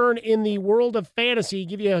take a turn in the world of fantasy,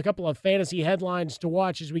 give you a couple of fantasy headlines to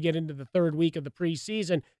watch as we get into the third week of the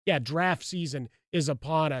preseason. Yeah, draft season is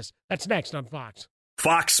upon us. That's next on Fox.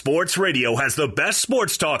 Fox Sports Radio has the best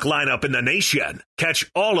sports talk lineup in the nation. Catch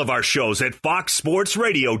all of our shows at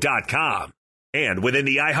foxsportsradio.com. And within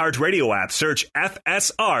the iHeartRadio app, search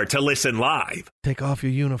FSR to listen live. Take off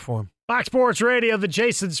your uniform. Fox Sports Radio, the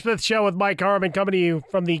Jason Smith Show with Mike Harmon coming to you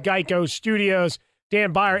from the Geico studios.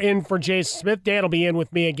 Dan Byer in for Jason Smith. Dan will be in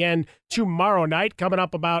with me again tomorrow night. Coming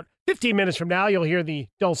up about 15 minutes from now, you'll hear the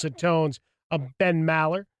dulcet tones of Ben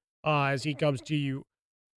Maller as he comes to you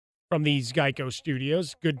from these Geico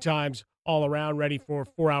studios. Good times all around, ready for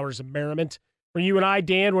 4 hours of merriment. For you and I,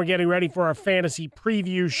 Dan, we're getting ready for our fantasy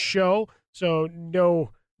preview show, so no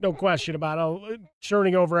question about it.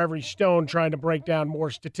 Churning over every stone, trying to break down more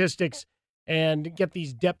statistics and get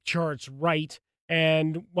these depth charts right.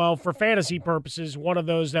 And, well, for fantasy purposes, one of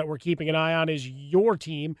those that we're keeping an eye on is your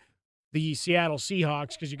team, the Seattle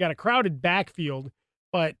Seahawks, because you've got a crowded backfield,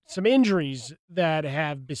 but some injuries that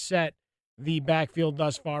have beset the backfield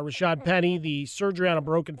thus far. Rashad Penny, the surgery on a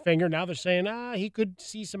broken finger. Now they're saying he could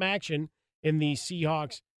see some action in the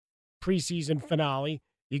Seahawks preseason finale.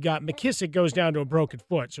 You got McKissick goes down to a broken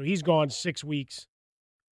foot, so he's gone 6 weeks,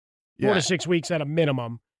 4 to 6 weeks at a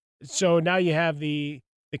minimum. So now you have the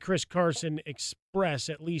Chris Carson Express,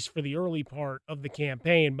 at least for the early part of the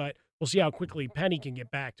campaign, but we'll see how quickly Penny can get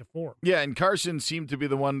back to form. Yeah, and Carson seemed to be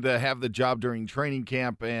the one to have the job during training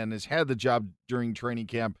camp and has had the job during training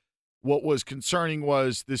camp. What was concerning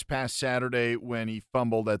was this past Saturday when he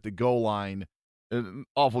fumbled at the goal line. An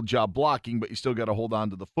awful job blocking, but you still got to hold on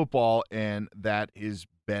to the football, and that has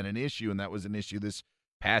been an issue, and that was an issue this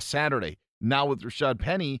past Saturday. Now with Rashad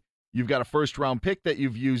Penny, you've got a first-round pick that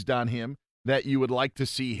you've used on him that you would like to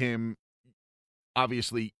see him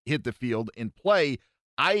obviously hit the field and play.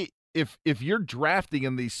 If you're drafting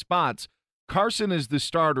in these spots, Carson is the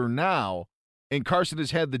starter now, and Carson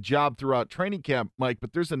has had the job throughout training camp, Mike,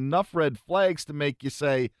 but there's enough red flags to make you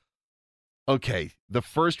say, okay, the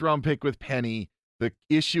first-round pick with Penny, the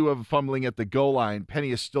issue of fumbling at the goal line,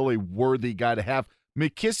 Penny is still a worthy guy to have.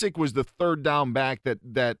 McKissick was the third down back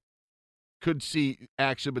that could see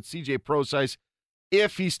action, but C.J. Prosise,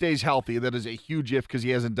 if he stays healthy, that is a huge if because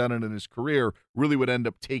he hasn't done it in his career, really would end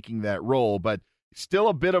up taking that role. But still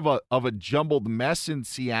a bit of a jumbled mess in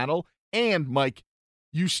Seattle. And, Mike,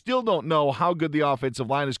 you still don't know how good the offensive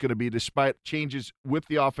line is going to be despite changes with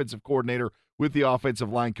the offensive coordinator, with the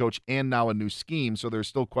offensive line coach, and now a new scheme. So there's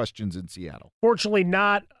still questions in Seattle. Fortunately,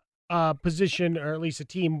 not a position, or at least a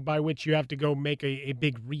team by which you have to go make a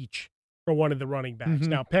big reach for one of the running backs. Mm-hmm.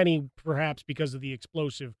 Now, Penny, perhaps because of the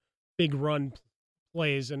explosive big run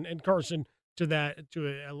plays, and Carson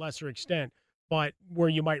to a lesser extent, but where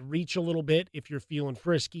you might reach a little bit if you're feeling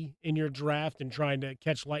frisky in your draft and trying to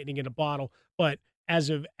catch lightning in a bottle. But as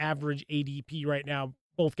of average ADP right now,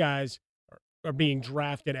 both guys are being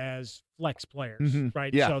drafted as flex players,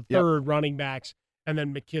 right? Yeah, so third running backs, and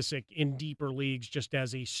then McKissick in deeper leagues just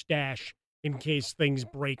as a stash in case things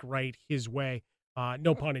break right his way.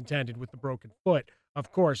 No pun intended with the broken foot,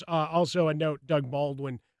 of course. Also a note, Doug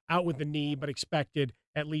Baldwin out with the knee, but expected,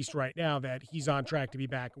 at least right now, that he's on track to be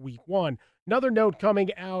back week 1. Another note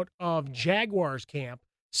coming out of Jaguars camp,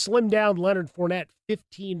 slimmed down Leonard Fournette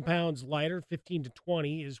 15 pounds lighter, 15 to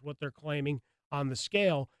 20 is what they're claiming on the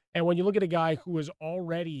scale. And when you look at a guy who is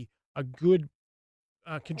already a good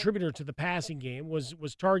contributor to the passing game, was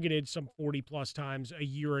targeted some 40-plus times a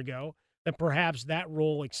year ago, that perhaps that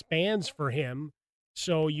role expands for him,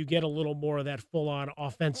 so you get a little more of that full-on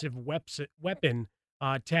offensive weapon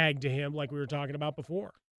tag to him like we were talking about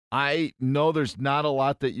before. I know there's not a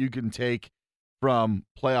lot that you can take from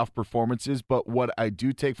playoff performances, but what I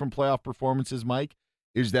do take from playoff performances, Mike,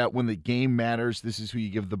 is that when the game matters, this is who you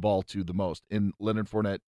give the ball to the most. And Leonard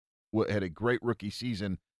Fournette had a great rookie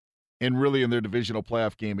season, and really in their divisional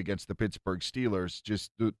playoff game against the Pittsburgh Steelers,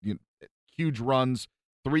 just huge runs,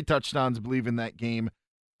 3 touchdowns, I believe, in that game.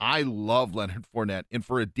 I love Leonard Fournette, and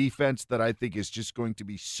for a defense that I think is just going to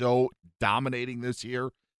be so dominating this year,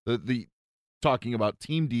 the talking about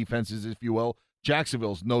team defenses, if you will,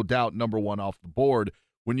 Jacksonville's no doubt number 1 off the board.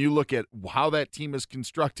 When you look at how that team is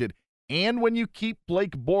constructed, and when you keep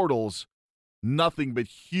Blake Bortles, nothing but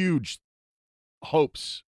huge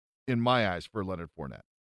hopes in my eyes for Leonard Fournette.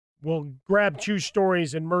 We'll grab 2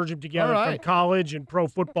 stories and merge them together from college and pro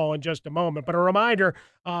football in just a moment. But a reminder,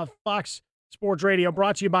 Fox Sports Radio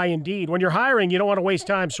brought to you by Indeed. When you're hiring, you don't want to waste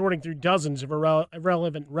time sorting through dozens of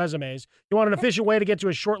irrelevant resumes. You want an efficient way to get to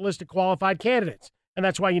a short list of qualified candidates, and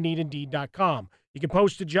that's why you need Indeed.com. You can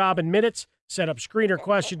post a job in minutes, set up screener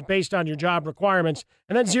questions based on your job requirements,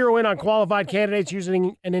 and then zero in on qualified candidates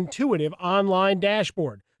using an intuitive online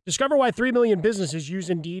dashboard. Discover why 3 million businesses use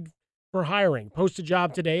Indeed for hiring. Post a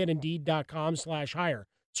job today at Indeed.com/hire.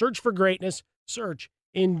 Search for greatness. Search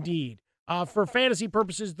Indeed. For fantasy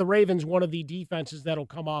purposes, the Ravens, one of the defenses that'll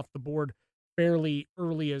come off the board fairly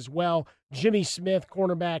early as well. Jimmy Smith,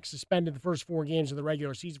 cornerback, suspended the first 4 games of the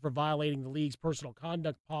regular season for violating the league's personal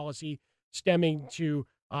conduct policy, stemming to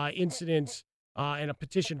incidents and a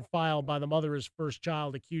petition filed by the mother of his first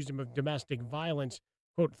child accused him of domestic violence.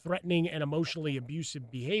 Quote, threatening and emotionally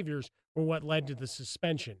abusive behaviors were what led to the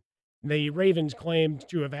suspension. The Ravens claimed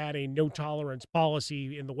to have had a no-tolerance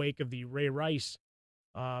policy in the wake of the Ray Rice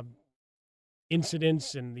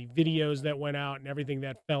incidents and the videos that went out and everything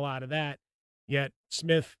that fell out of that. Yet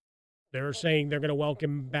Smith, they're saying they're going to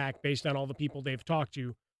welcome him back based on all the people they've talked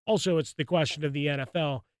to. Also, it's the question of the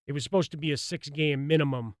NFL. It was supposed to be a 6-game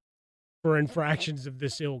minimum for infractions of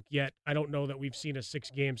this ilk, yet I don't know that we've seen a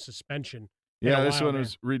 6-game suspension. Yeah, this one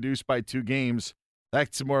was reduced by 2 games.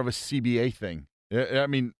 That's more of a CBA thing. I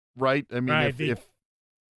mean, right? I mean, right, if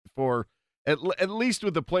for at least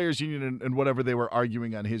with the players' union and whatever they were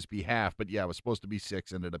arguing on his behalf, but yeah, it was supposed to be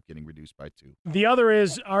 6, ended up getting reduced by 2. The other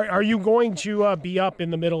is, are you going to be up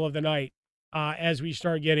in the middle of the night as we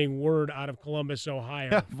start getting word out of Columbus, Ohio?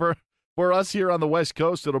 Yeah, for us here on the West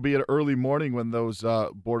Coast, it'll be an early morning when those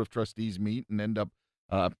Board of Trustees meet and end up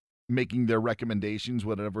making their recommendations,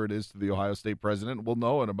 whatever it is, to the Ohio State president. We'll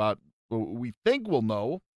know we think we'll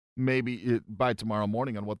know maybe by tomorrow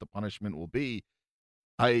morning on what the punishment will be.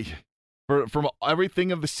 From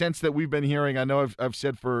everything of the sense that we've been hearing, I know I've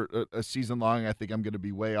said for a season long, I think I'm going to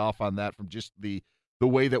be way off on that from just the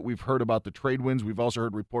way that we've heard about the trade winds. We've also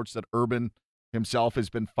heard reports that Urban himself has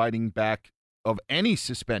been fighting back of any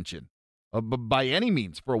suspension by any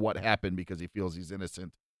means for what happened because he feels he's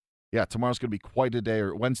innocent. Yeah, tomorrow's going to be quite a day,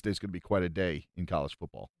 or Wednesday's going to be quite a day in college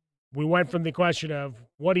football. We went from the question of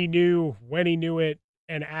what he knew, when he knew it,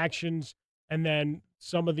 and actions, and then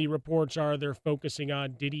some of the reports are they're focusing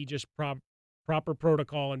on did he just proper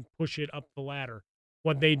protocol and push it up the ladder,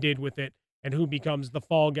 what they did with it, and who becomes the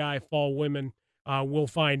fall guy, fall women. We'll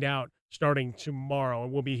find out starting tomorrow,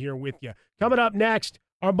 and we'll be here with you. Coming up next,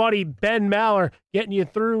 our buddy Ben Maller getting you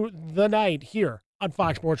through the night here on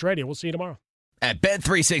Fox Sports Radio. We'll see you tomorrow. At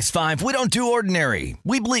Bet365, we don't do ordinary.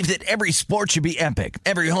 We believe that every sport should be epic.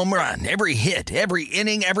 Every home run, every hit, every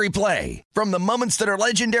inning, every play. From the moments that are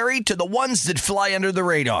legendary to the ones that fly under the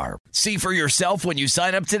radar. See for yourself when you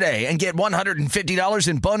sign up today and get $150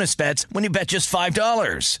 in bonus bets when you bet just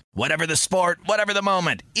 $5. Whatever the sport, whatever the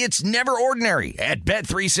moment, it's never ordinary at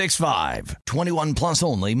Bet365. 21 plus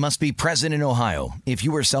only. Must be present in Ohio. If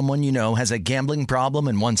you or someone you know has a gambling problem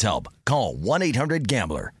and wants help, call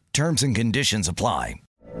 1-800-GAMBLER. Terms and conditions apply.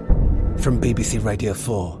 From BBC Radio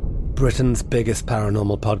 4, Britain's biggest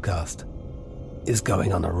paranormal podcast is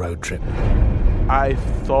going on a road trip. I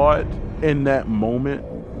thought in that moment,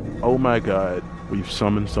 oh my God, we've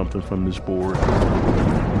summoned something from this board.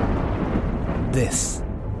 This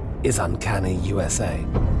is Uncanny USA.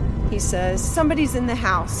 He says, somebody's in the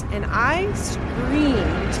house, and I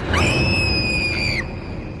screamed...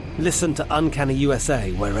 Listen to Uncanny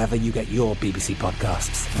USA wherever you get your BBC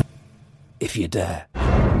podcasts, if you dare.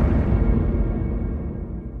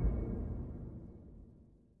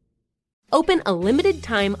 Open a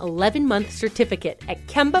limited-time 11-month certificate at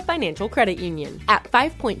Kemba Financial Credit Union. At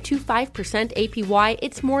 5.25% APY,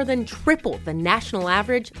 it's more than triple the national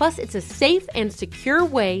average, plus it's a safe and secure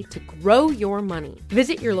way to grow your money.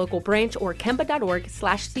 Visit your local branch or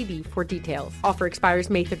kemba.org/cb for details. Offer expires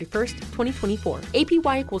May 31st, 2024.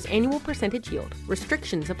 APY equals annual percentage yield.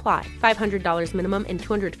 Restrictions apply. $500 minimum and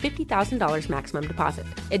 $250,000 maximum deposit.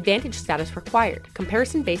 Advantage status required.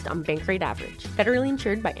 Comparison based on bank rate average. Federally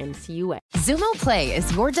insured by NCUA. Xumo Play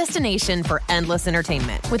is your destination for endless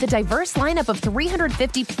entertainment. With a diverse lineup of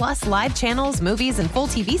 350 plus live channels, movies, and full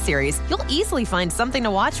TV series, you'll easily find something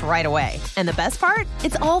to watch right away. And the best part?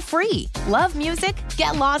 It's all free. Love music?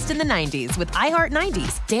 Get lost in the 90s with iHeart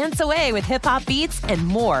 90s, dance away with hip-hop beats, and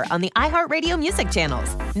more on the iHeartRadio music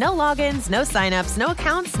channels. No logins, no signups, no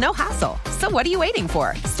accounts, no hassle. So what are you waiting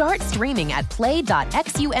for? Start streaming at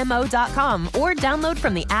play.xumo.com or download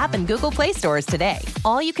from the app and Google Play stores today.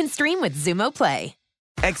 All you can stream with Xumo Play.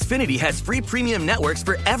 Xfinity has free premium networks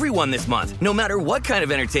for everyone this month, no matter what kind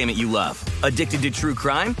of entertainment you love. Addicted to true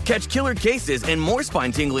crime? Catch killer cases and more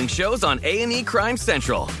spine-tingling shows on A&E Crime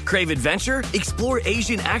Central. Crave adventure? Explore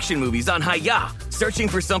Asian action movies on Hi-YAH. Searching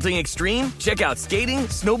for something extreme? Check out skating,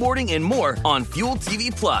 snowboarding, and more on Fuel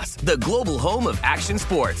TV Plus, the global home of action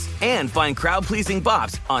sports. And find crowd-pleasing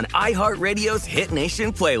bops on iHeartRadio's Hit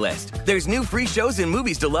Nation playlist. There's new free shows and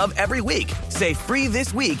movies to love every week. Say free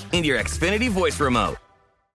this week in your Xfinity voice remote.